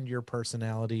you and your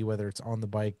personality, whether it's on the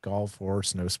bike, golf, or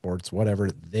snow sports, whatever.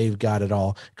 They've got it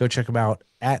all. Go check them out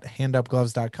at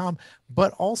handupgloves.com.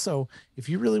 But also, if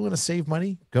you really want to save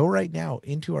money, go right now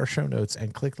into our show notes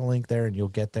and click the link there, and you'll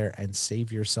get there and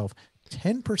save yourself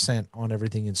 10% on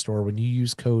everything in store when you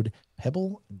use code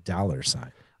Pebble $.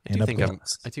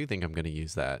 I do think I'm going to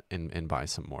use that and buy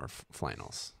some more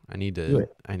flannels. I need to.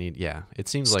 It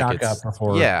seems Stock like it's up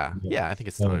before. Yeah. I think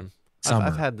it's time.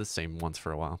 I've had the same ones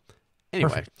for a while.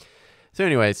 Anyway,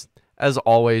 anyways, as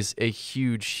always, a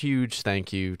huge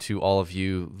thank you to all of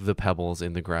you, the Pebbles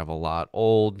in the gravel lot,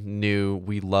 old, new.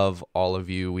 We love all of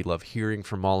you. We love hearing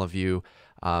from all of you.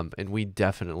 And we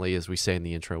definitely, as we say in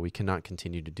the intro, we cannot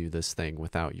continue to do this thing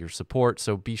without your support.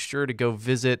 So be sure to go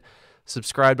visit,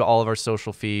 subscribe to all of our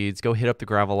social feeds, go hit up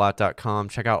thegravelot.com,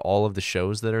 check out all of the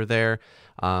shows that are there.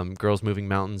 Girls Moving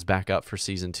Mountains back up for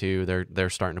season 2. They're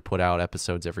starting to put out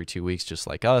episodes every 2 weeks, just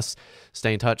like us.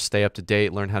 Stay in touch, stay up to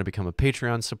date, learn how to become a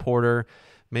Patreon supporter.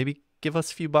 Maybe give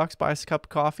us a few bucks, buy us a cup of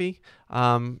coffee.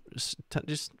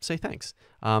 Just say thanks.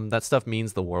 That stuff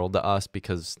means the world to us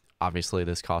because obviously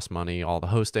this costs money. All the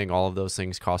hosting, all of those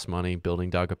things cost money.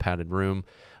 Building Doug a padded room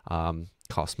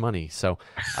costs money. So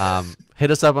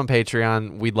hit us up on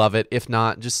Patreon. We'd love it. If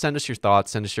not, just send us your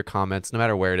thoughts, send us your comments, no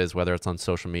matter where it is, whether it's on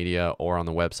social media or on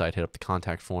the website. Hit up the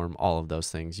contact form, all of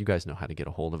those things. You guys know how to get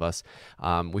a hold of us.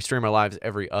 We stream our lives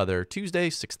every other Tuesday,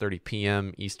 6:30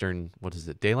 p.m. Eastern. What is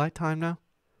it, daylight time now?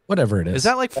 Whatever it is. Is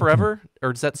that like forever,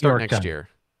 or does that start York next time. year?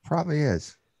 Probably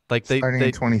is. Like starting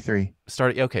in 23.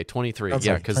 Okay, 23. Sounds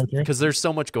Yeah, like 23. because there's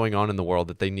so much going on in the world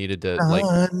that they needed to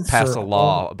pass a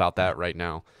law about that right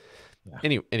now.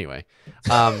 Yeah. Anyway,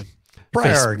 Facebook,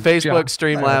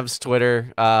 Streamlabs,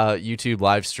 Twitter, YouTube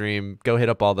live stream. Go hit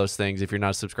up all those things. If you're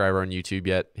not a subscriber on YouTube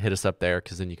yet, hit us up there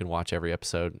because then you can watch every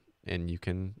episode and you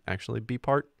can actually be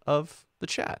part of the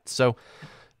chat. So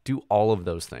do all of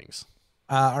those things.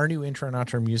 Our new intro and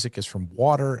outro music is from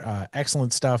Water.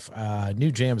 Excellent stuff.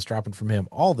 New jams dropping from him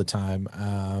all the time.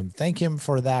 Thank him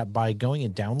for that by going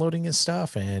and downloading his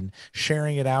stuff and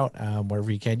sharing it out wherever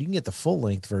you can. You can get the full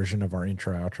length version of our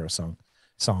intro outro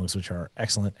songs, which are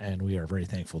excellent. And we are very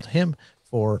thankful to him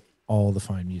for all the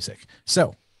fine music.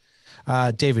 So,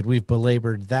 David, we've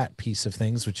belabored that piece of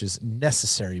things, which is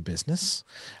necessary business.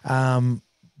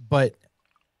 But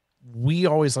we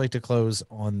always like to close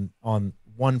on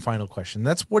one final question.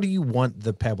 That's what do you want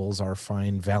the Pebbles, our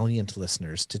fine, valiant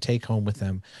listeners, to take home with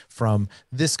them from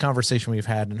this conversation we've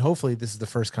had? And hopefully this is the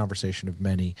first conversation of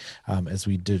many as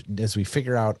we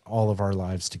figure out all of our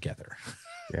lives together.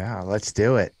 Yeah, let's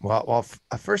do it. Well,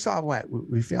 first off, what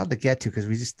we failed to get to,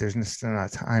 because there's just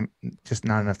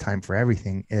not enough time for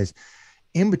everything, is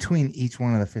in between each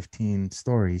one of the 15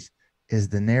 stories is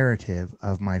the narrative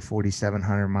of my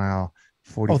 4,700 mile,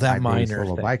 45 days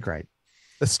solo bike ride.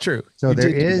 That's true. So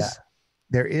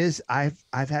there is, I've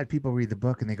had people read the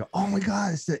book and they go, oh my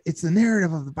God, it's the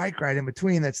narrative of the bike ride in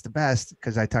between. That's the best.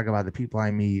 Because I talk about the people I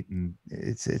meet and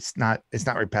it's not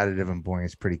repetitive and boring.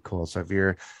 It's pretty cool. So if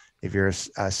you're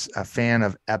a fan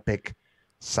of epic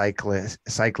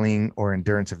cycling or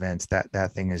endurance events,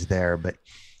 that thing is there. But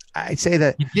I'd say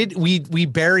that we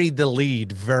buried the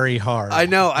lead very hard. I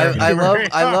know. I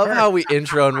love how we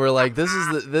intro and we're like, this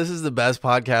is the best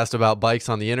podcast about bikes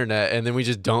on the internet, and then we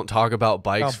just don't talk about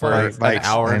bikes for an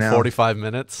hour and 45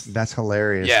 minutes. That's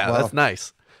hilarious. Yeah, that's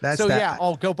nice.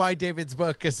 I'll go buy David's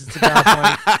book because it's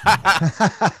about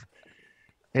point.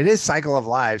 It is Cycle of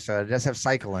Life, so it does have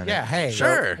cycle in it. Yeah, hey,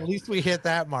 sure. At least we hit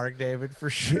that mark, David, for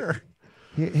sure.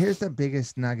 Here's the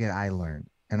biggest nugget I learned.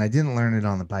 And I didn't learn it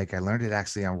on the bike. I learned it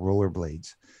actually on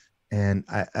rollerblades. And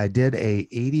I did a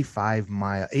 87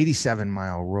 mile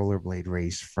rollerblade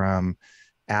race from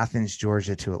Athens,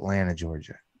 Georgia to Atlanta,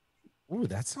 Georgia. Ooh,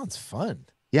 that sounds fun.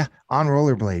 Yeah, on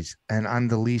rollerblades. And I'm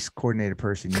the least coordinated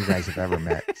person you guys have ever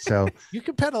met. So you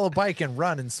can pedal a bike and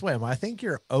run and swim. I think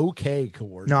you're okay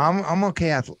coordinated. No, I'm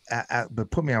okay but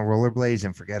put me on rollerblades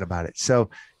and forget about it. So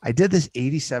I did this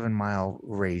 87 mile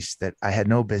race that I had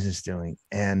no business doing.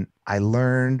 And I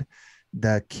learned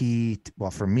the key,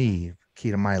 for me,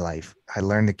 key to my life. I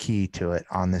learned the key to it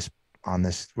on this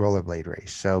rollerblade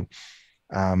race. So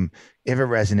if it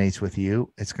resonates with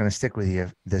you, it's going to stick with you,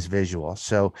 this visual.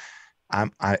 So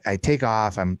I take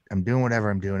off. I'm doing whatever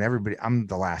I'm doing. I'm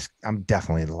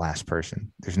definitely the last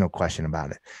person. There's no question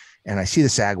about it. And I see the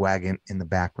sag wagon in the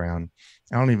background.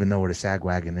 I don't even know what a sag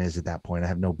wagon is at that point. I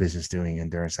have no business doing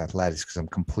endurance athletics because I'm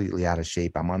completely out of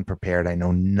shape. I'm unprepared. I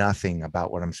know nothing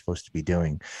about what I'm supposed to be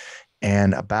doing.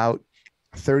 And about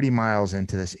 30 miles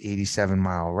into this 87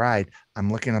 mile ride, I'm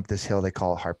looking up this hill they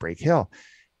call Heartbreak Hill.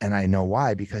 And I know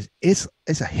why, because it's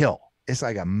a hill. It's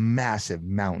like a massive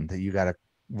mountain that you got to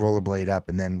rollerblade up,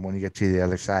 and then when you get to the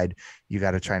other side, you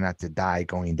got to try not to die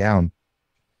going down.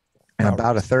 And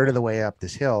about a third of the way up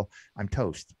this hill, I'm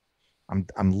toast.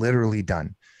 I'm literally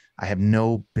done. I have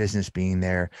no business being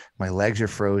there. My legs are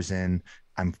frozen.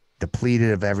 I'm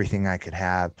depleted of everything I could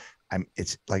have.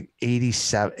 It's like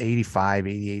 87, 85,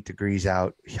 88 degrees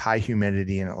out, high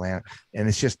humidity in Atlanta, and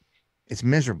it's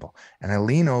miserable. And I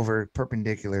lean over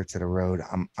perpendicular to the road.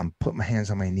 I'm putting my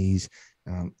hands on my knees,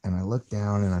 And I look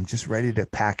down and I'm just ready to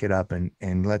pack it up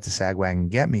and let the sag wagon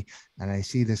get me. And I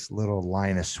see this little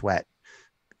line of sweat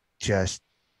just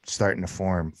starting to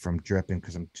form from dripping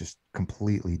because I'm just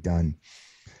completely done.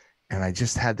 And I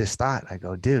just had this thought. I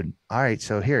go, dude, all right,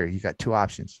 so here you got two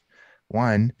options.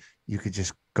 One, you could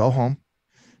just go home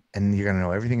and you're going to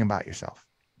know everything about yourself.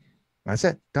 That's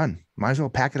it. Done. Might as well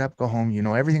pack it up, go home. You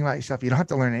know everything about yourself. You don't have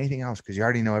to learn anything else because you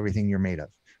already know everything you're made of.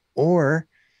 Or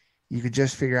you could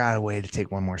just figure out a way to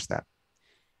take one more step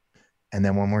and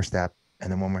then one more step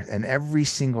and then one more. And every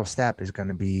single step is going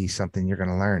to be something you're going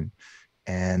to learn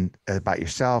and about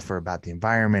yourself or about the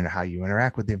environment or how you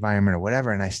interact with the environment or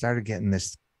whatever. And I started getting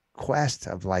this quest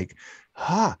of like,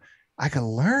 I can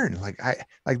learn.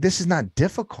 Like this is not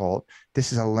difficult.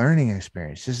 This is a learning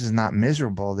experience. This is not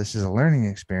miserable. This is a learning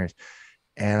experience.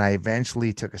 And I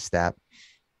eventually took a step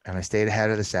and I stayed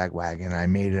ahead of the sag wagon. I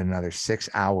made it another 6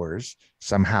 hours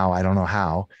somehow. I don't know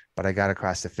how, but I got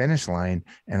across the finish line,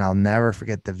 and I'll never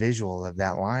forget the visual of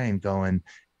that line going,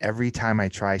 every time I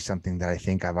try something that I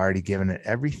think I've already given it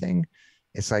everything,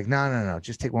 it's like, no,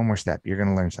 just take one more step. You're going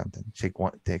to learn something.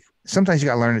 Sometimes you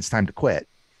got to learn it's time to quit,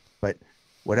 but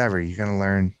whatever you're going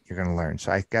to learn.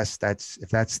 So I guess if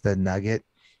that's the nugget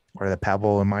or the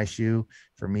pebble in my shoe,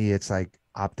 for me, it's like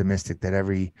optimistic that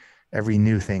every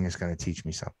new thing is going to teach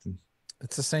me something.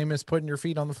 It's the same as putting your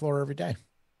feet on the floor every day.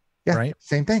 Yeah. Right.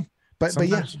 Same thing. But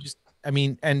yeah,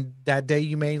 and that day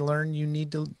you may learn you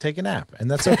need to take a nap, and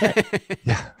that's okay.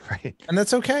 Yeah. Right. And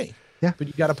that's okay. Yeah. But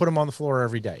you got to put them on the floor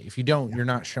every day. If you don't, you're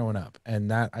not showing up.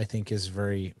 And that I think is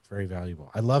very, very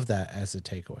valuable. I love that as a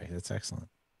takeaway. That's excellent.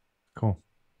 Cool.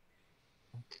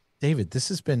 David, this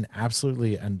has been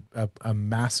absolutely a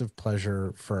massive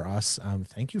pleasure for us.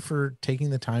 Thank you for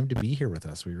taking the time to be here with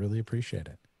us. We really appreciate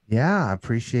it. Yeah, I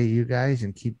appreciate you guys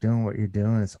and keep doing what you're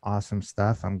doing. It's awesome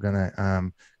stuff. I'm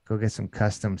gonna go get some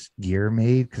custom gear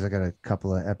made because I got a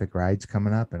couple of epic rides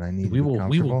coming up, and I need. We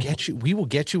will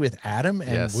get you with Adam,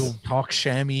 and we'll talk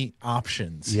chamois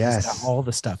options. Yes, he's got all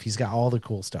the stuff. He's got all the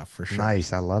cool stuff for sure.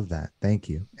 Nice, I love that. Thank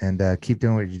you, and keep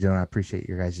doing what you're doing. I appreciate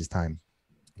your guys' time.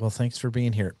 Well, thanks for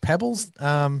being here. Pebbles,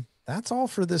 that's all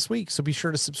for this week. So be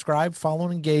sure to subscribe, follow,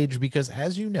 and engage because,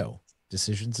 as you know,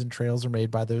 decisions and trails are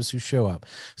made by those who show up.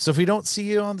 So if we don't see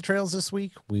you on the trails this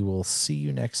week, we will see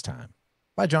you next time.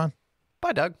 Bye, John.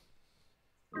 Bye, Doug.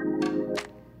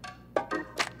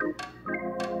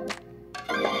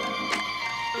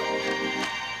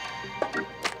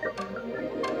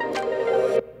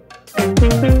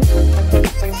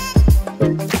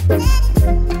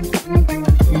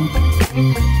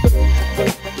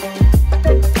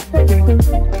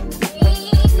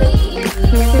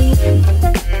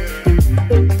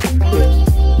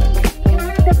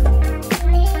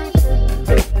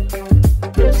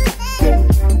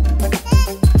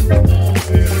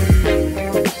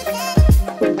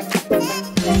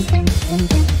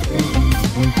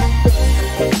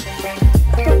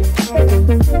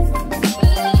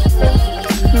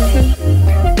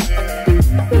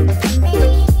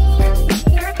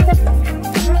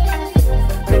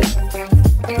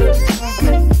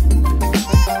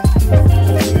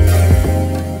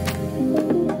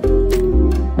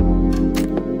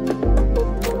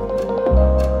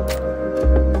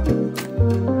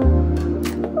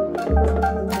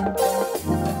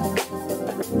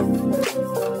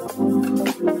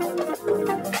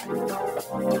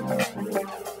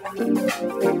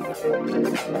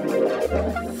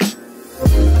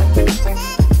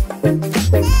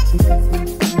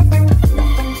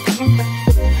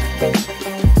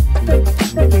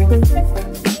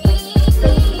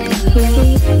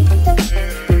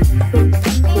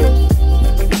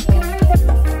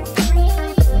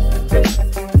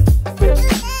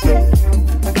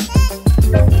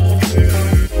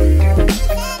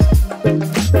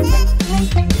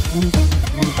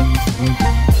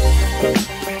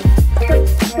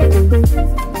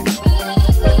 Thank you.